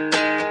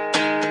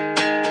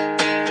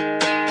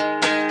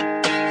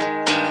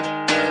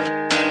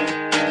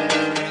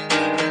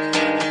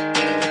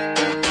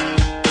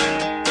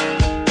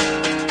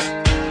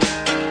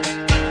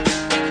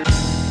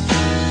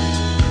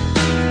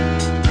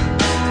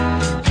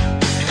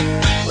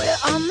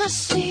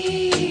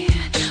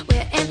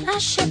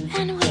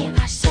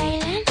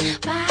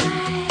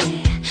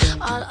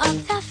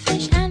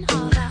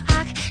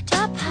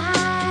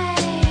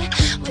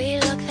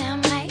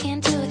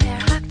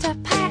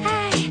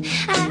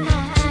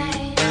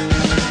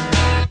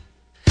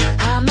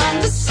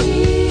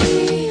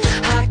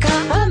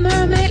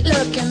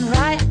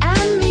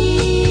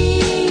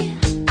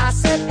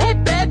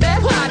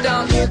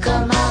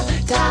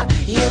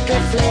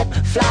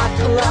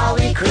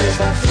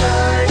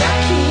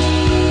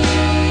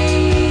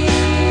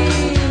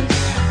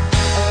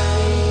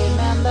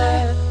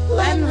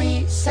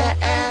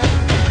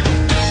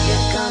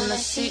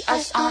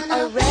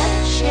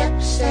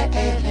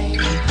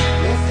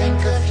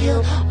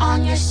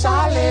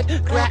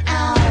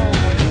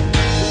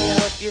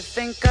 you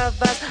think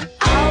of us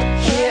out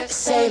here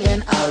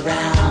sailing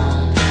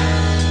around?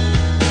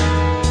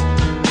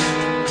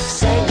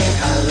 Sailing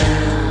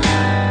around.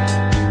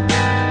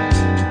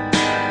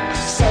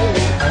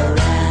 Sailing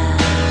around.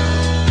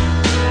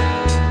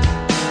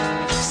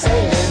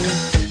 Sailing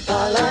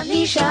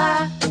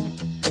Polynesia.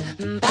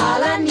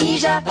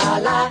 Polynesia,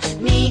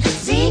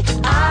 Polynesia,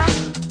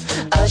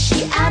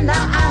 Oceania,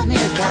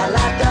 New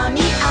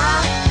Caledonia.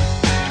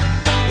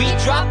 We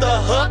dropped the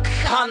hook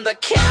on the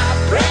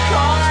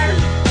Capricorn.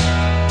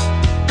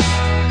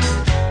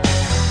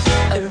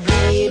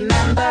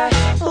 Remember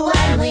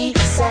when we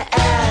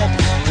said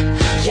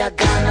you're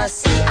gonna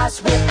see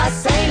us with a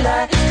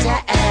sailor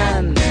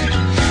tan?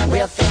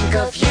 We'll think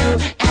of you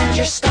and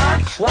your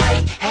stark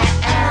white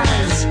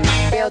hands,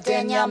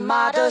 building your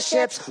model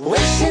ships,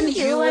 wishing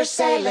you were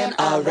sailing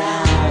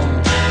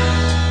around.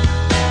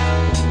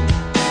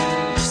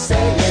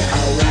 Sailing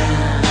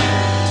around.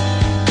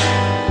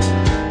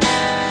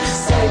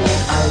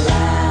 Sailing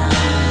around.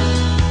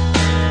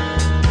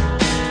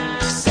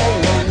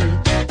 Sailing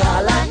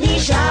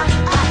Polynesia.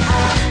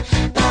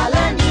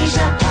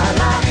 Polynesia,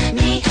 Polynesia.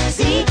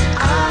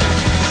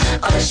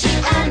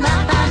 Oceania,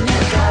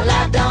 New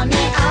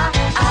Caledonia.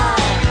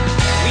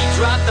 We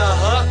dropped the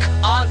hook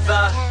on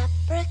the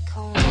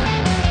Capricorn.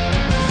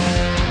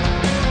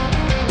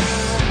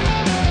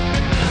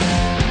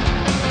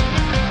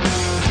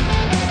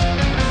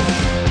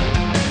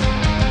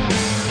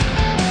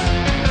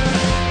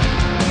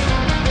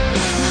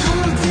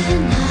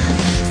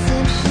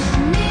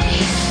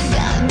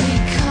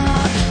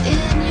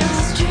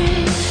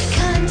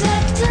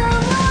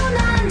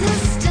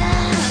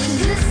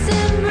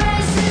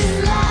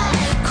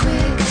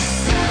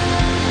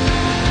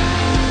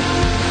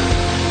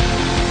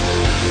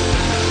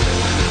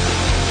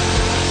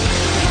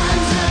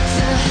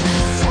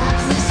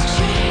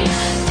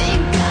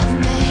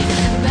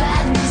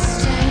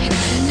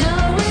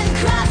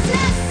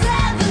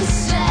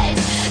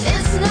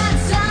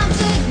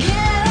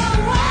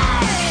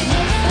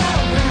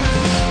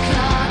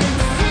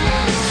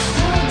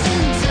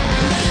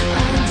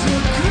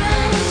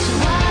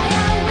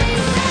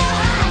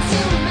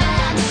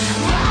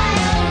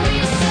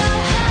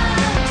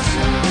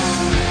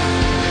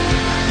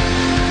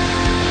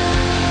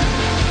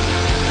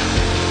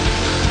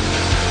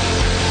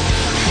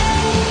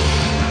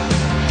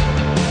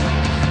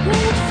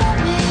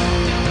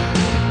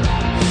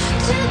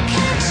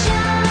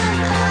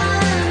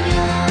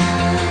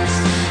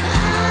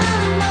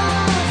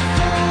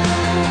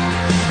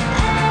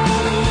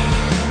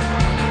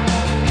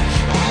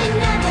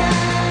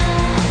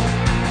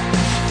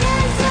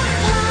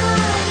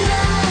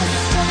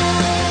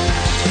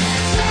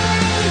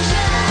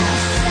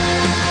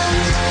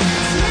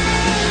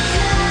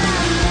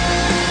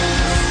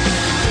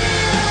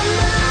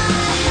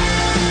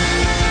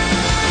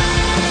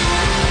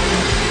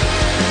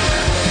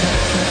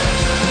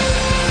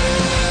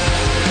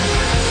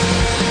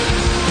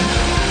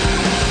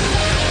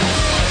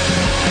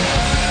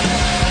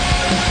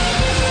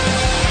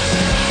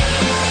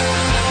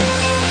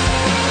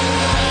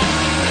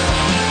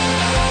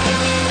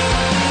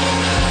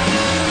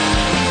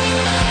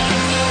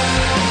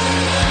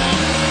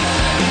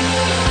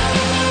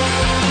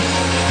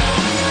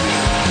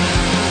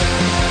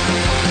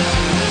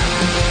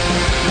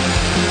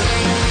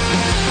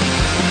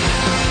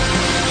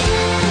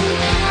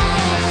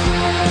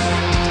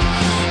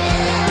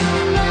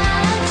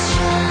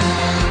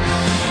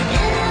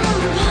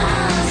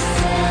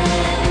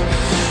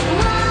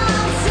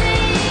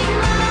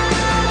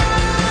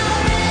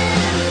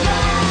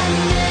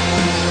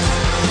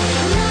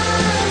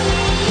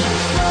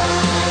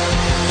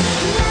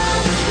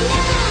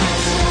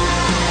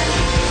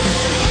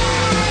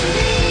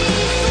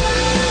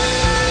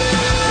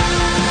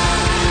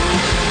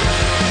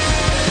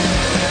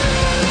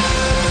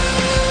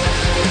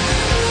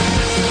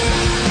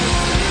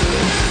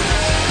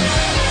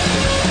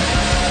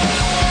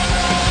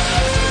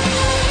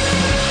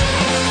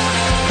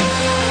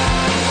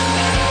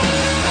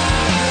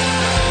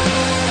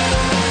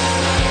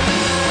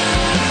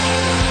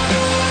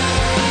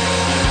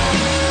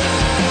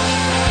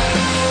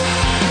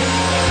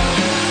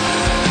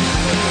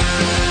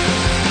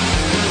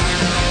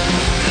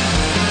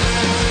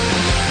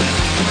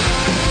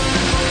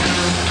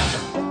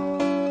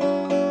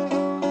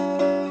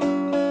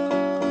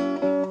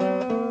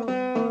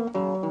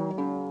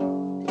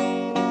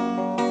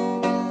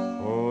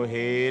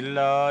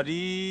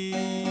 Lordy,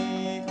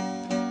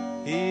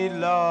 hey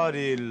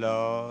Lordy,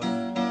 Lord.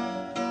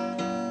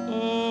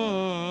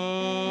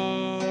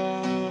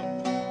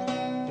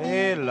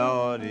 Hey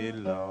Lordy,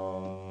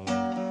 Lord.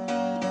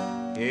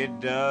 It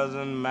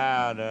doesn't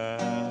matter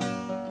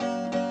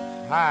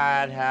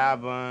how it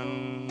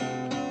happened.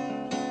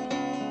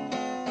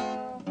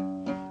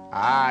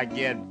 I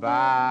get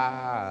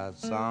by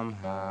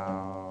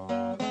somehow.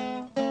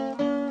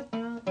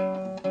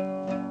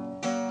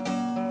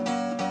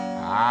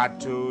 I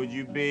told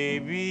you,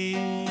 baby,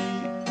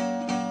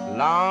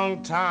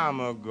 long time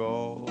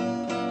ago,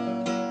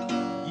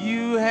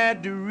 you had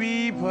had to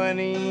reap,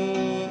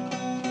 honey,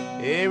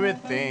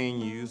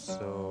 everything you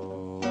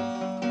sow.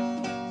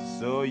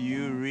 So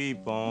you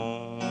reap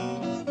on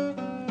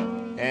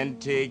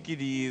and take it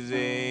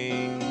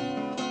easy.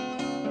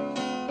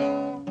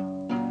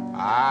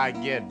 I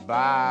get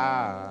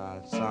by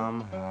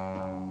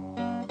somehow.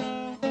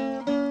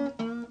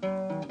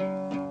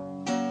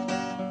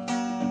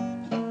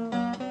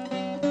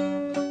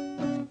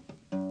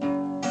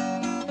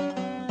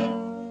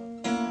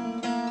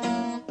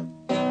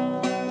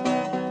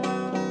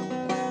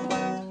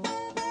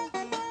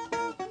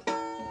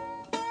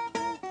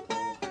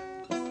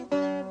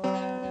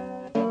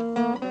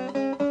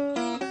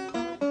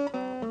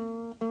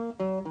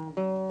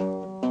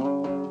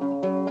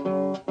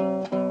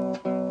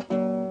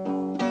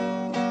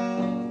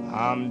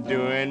 I'm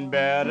doing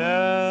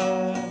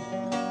better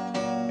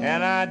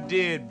than I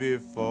did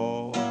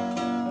before.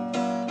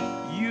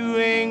 You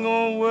ain't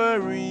gonna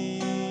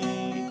worry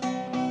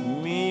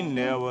me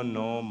never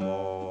no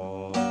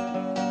more.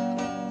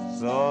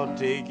 So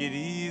take it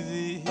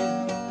easy,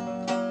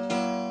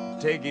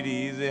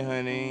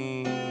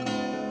 honey.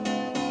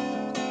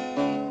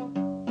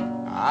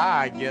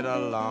 I get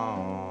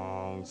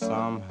along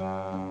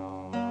somehow.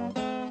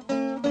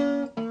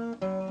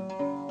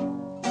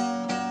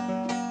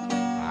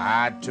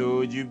 I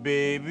told you,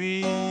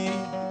 baby,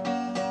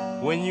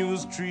 when you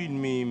was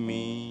treating me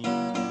mean,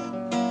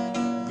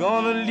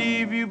 gonna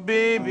leave you,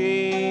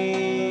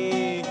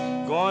 baby,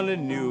 going to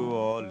New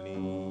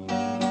Orleans.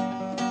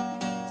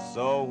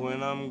 So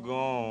when I'm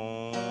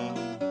gone,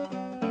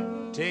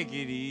 take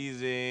it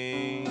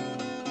easy.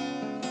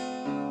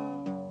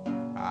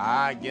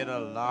 I get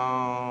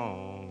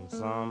along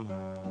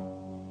somehow.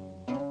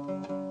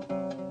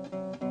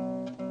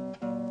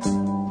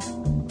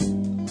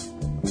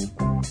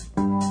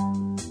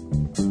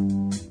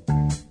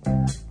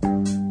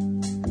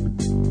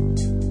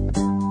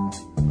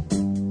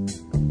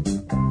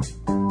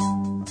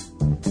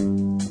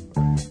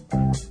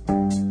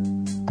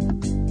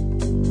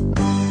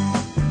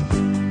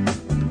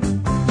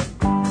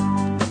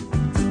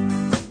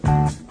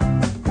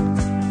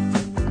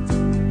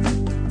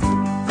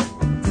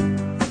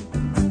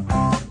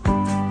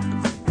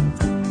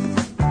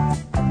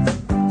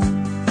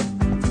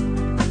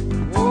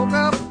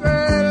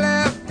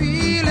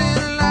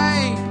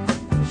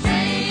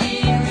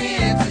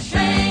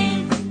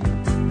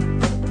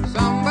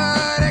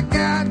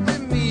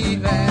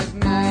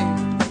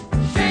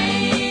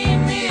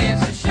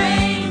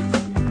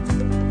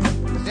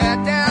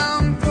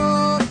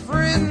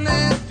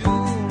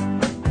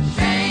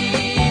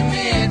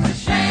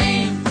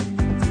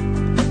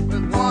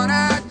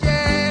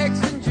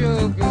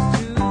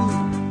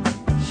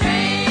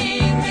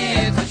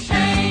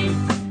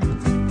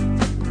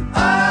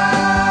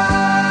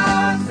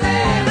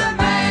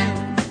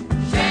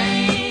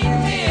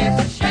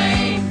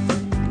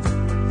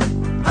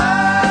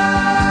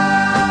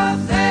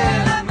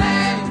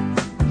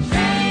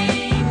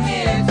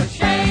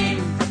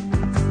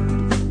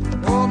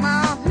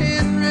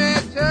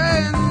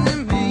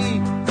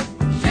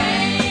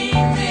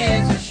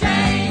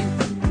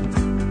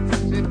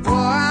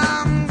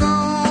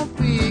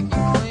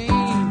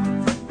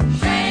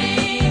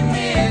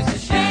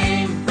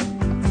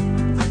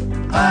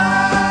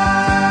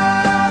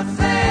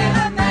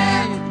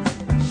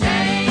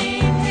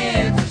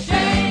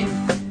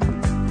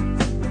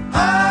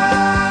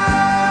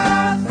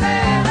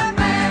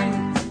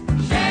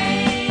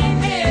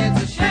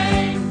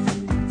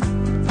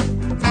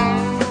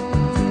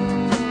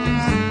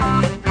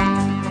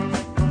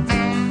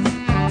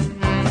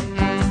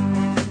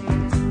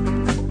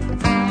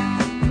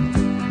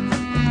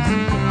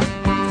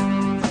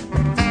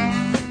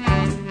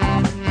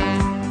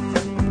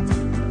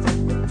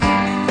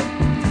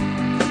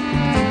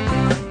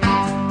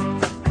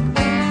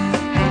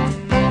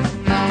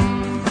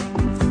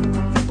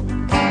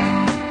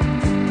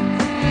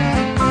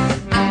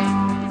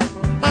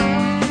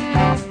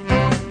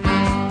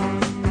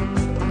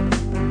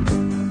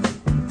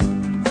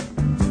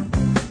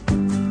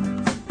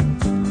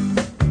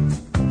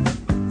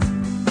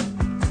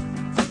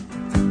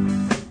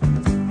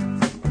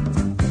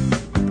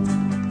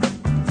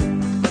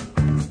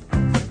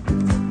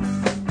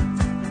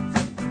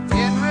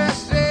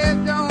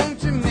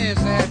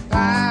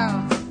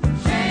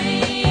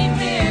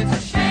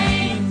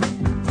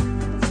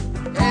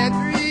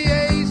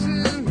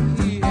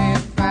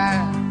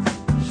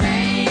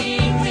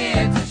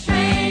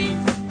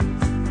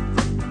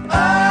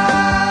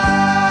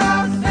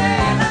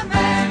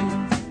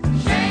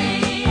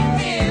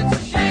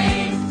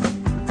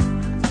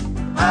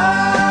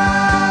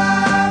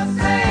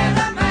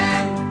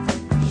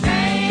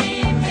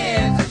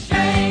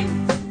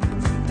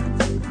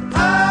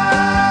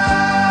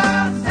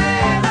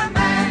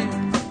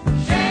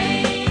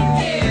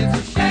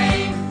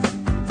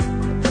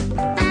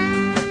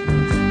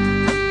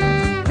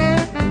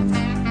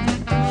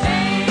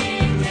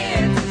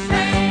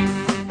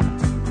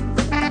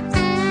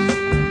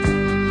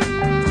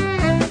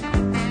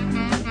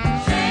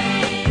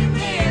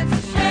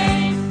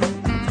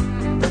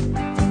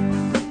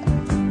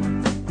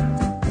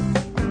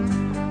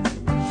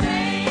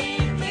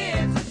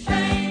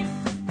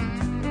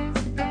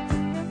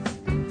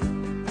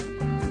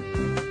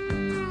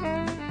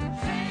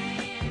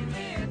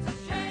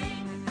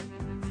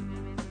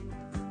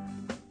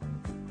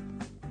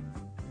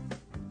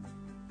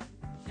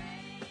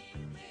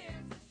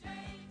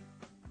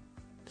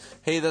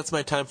 Hey, that's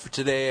my time for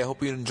today. I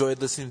hope you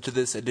enjoyed listening to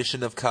this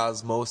edition of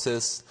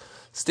Cosmosis.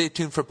 Stay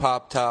tuned for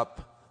Pop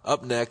Top.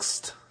 Up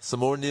next,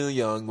 some more Neil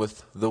Young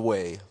with The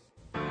Way.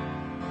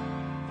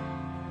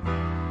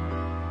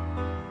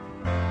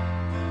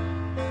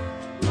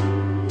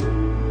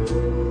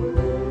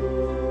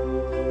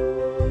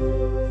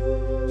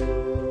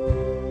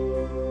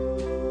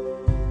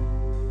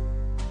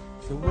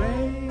 The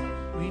way,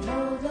 we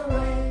know the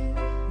way,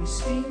 we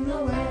sing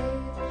the way,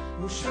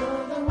 we'll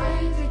show the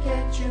way to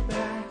get you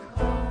back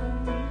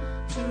home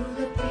to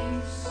the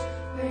peace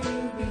where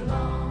you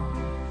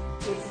belong.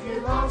 If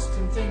you're lost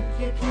and think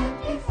you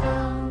can't be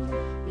found,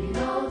 we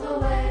know the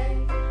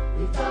way,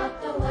 we've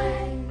got the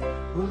way,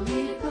 we'll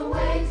lead the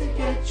way to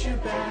get you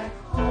back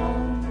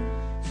home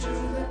to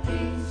the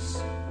peace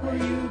where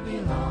you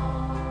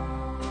belong.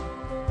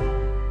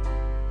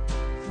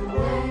 The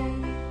way,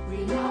 we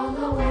know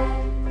the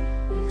way,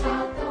 we've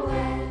got the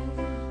way,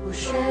 we'll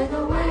share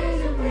the way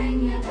to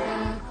bring you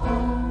back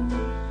home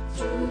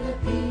to the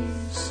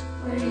peace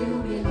where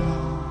you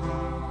belong.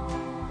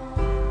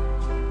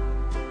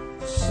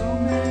 So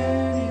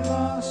many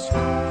lost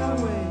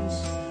highways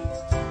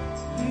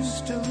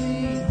used to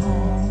lead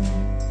home,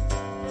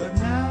 but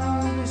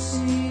now they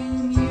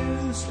seem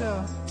used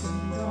up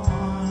and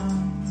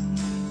gone.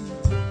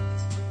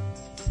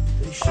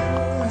 They sure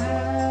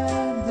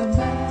had the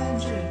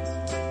magic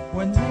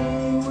when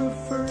they were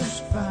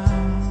first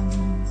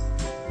found,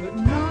 but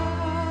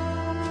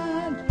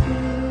not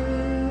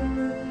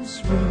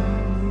this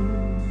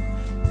road.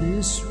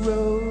 This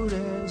road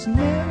has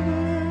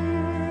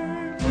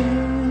never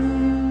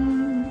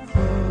been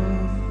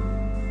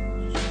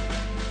closed.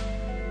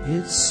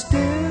 It's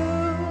still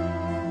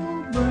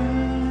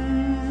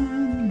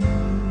brand new.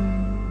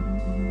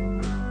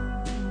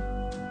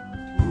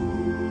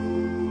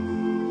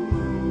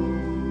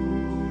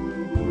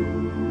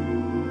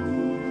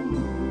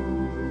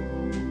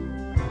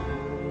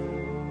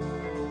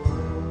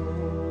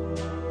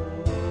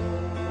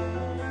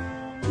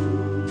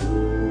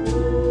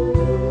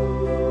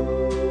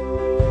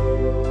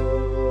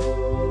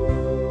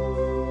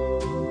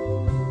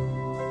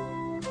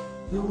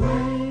 The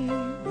way,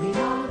 we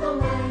know the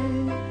way,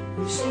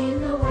 we've seen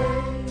the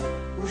way,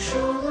 we'll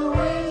show the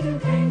way to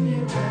bring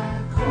you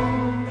back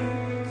home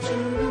to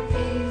the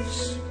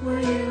peace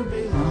where you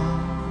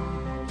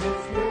belong. If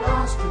you're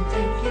lost and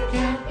think you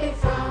can't be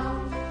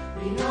found,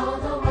 we know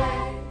the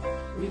way,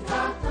 we've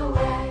got the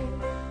way,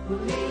 we'll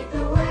lead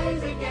the way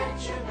to get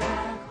you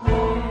back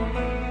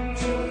home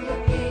to the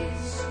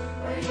peace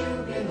where you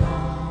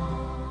belong.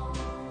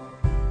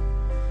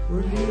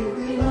 Where you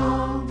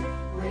belong,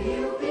 where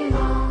you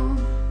belong,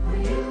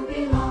 where you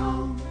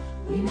belong.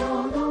 We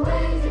know the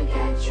way to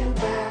get you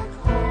back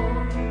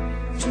home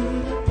to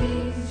the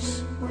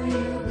peace where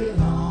you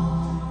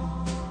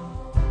belong.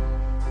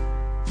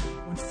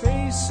 When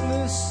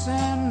faceless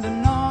and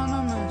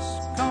anonymous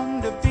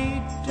come to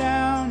beat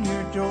down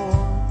your door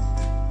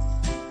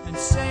and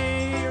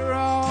say you're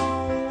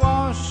all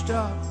washed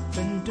up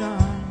and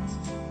done,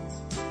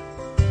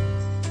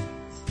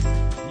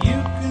 you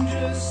can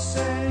just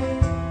say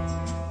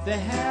they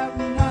have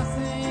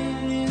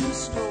nothing in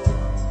store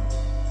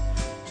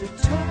to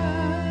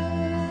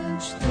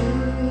touch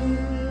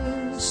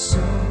this soul,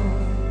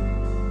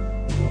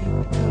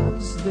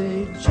 because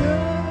they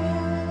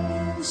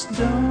just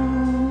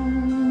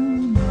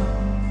don't know.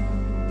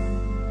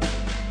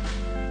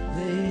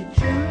 They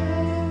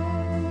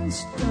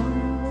just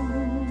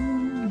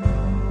don't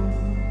know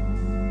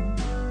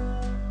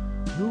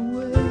the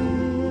way.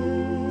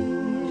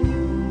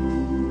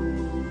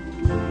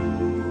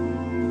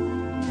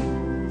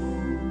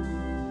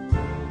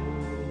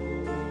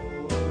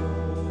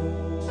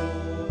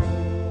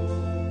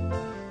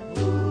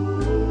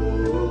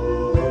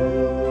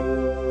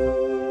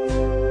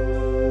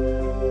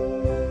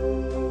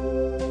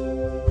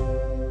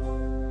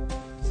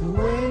 The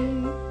way,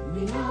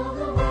 we know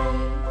the way,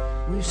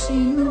 we've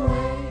seen the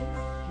way,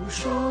 we'll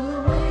show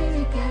the way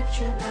to get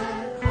you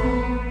back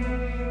home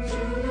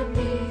to the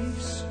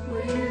peace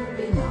where you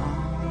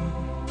belong.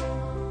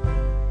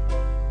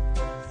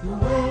 The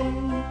way,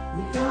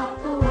 we got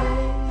the way,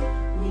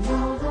 we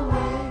know the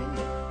way,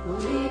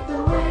 we'll lead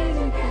the way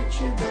to get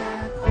you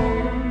back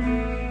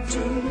home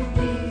to the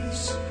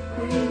peace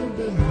where you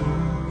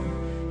belong.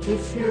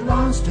 If you're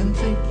lost and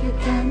think you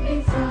can't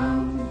be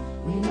found,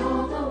 we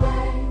know the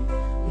way,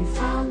 we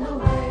found the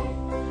way,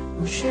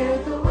 we'll share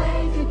the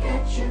way to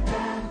get you back